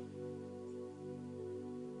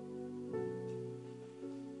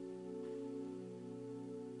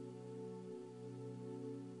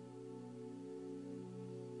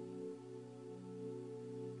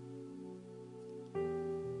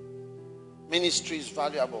 Ministry is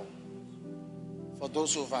valuable. For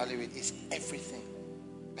those who value it, it's everything.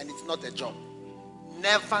 And it's not a job.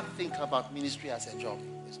 Never think about ministry as a job.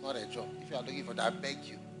 It's not a job. If you are looking for that, I beg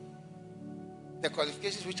you. The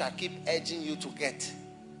qualifications which I keep urging you to get,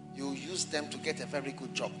 you use them to get a very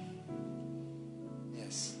good job.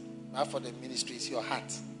 Yes. Now for the ministry, it's your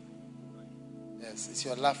heart. Yes, it's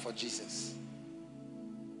your love for Jesus.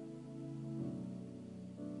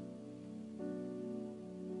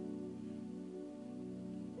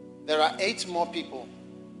 There are 8 more people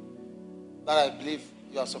that I believe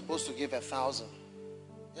you are supposed to give 1,000.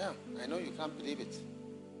 Yeah, I know you can't believe it.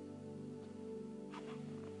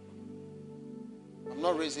 I'm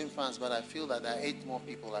not raising funds, but I feel that there are 8 more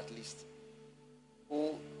people at least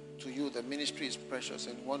who, to you, the ministry is precious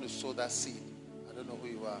and you want to sow that seed. I don't know who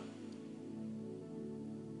you are.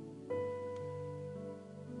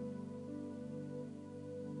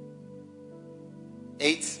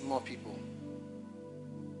 Eight more people.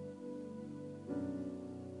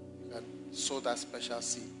 You can sow that special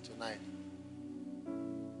seed tonight.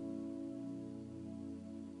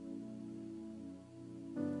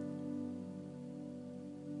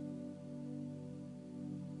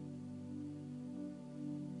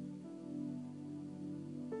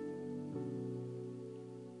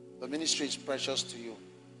 The ministry is precious to you.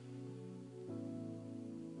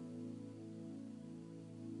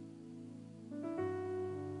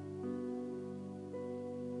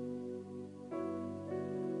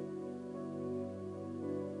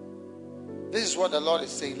 This is what the Lord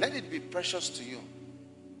is saying. Let it be precious to you.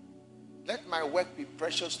 Let my work be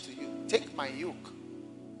precious to you. Take my yoke.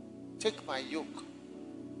 Take my yoke.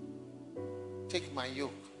 Take my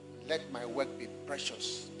yoke. Let my work be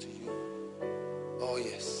precious to you. Oh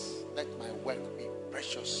yes. Let my work be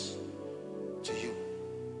precious to you.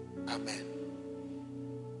 Amen.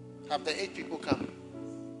 Have the 8 people come?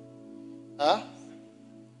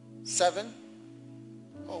 7?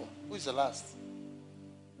 Oh, who is the last?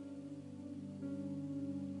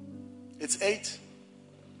 It's 8.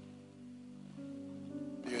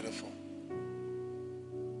 Beautiful.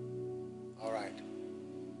 All right.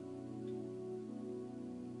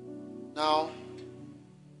 Now,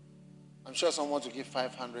 I'm sure someone wants to give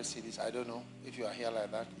 500 CDs. I don't know. If you are here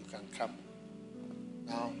like that, you can come.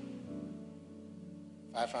 Now,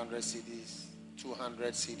 500 CDs,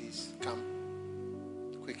 200 CDs, come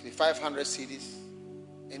quickly. 500 CDs,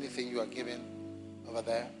 anything you are giving over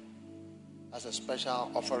there as a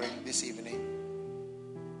special offering this evening.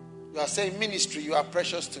 You are saying, ministry, you are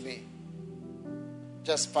precious to me.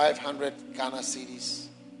 Just 500 Ghana cedis.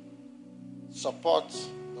 Support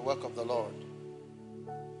the work of the Lord.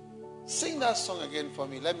 Sing that song again for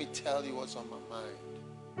me. Let me tell you what's on my mind.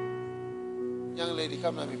 Young lady,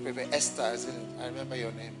 come let me pray for Esther, isn't it? I remember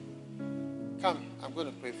your name. Come, I'm going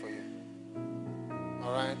to pray for you.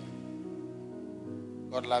 All right?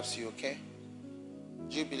 God loves you, okay?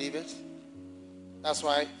 Do you believe it? That's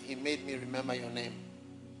why he made me remember your name.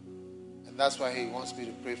 And that's why he wants me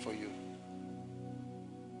to pray for you.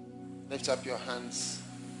 Lift up your hands.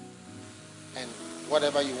 And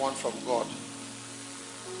whatever you want from God.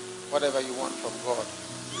 Whatever you want from God.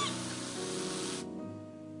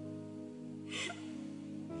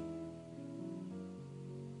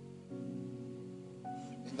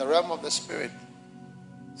 In the realm of the spirit,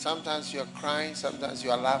 sometimes you are crying, sometimes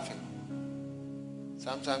you are laughing.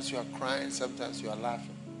 Sometimes you are crying, sometimes you are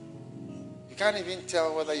laughing. You can't even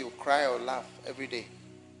tell whether you cry or laugh every day.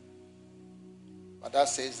 But that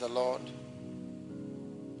says the Lord,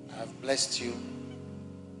 I have blessed you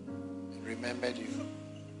and remembered you.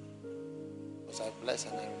 Because I bless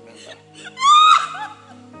and I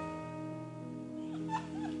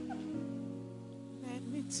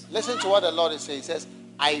remember. Listen to what the Lord is saying. He says,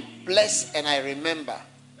 I bless and I remember.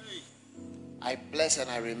 I bless and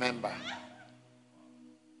I remember.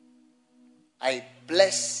 I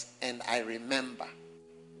bless and I remember.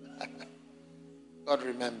 God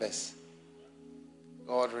remembers.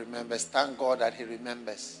 God remembers. Thank God that he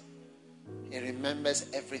remembers. He remembers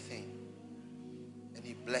everything. And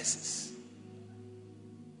he blesses.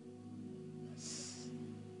 Yes.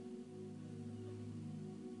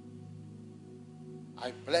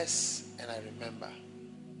 I bless and I remember.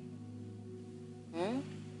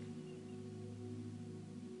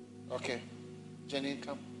 Okay. Jenny,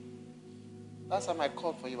 come. Last time I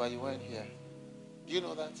called for you, but you weren't here. Do you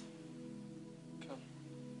know that? Come.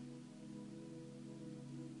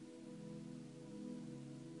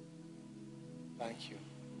 Thank you.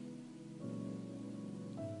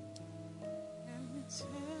 Let me tell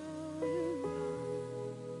you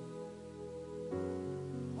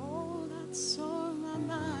all that's on my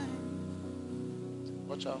mind.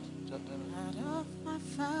 Watch out. Out of my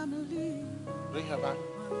family. Bring her back.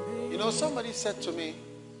 You know, somebody said to me,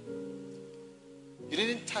 you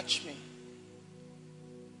didn't touch me.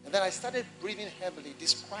 And then I started breathing heavily,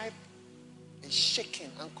 described and shaking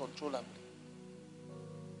uncontrollably.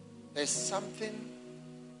 There's something,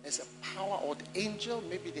 there's a power or the angel,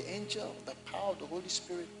 maybe the angel, the power of the Holy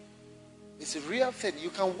Spirit. It's a real thing. You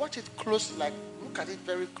can watch it closely, like look at it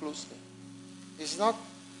very closely. It's not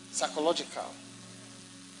psychological.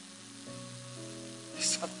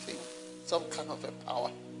 It's something, some kind of a power.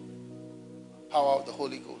 Power of the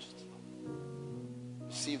Holy Ghost.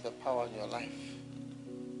 Receive the power in your life.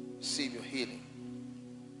 Receive your healing.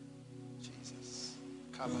 Jesus.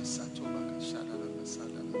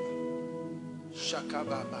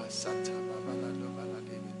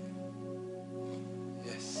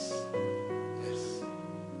 Yes. Yes.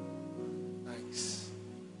 Thanks.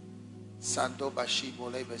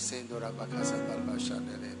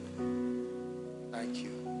 Thank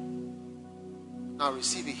you. Now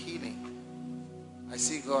receive a healing. I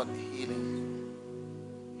see God healing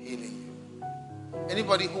you. Healing you.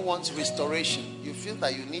 Anybody who wants restoration, you feel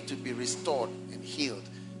that you need to be restored and healed,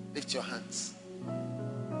 lift your hands.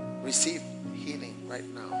 Receive healing right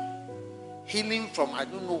now. Healing from I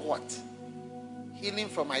don't know what. Healing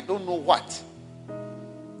from I don't know what.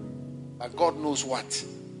 But God knows what.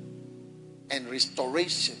 And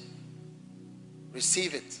restoration.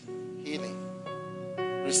 Receive it. Healing.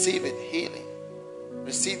 Receive it. Healing.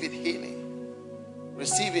 Receive it. Healing.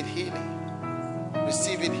 Receive it. Healing.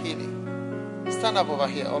 Receive it. Healing. Stand up over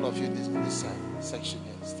here, all of you, this section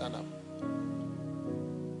here. Stand up.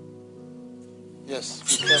 Yes,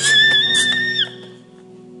 be careful.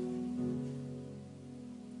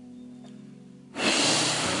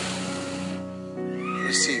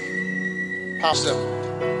 Receive. Pastor,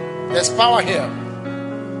 there's power here.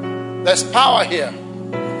 There's power here.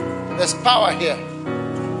 There's power here.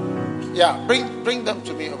 Yeah, bring them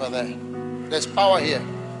to me over there. There's power here.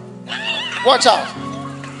 Watch out.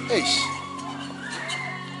 Hey.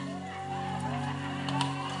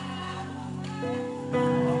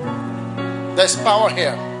 There's power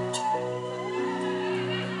here.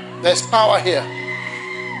 There's power here.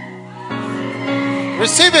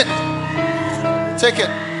 Receive it. Take it.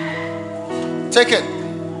 Take it.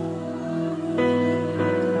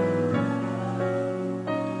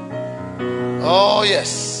 Oh,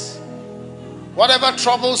 yes. Whatever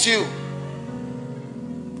troubles you,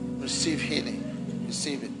 receive healing.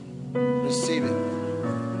 Receive it. Receive it.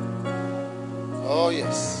 Oh,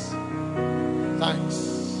 yes. Thanks.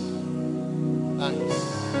 Thanks.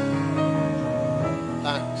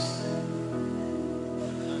 Thanks.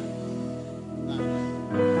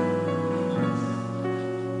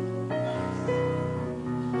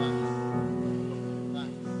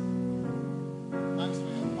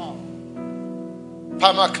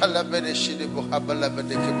 Pamakalabede Shidibu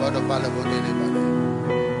Habalabede Kibado Balabode Bade.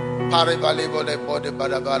 Paribalibode Bode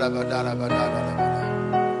Badabada Badara Badara Badara.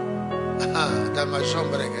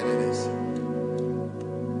 Damashombre Gedes.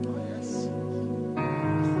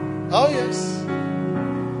 Oh, yes.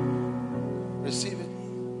 Receive it.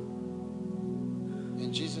 In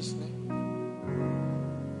Jesus' name.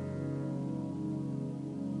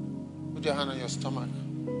 Put your hand on your stomach.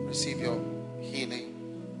 Receive your healing.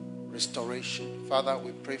 Restoration. Father,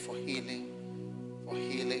 we pray for healing,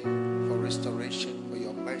 for restoration, for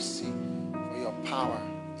your mercy, for your power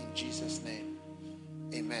in Jesus' name.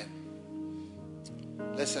 Amen.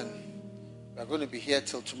 Listen, we are going to be here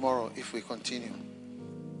till tomorrow if we continue.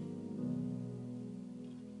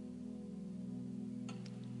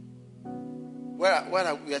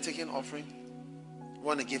 Where we are taking offering. We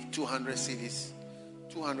want to give 200 CDs.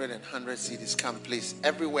 200 and 100 CDs. Come, please.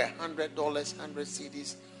 Everywhere. $100, 100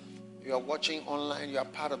 CDs. You are watching online, you are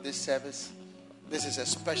part of this service. This is a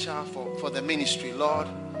special for the ministry. Lord,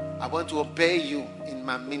 I want to obey you in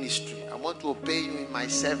my ministry. I want to obey you in my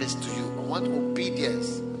service to you. I want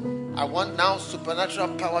obedience. I want now supernatural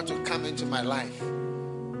power to come into my life.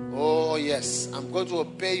 Oh, yes. I'm going to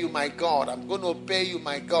obey you, my God. I'm going to obey you,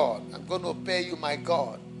 my God. I'm going to obey you, my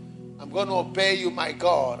God. I'm going to obey you, my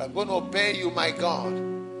God. I'm going to obey you, my God.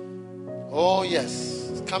 Oh,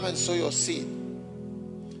 yes. Come and sow your seed.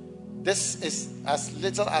 This is as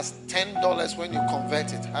little as $10 when you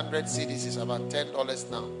convert it. 100 CDs is about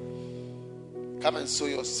 $10 now. Come and sow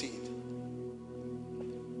your seed.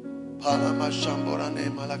 Oh,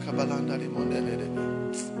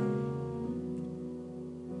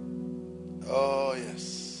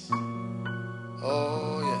 yes.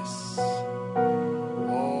 Oh, yes.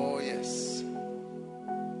 Oh, yes.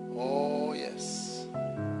 Oh, yes.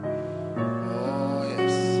 Oh,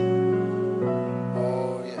 yes.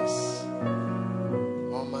 Oh, yes.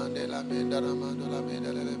 Oh, Mandela Mandela Mandela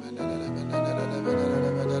Mandela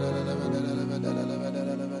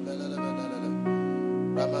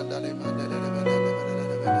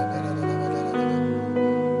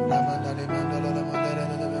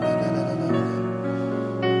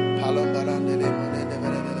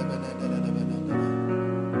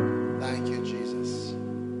Thank you, Jesus.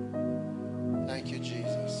 Thank you,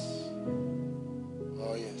 Jesus.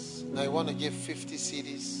 Oh, yes. Now you want to give 50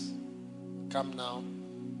 CDs. Come now.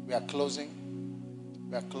 We are closing.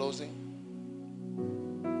 We are closing.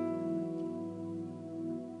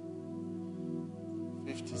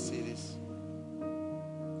 CDs.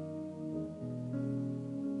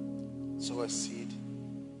 Sow a seed.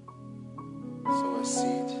 Sow a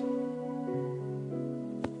seed.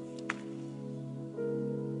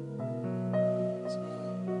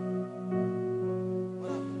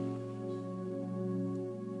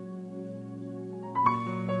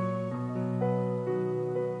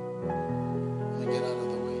 Get out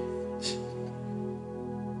of the way.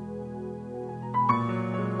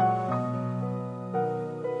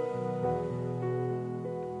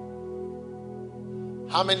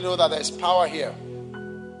 How many know that there's power here?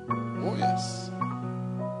 Oh, yes.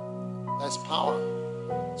 There's power.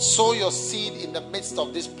 Sow your seed in the midst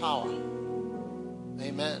of this power.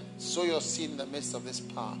 Amen. Sow your seed in the midst of this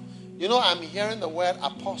power. You know, I'm hearing the word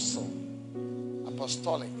apostle.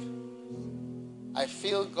 Apostolic. I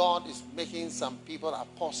feel God is making some people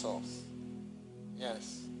apostles.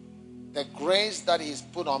 Yes. The grace that He's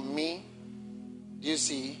put on me, do you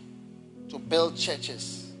see, to build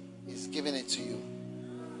churches, He's giving it to you.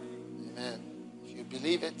 Amen. If you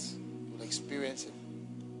believe it, you'll experience it.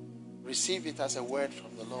 Receive it as a word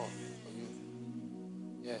from the Lord for you.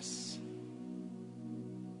 Yes.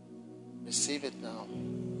 Receive it now.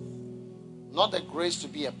 Not the grace to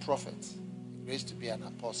be a prophet, the grace to be an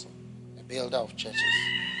apostle, a builder of churches.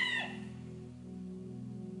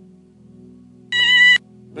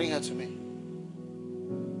 Bring her to me.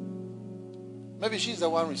 Maybe she's the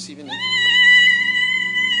one receiving it.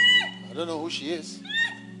 I don't know who she is.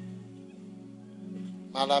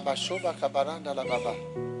 Malabashoba kabaranda la baba.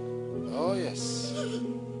 Oh, yes.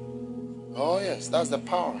 Oh, yes. That's the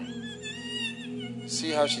power.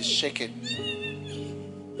 See how she's shaking.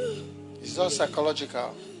 It's not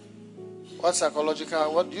psychological. What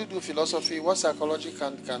psychological? What do you do? Philosophy? What psychology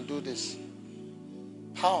can do this?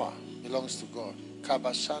 Power belongs to God.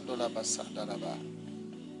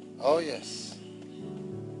 Oh, yes.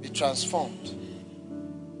 Be transformed.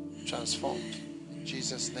 transformed. In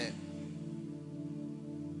Jesus' name.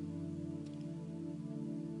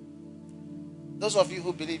 Those of you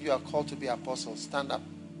who believe you are called to be apostles, stand up.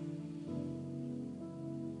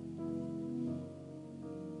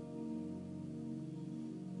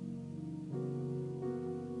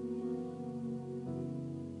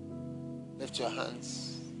 Lift your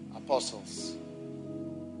hands, apostles.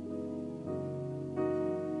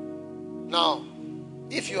 Now,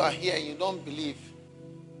 if you are here and you don't believe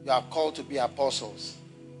you are called to be apostles,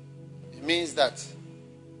 it means that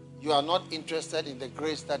you are not interested in the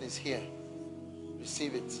grace that is here.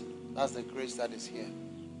 Receive it. That's the grace that is here.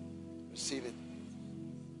 Receive it.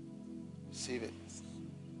 Receive it.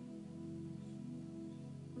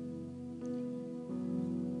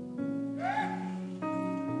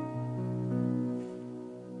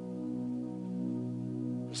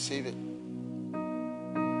 Receive it.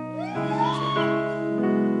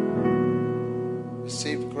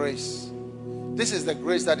 Receive grace. This is the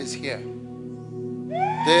grace that is here.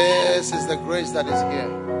 This is the grace that is here.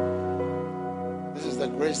 This is the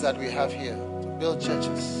grace that we have here to build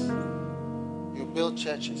churches. You build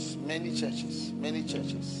churches, many churches, many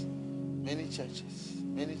churches, many churches,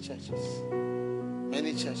 many churches,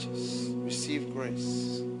 many churches. Receive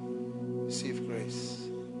grace. Receive grace.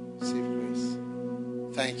 Receive grace.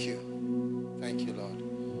 Thank you. Thank you, Lord.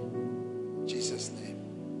 In Jesus' name.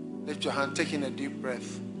 Lift your hand, taking a deep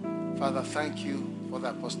breath. Father, thank you for the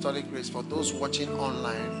apostolic grace. For those watching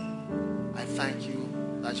online, I thank you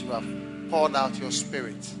that you have poured out your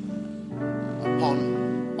spirit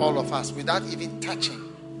upon all of us without even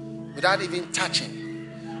touching.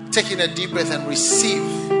 Taking a deep breath and receive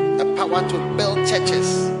the power to build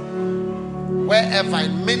churches wherever,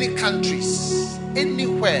 in many countries,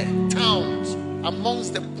 anywhere, towns,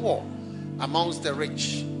 amongst the poor, amongst the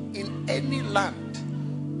rich, in any land.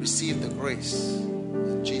 Receive the grace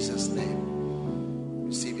in Jesus' name.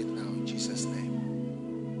 Receive it now in Jesus' name.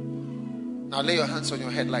 Now lay your hands on your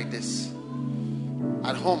head like this.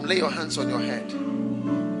 At home, lay your hands on your head.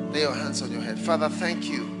 Lay your hands on your head. Father, thank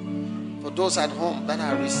you for those at home that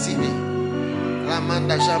are receiving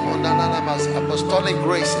apostolic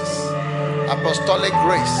graces. Apostolic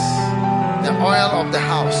grace. The oil of the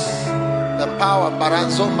house. The power.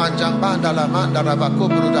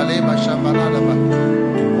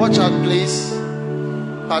 Watch out, please.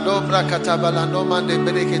 Padobra katabalando mande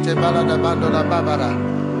berekete balada bandola babara.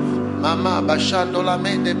 Mama bashandola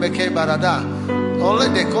mende beke barada.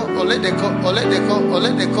 Oledeko.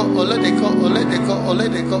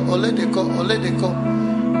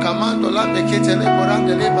 Kamandola bekete le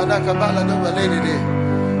borande le badaka balado balede.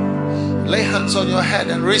 Lay hands on your head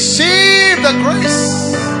and receive the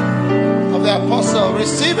grace of the apostle.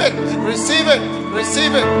 Receive it. Receive it.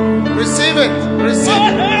 Receive it. Receive it. Receive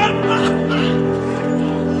it.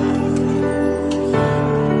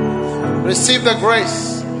 Receive the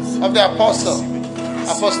grace of the apostle.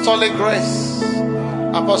 Apostolic grace.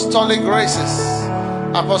 Apostolic graces.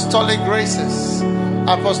 Apostolic graces.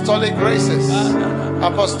 Apostolic graces.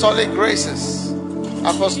 Apostolic graces.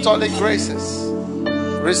 Apostolic graces.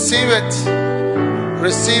 Receive it.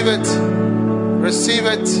 Receive it. Receive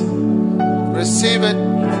it. Receive it.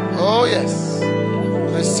 Oh yes.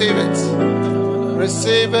 Receive it.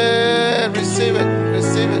 Receive it. Receive it.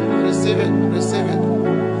 Receive it. Receive it. Receive it.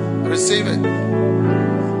 Receive it.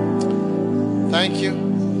 Thank you.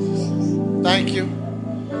 Thank you.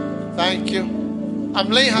 Thank you. I'm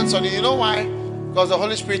laying hands on you. You know why? Because the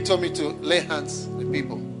Holy Spirit told me to lay hands on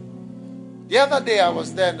people. The other day I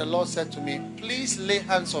was there and the Lord said to me, please lay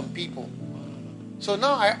hands on people. So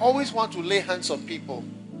now I always want to lay hands on people.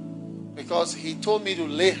 Because he told me to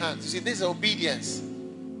lay hands. You see, this is obedience.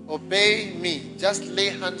 Obey me. Just lay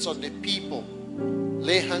hands on the people.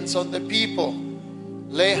 Lay hands on the people.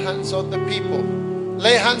 Lay hands on the people.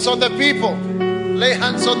 Lay hands on the people. Lay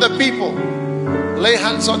hands on the people. Lay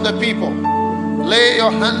hands on the people. Lay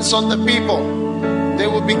your hands on the people. They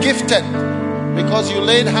will be gifted because you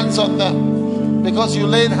laid hands on them. Because you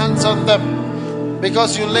laid hands on them.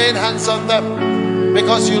 Because you laid hands on them.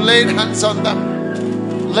 Because you laid hands on them.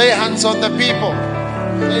 Lay hands on the people.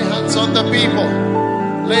 Lay hands on the people.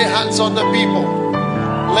 Lay hands on the people.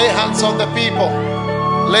 Lay hands on the people.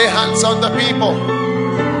 Lay hands on the people.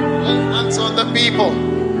 Lay hands on the people.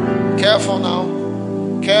 Careful now.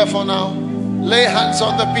 Careful now. Lay hands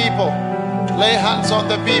on the people. Lay hands on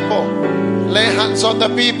the people. Lay hands on the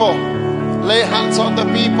people. Lay hands on the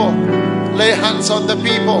people. Lay hands on the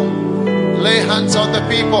people. Lay hands on the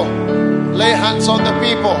people. Lay hands on the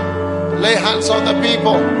people. Lay hands on the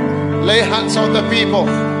people. Lay hands on the people.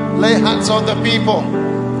 Lay hands on the people.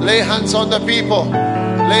 Lay hands on the people.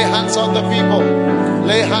 Lay hands on the people.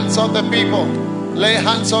 Lay hands on the people. Lay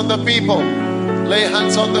hands on the people. Lay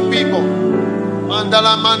hands on the people.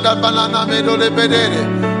 Mandala manda balana medole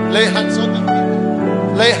bedere. Lay hands on the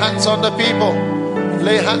people. Lay hands on the people.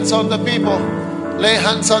 Lay hands on the people. Lay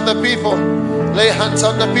hands on the people. Lay hands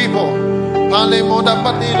on the people. Pale moda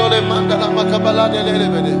padilo le mandala makabala de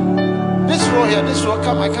lebede. This row here, this row,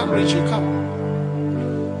 come, I can't reach you,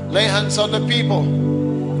 come. Lay hands on the people.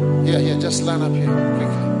 Here, just line up here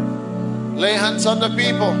quickly. Lay hands on the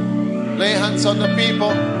people. Lay hands on the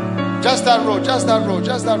people. Just that row, just that row,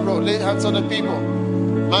 just that row. Lay hands on the people.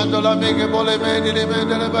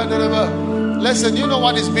 Listen, you know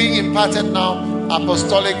what is being imparted now?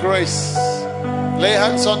 Apostolic grace. Lay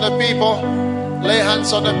hands on the people. Lay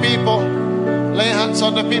hands on the people. Lay hands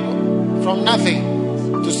on the people. From nothing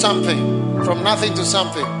to something. From nothing to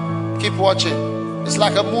something. Keep watching. It's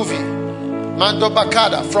like a movie. Mando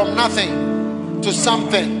Bakada. From nothing to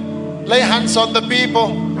something. Lay hands on the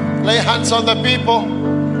people. Lay hands on the people.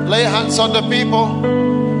 Lay hands on the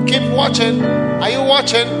people. Keep watching. Are you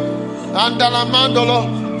watching? Andala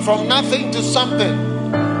Mandolo. From nothing to something.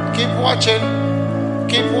 Keep watching.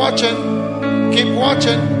 Keep watching. Keep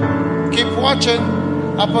watching. Keep watching.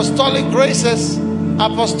 Apostolic graces.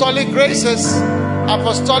 Apostolic graces.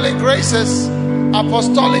 Apostolic graces.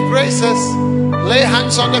 Apostolic graces. Lay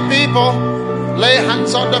hands on the people. Lay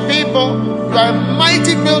hands on the people. You are a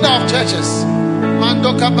mighty builder of churches.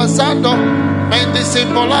 Mando Capasando,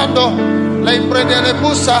 Mendicimbolando, Lembre de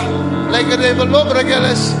Lebusa, Legre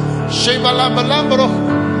Lobregeles, Shiva Lambalambro,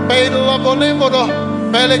 Pedro Bolimodo,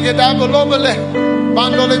 Pelegedabo Lobele,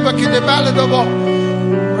 Bandole Bakide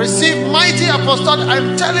Baladobo. Receive mighty apostolic.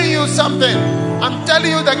 I'm telling you something. I'm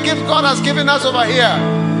telling you the gift God has given us over here.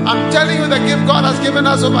 I'm telling you the gift God has given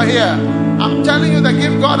us over here. I'm telling you the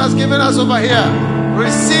gift God has given us over here.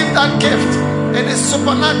 Receive that gift. It is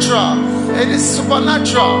supernatural. It is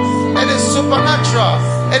supernatural. It is supernatural.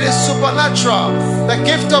 It is supernatural. The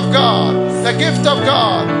gift of God. The gift of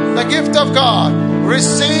God. The gift of God.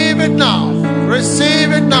 Receive it now.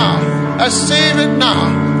 Receive it now. Receive it now.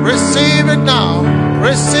 Receive it now.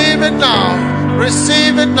 Receive it now.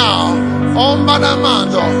 Receive it now. Om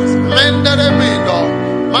Madamando. Mendele Mendo.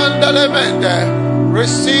 Mandele Mende.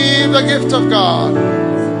 Receive the gift of God.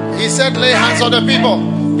 He said, lay hands on the people.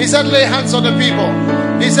 He said, lay hands on the people.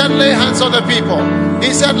 He said, lay hands on the people.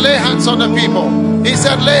 He said, lay hands on the people. He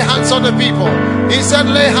said, lay hands on the people. He said,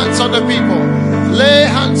 lay hands on the people. Lay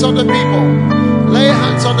hands on the people. Lay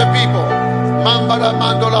hands on the people. Mambara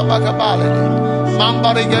mandola bakabalede.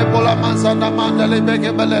 Mambari gebola manzana mandale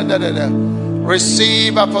begebelede.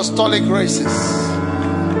 Receive apostolic graces.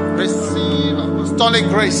 Receive apostolic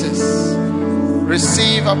graces.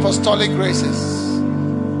 Receive apostolic graces.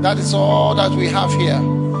 That is all that we have here.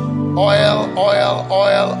 Oil, oil,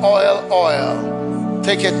 oil, oil, oil.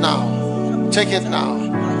 Take it now. Take it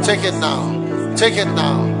now. Take it now. Take it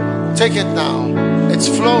now. Take it now. It's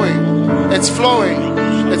flowing. It's flowing.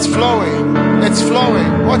 It's flowing. It's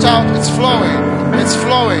flowing. Watch out. It's flowing. It's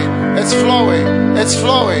flowing. It's flowing. It's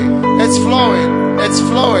flowing. It's flowing. It's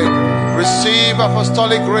flowing. Receive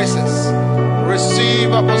apostolic graces.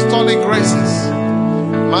 Receive apostolic graces.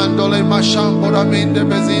 Mandole mashambora minde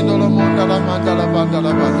bezindolo mondala mandala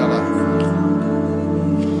bandala bandala.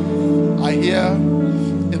 I hear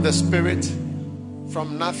in the spirit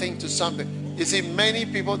from nothing to something. You see, many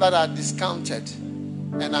people that are discounted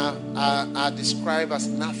and are described as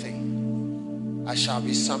nothing. I shall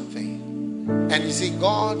be something. And you see,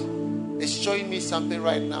 God is showing me something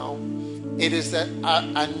right now. It is the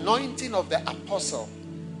anointing of the apostle,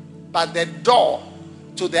 but the door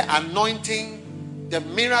to the anointing, the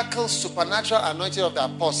miracle, supernatural anointing of the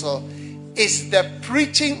apostle is the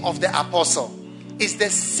preaching of the apostle. Is the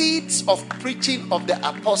seeds of preaching of the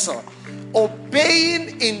apostle.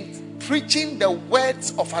 Obeying in preaching the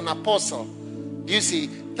words of an apostle. You see,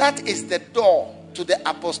 that is the door to the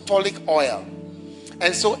apostolic oil.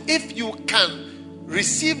 And so if you can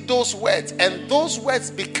receive those words and those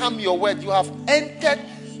words become your word, you have entered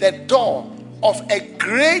the door of a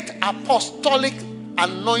great apostolic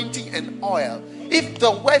anointing and oil. If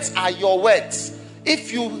the words are your words,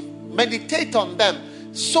 if you meditate on them,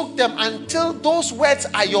 soak them until those words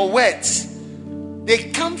are your words,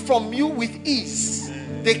 they come from you with ease.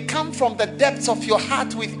 They come from the depths of your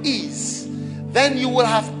heart with ease. Then you will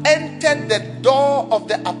have entered the door of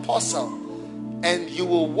the apostle and you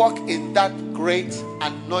will walk in that great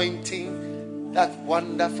anointing, that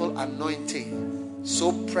wonderful anointing,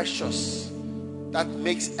 so precious, that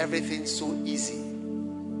makes everything so easy.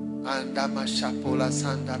 And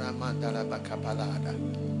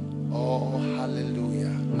oh,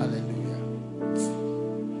 hallelujah, hallelujah.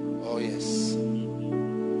 Oh, yes.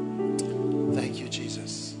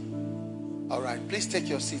 Please take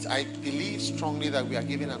your seats. I believe strongly that we are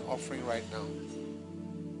giving an offering right now.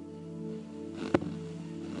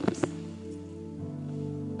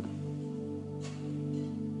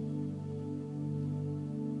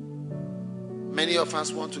 Many of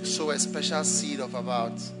us want to sow a special seed of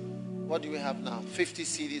about, what do we have now? 50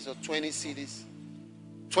 CDs or 20 CDs?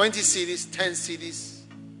 20 CDs, 10 CDs,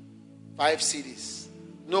 5 CDs.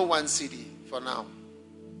 No 1 CD for now.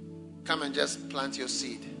 Come and just plant your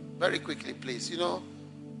seed. Very quickly, please. You know,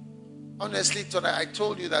 honestly, I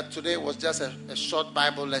told you that today was just a short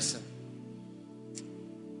Bible lesson.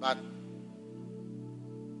 But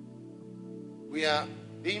we are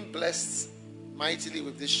being blessed mightily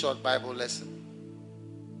with this short Bible lesson.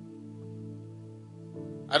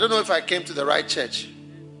 I don't know if I came to the right church.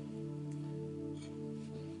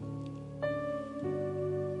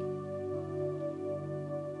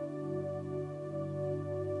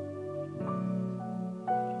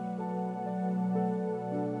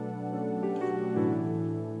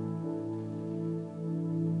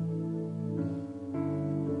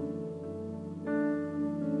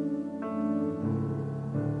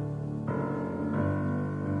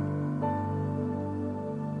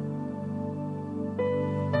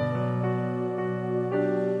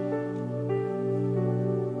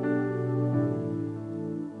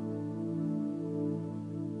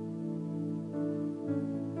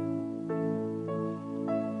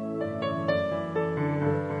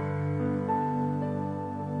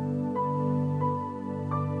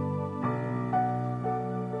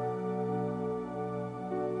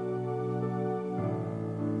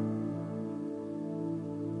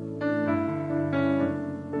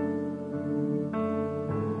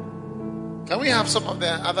 Can we have some of the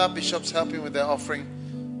other bishops helping with the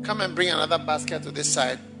offering? Come and bring another basket to this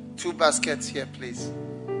side. 2 baskets here, please.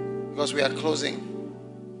 Because we are closing.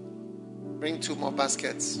 Bring 2 more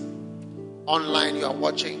baskets. Online, you are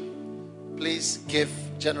watching. Please give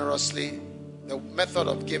generously. The method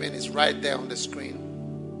of giving is right there on the screen.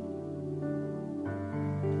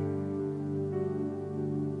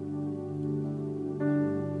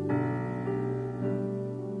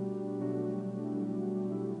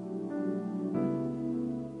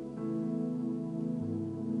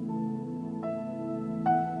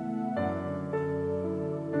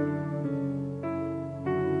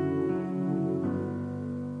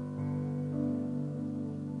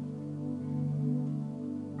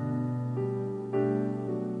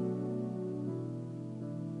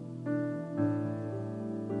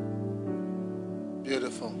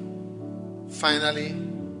 Beautiful. Finally,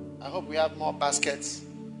 I hope we have more baskets.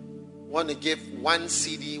 Want to give 1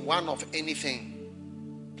 CD, 1 of anything,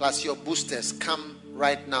 plus your boosters. Come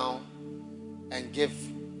right now and give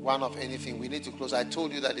 1 of anything. We need to close. I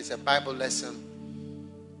told you that it's a Bible lesson.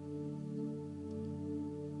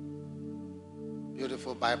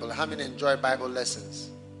 Beautiful Bible. How many enjoy Bible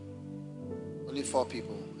lessons? Only 4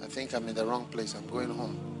 people. I think I'm in the wrong place. I'm going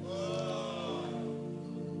home.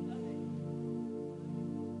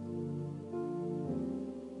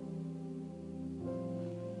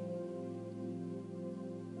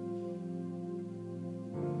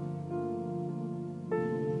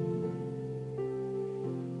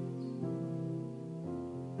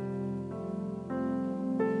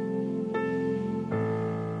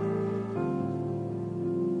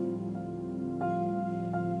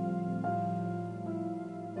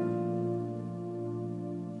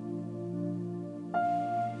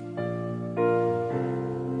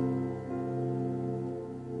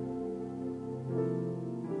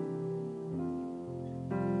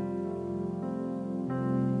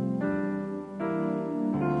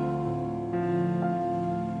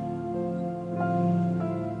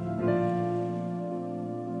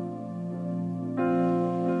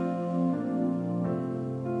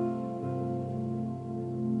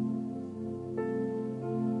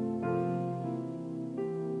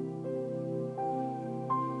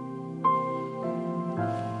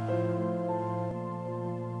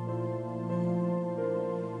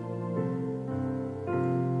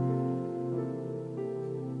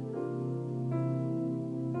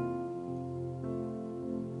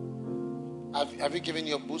 Have you given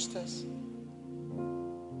your boosters?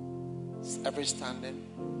 Every standing.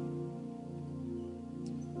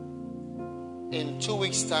 In 2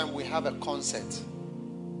 weeks' time, we have a concert.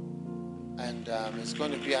 And it's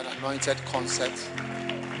going to be an anointed concert.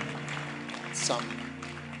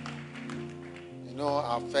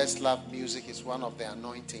 Our first love music is one of the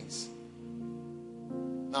anointings.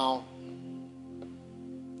 Now,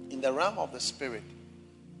 in the realm of the spirit,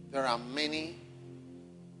 there are many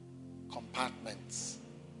compartments.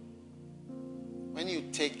 When you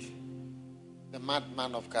take the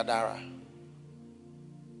madman of Gadara,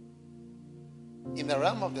 In the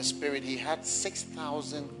realm of the spirit, he had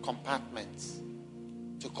 6,000 compartments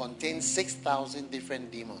to contain 6,000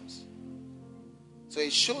 different demons. So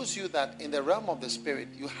it shows you that in the realm of the spirit,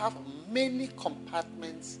 you have many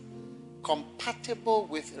compartments compatible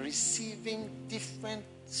with receiving different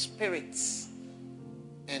spirits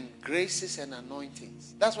and graces and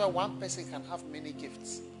anointings. That's why one person can have many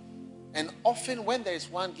gifts. And often when there is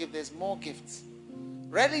one gift, there's more gifts.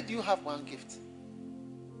 Rarely do you have one gift.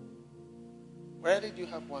 Rarely do you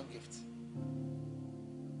have one gift.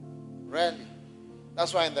 Rarely.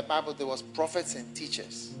 That's why in the Bible there was prophets and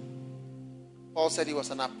teachers. Paul said he was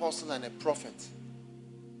an apostle and a prophet.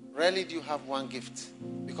 Rarely do you have one gift,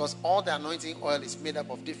 because all the anointing oil is made up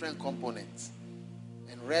of different components.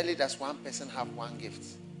 And rarely does one person have one gift.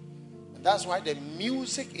 And that's why the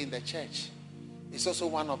music in the church is also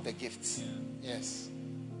one of the gifts. Yes.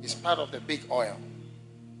 It's part of the big oil.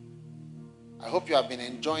 I hope you have been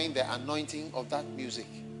enjoying the anointing of that music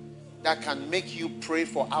that can make you pray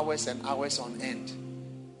for hours and hours on end.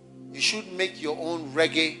 You should make your own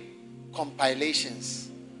reggae compilations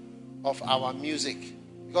of our music.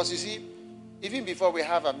 Because you see, even before I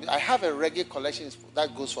have a reggae collection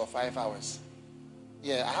that goes for 5 hours.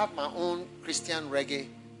 Yeah, I have my own Christian reggae.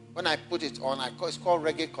 When I put it on, it's called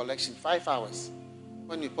Reggae Collection, 5 hours.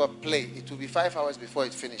 When you put play, it will be 5 hours before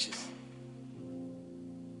it finishes.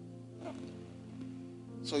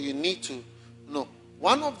 So you need to know.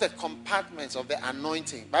 One of the compartments of the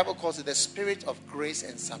anointing, Bible calls it the spirit of grace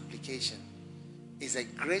and supplication, is a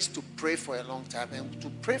grace to pray for a long time. And to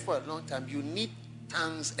pray for a long time, you need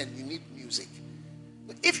tongues and you need music.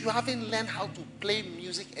 But if you haven't learned how to play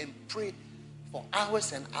music and pray for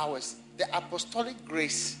hours and hours, the apostolic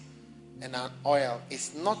grace and an oil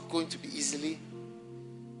is not going to be easily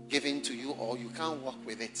given to you, or you can't work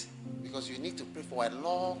with it, because you need to pray for a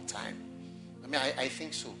long time. I mean, I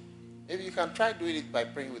think so. Maybe you can try doing it by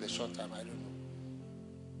praying with a short time. I don't know.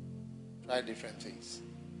 Try different things.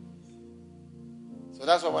 So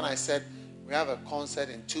that's why when I said we have a concert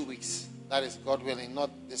in 2 weeks, that is God willing,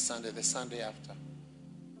 not this Sunday, the Sunday after.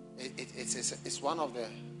 It's one of the,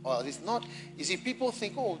 or it's not. You see, people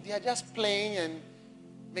think, oh, they are just playing and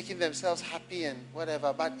making themselves happy and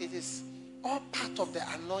whatever, but it is all part of the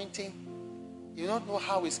anointing. You don't know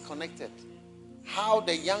how it's connected. How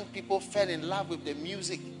the young people fell in love with the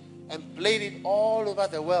music and played it all over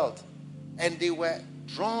the world. And they were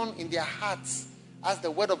drawn in their hearts as the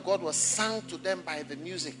word of God was sung to them by the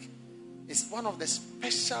music. It's one of the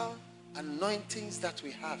special anointings that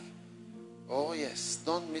we have. Oh yes,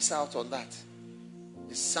 don't miss out on that.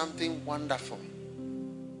 It's something wonderful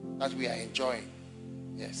that we are enjoying.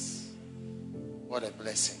 Yes. What a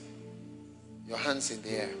blessing. Your hands in the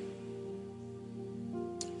air.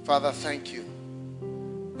 Father, thank you.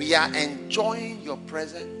 We are enjoying your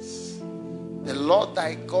presence. The Lord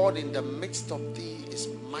thy God in the midst of thee is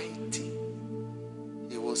mighty.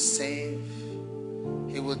 He will save.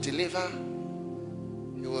 He will deliver.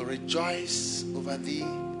 He will rejoice over thee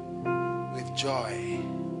with joy.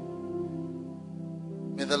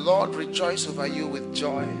 May the Lord rejoice over you with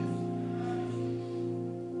joy.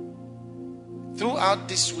 Throughout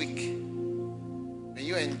this week, may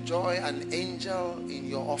you enjoy an angel in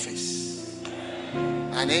your office,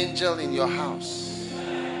 an angel in your house,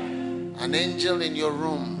 an angel in your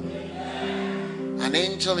room, an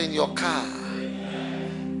angel in your car,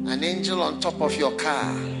 an angel on top of your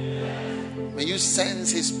car. May you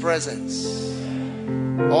sense his presence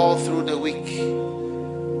all through the week.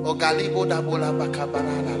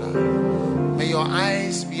 May your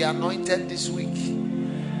eyes be anointed this week.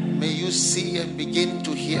 May you see and begin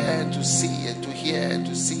to hear and to see and to hear and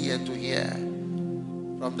to see and to hear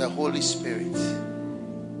from the Holy Spirit.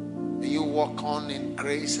 May you walk on in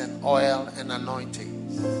grace and oil and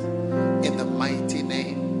anointings in the mighty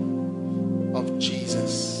name of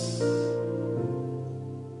Jesus.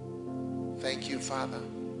 Thank you, Father,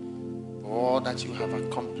 for all that you have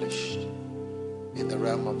accomplished in the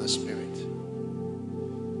realm of the Spirit.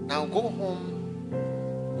 Now go home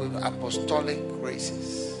with apostolic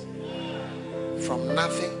graces. From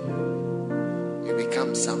nothing, you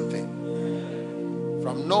become something.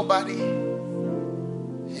 From nobody,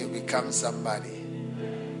 you become somebody.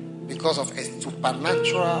 Because of a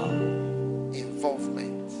supernatural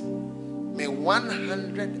involvement. May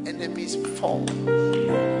 100 enemies fall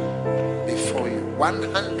before you.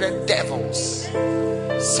 100 devils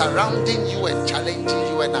surrounding you and challenging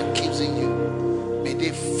you and accusing you. May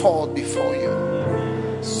they fall before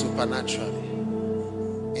you supernaturally.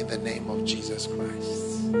 In the name of Jesus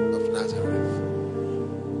Christ of Nazareth.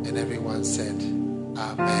 And everyone said,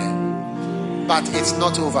 Amen. But it's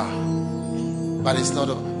not over. But it's not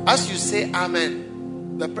over. As you say amen,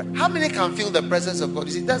 how many can feel the presence of God?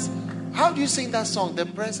 You see, that's how do you sing that song? The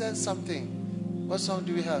presence something. What song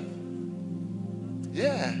do we have?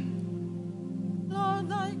 Yeah. Lord,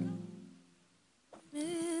 like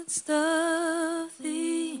midst of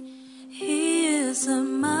thee, He is a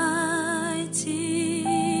mighty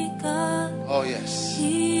God. Oh yes.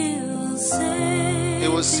 He will save. He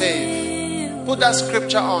will save. Put that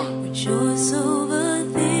scripture on. Rejoice over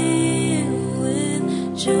thee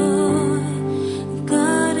with joy.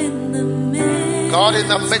 God in the midst. God in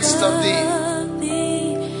the midst of thee.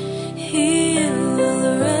 He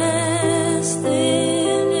will rest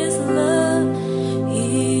in His love.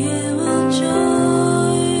 He will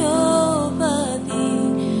joy over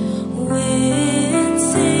thee with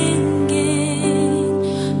singing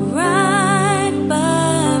right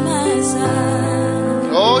by my side.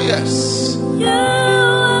 Oh yes. You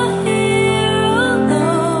are here, oh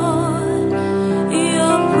Lord.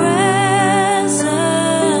 Your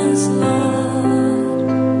presence, Lord.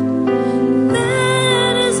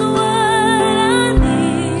 That is what I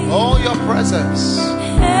need. Oh, your presence.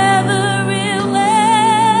 Everywhere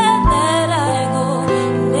that I go,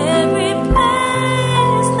 in every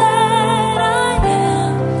place that I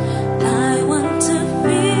am, I want to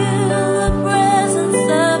feel the presence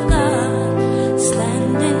of God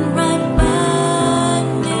standing right by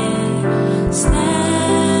me,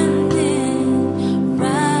 standing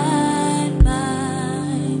right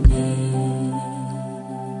by me.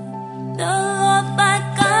 The Lord thy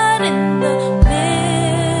God in the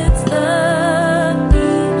midst of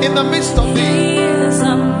thee. In the midst of thee. He is a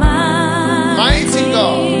Mighty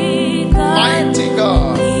God. Mighty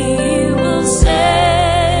God. He will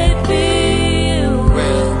save thee.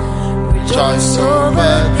 Will rejoice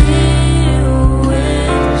over thee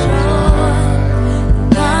with joy.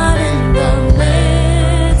 God in the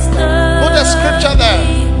midst of Put the scripture there.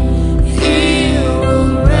 He will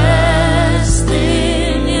rest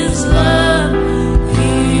in His love. He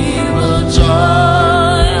will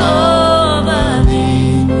joy over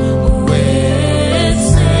thee with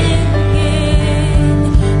singing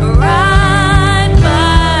right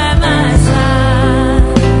by my side.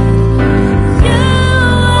 You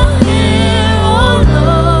are here, oh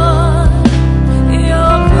Lord.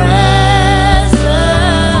 Your presence,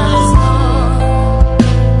 Lord.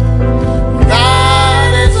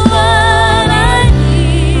 That is what I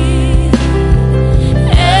need.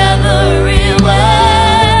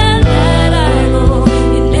 Everywhere that I go,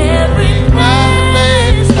 in every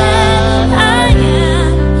place that I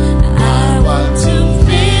am, I want to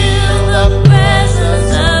feel the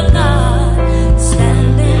presence of God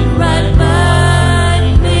standing right by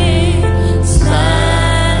me,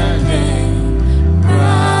 standing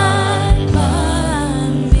right by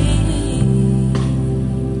me.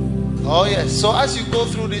 Oh yes. So as you go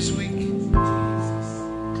through this week,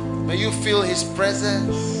 may you feel His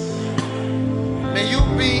presence. May you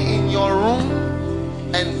be in your room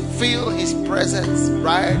and feel His presence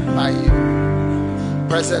right by you.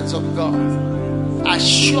 Presence of God.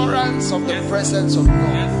 Assurance of the presence of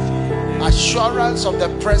God. Assurance of the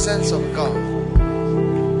presence of God.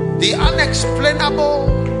 The unexplainable,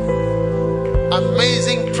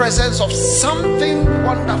 amazing presence of something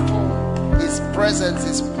wonderful. His presence,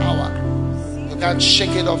 His power. You can't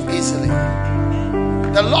shake it off easily.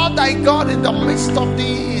 The Lord thy God in the midst of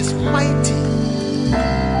thee is mighty.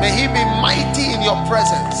 May He be mighty in your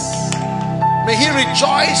presence. May He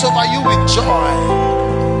rejoice over you with joy.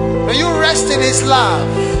 May you rest in His love.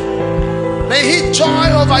 May He joy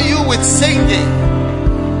over you with singing.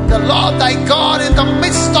 The Lord thy God in the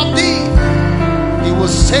midst of thee, He will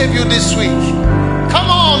save you this week. Come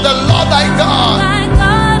on, the Lord thy God. My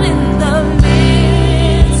God in the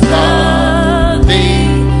midst of thee,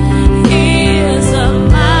 He is a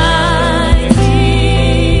mighty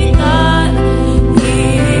God. He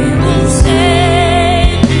will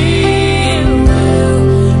save thee, will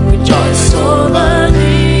rejoice over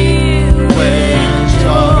thee with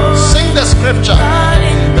joy. Sing the scripture. God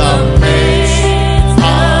in the midst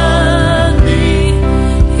of thee,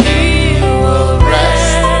 He will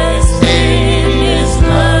rest in His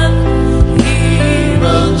love. He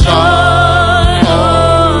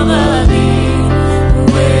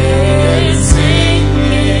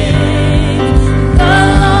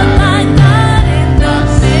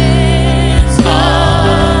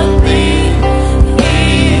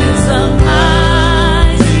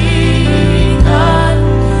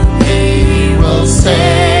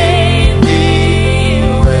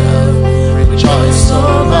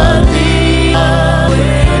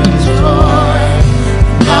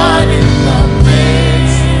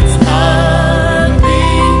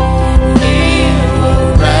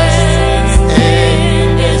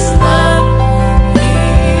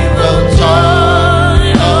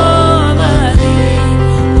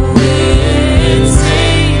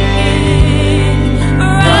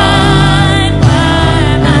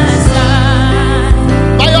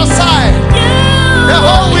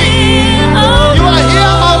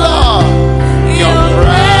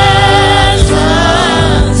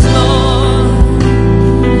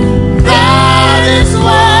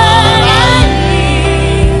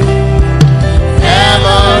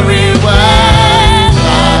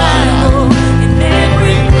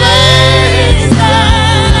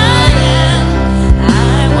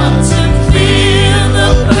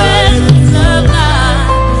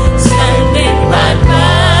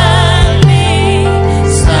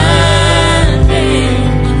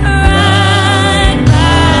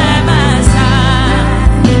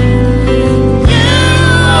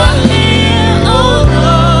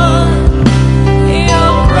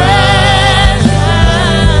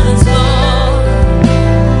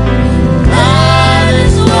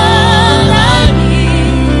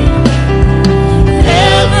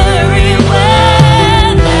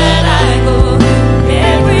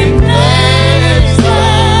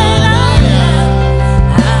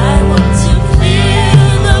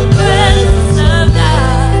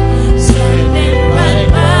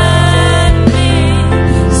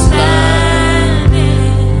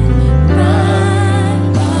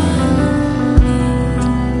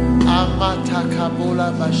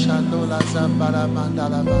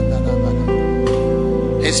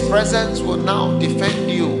His presence will now defend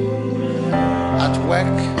you at work,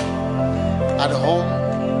 at home.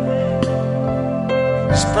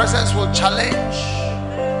 His presence will challenge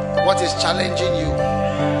what is challenging you.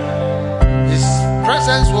 His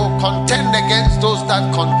presence will contend against those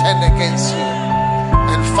that contend against you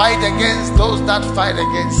and fight against those that fight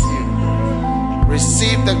against you.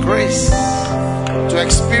 Receive the grace to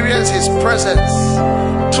experience His presence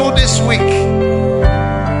through this week.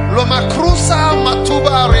 Loma Cruza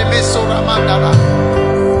Matuba Remeso Ramandara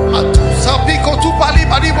Matusa Pico Tupali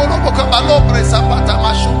Baribolo Balombre Zapata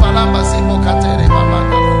Mashubalamba Sibocatere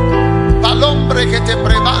Babanda Balombre que te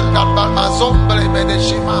prevanda Balmazombre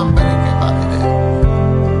Bedeshimambre que badide.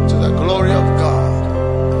 To the glory of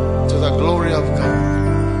God, to the glory of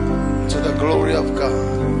God, to the glory of God.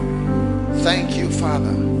 Thank you,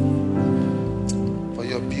 Father, for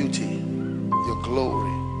your beauty, your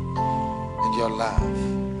glory, and your love.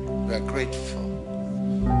 We are grateful.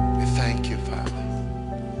 We thank you, Father.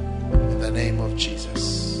 In the name of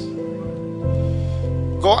Jesus.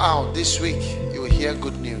 Go out this week. You will hear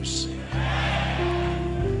good news.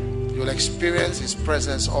 You will experience His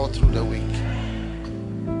presence all through the week.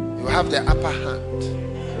 You will have the upper hand.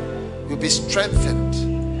 You will be strengthened.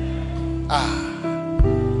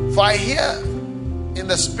 For I hear in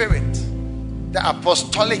the Spirit the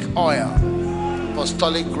apostolic oil,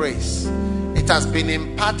 apostolic grace. It has been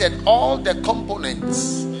imparted. All the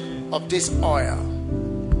components of this oil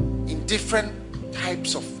in different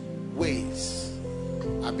types of ways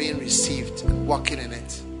are being received and working in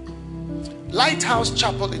it. Lighthouse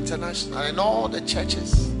Chapel International and all the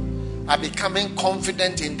churches are becoming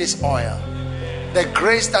confident in this oil. The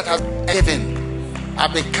grace that has been given are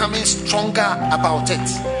becoming stronger about it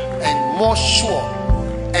and more sure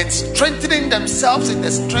and strengthening themselves in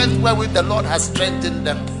the strength wherewith the Lord has strengthened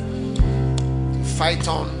them. Fight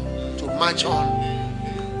on, to march on,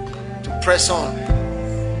 to press on,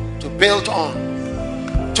 to build on,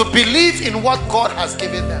 to believe in what God has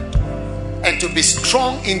given them, and to be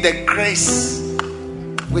strong in the grace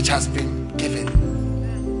which has been given.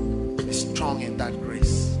 Be strong in that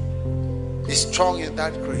grace. Be strong in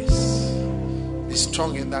that grace. Be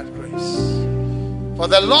strong in that grace. For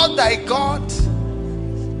the Lord thy God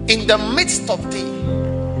in the midst of thee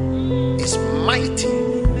is mighty.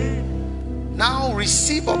 Now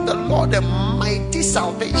receive of the Lord a mighty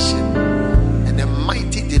salvation and a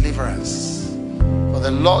mighty deliverance. For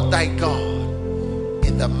the Lord thy God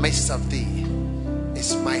in the midst of thee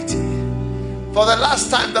is mighty. For the last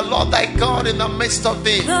time, the Lord thy God in the midst of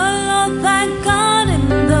thee. The Lord thy God in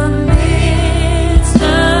the midst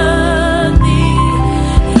of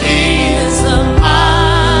thee. He is a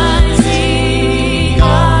mighty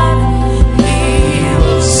God. He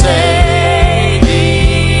will save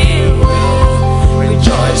thee.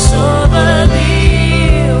 Rejoice over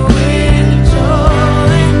thee with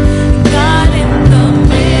joy. God in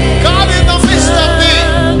the midst of thee.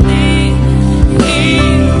 He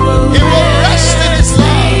will rest in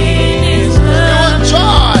His love.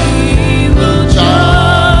 He will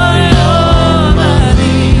joy over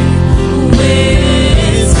thee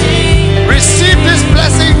with singing. Receive this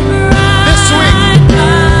blessing this week. By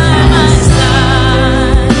my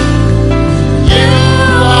side. You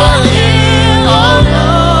are here, oh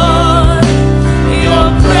Lord. Your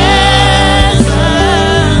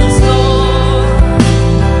presence, Lord.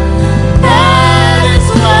 That is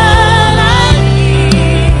what I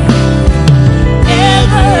need.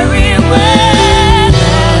 Everywhere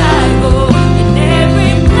that I go, in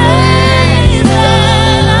every place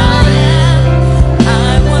that I am, I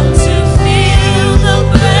want to feel the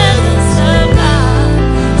presence of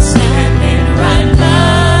God standing right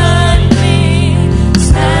by me,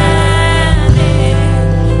 standing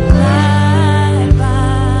right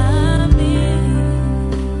by me.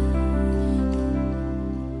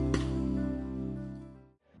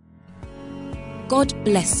 God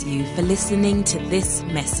bless you for listening to this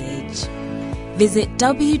message. Visit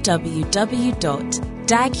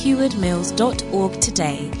www.daghewardmills.org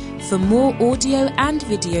today for more audio and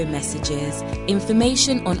video messages,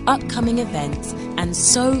 information on upcoming events, and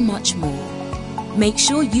so much more. Make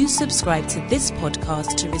sure you subscribe to this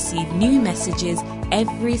podcast to receive new messages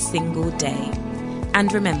every single day.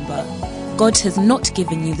 And remember, God has not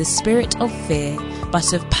given you the spirit of fear,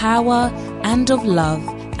 but of power and of love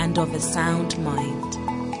and of a sound mind.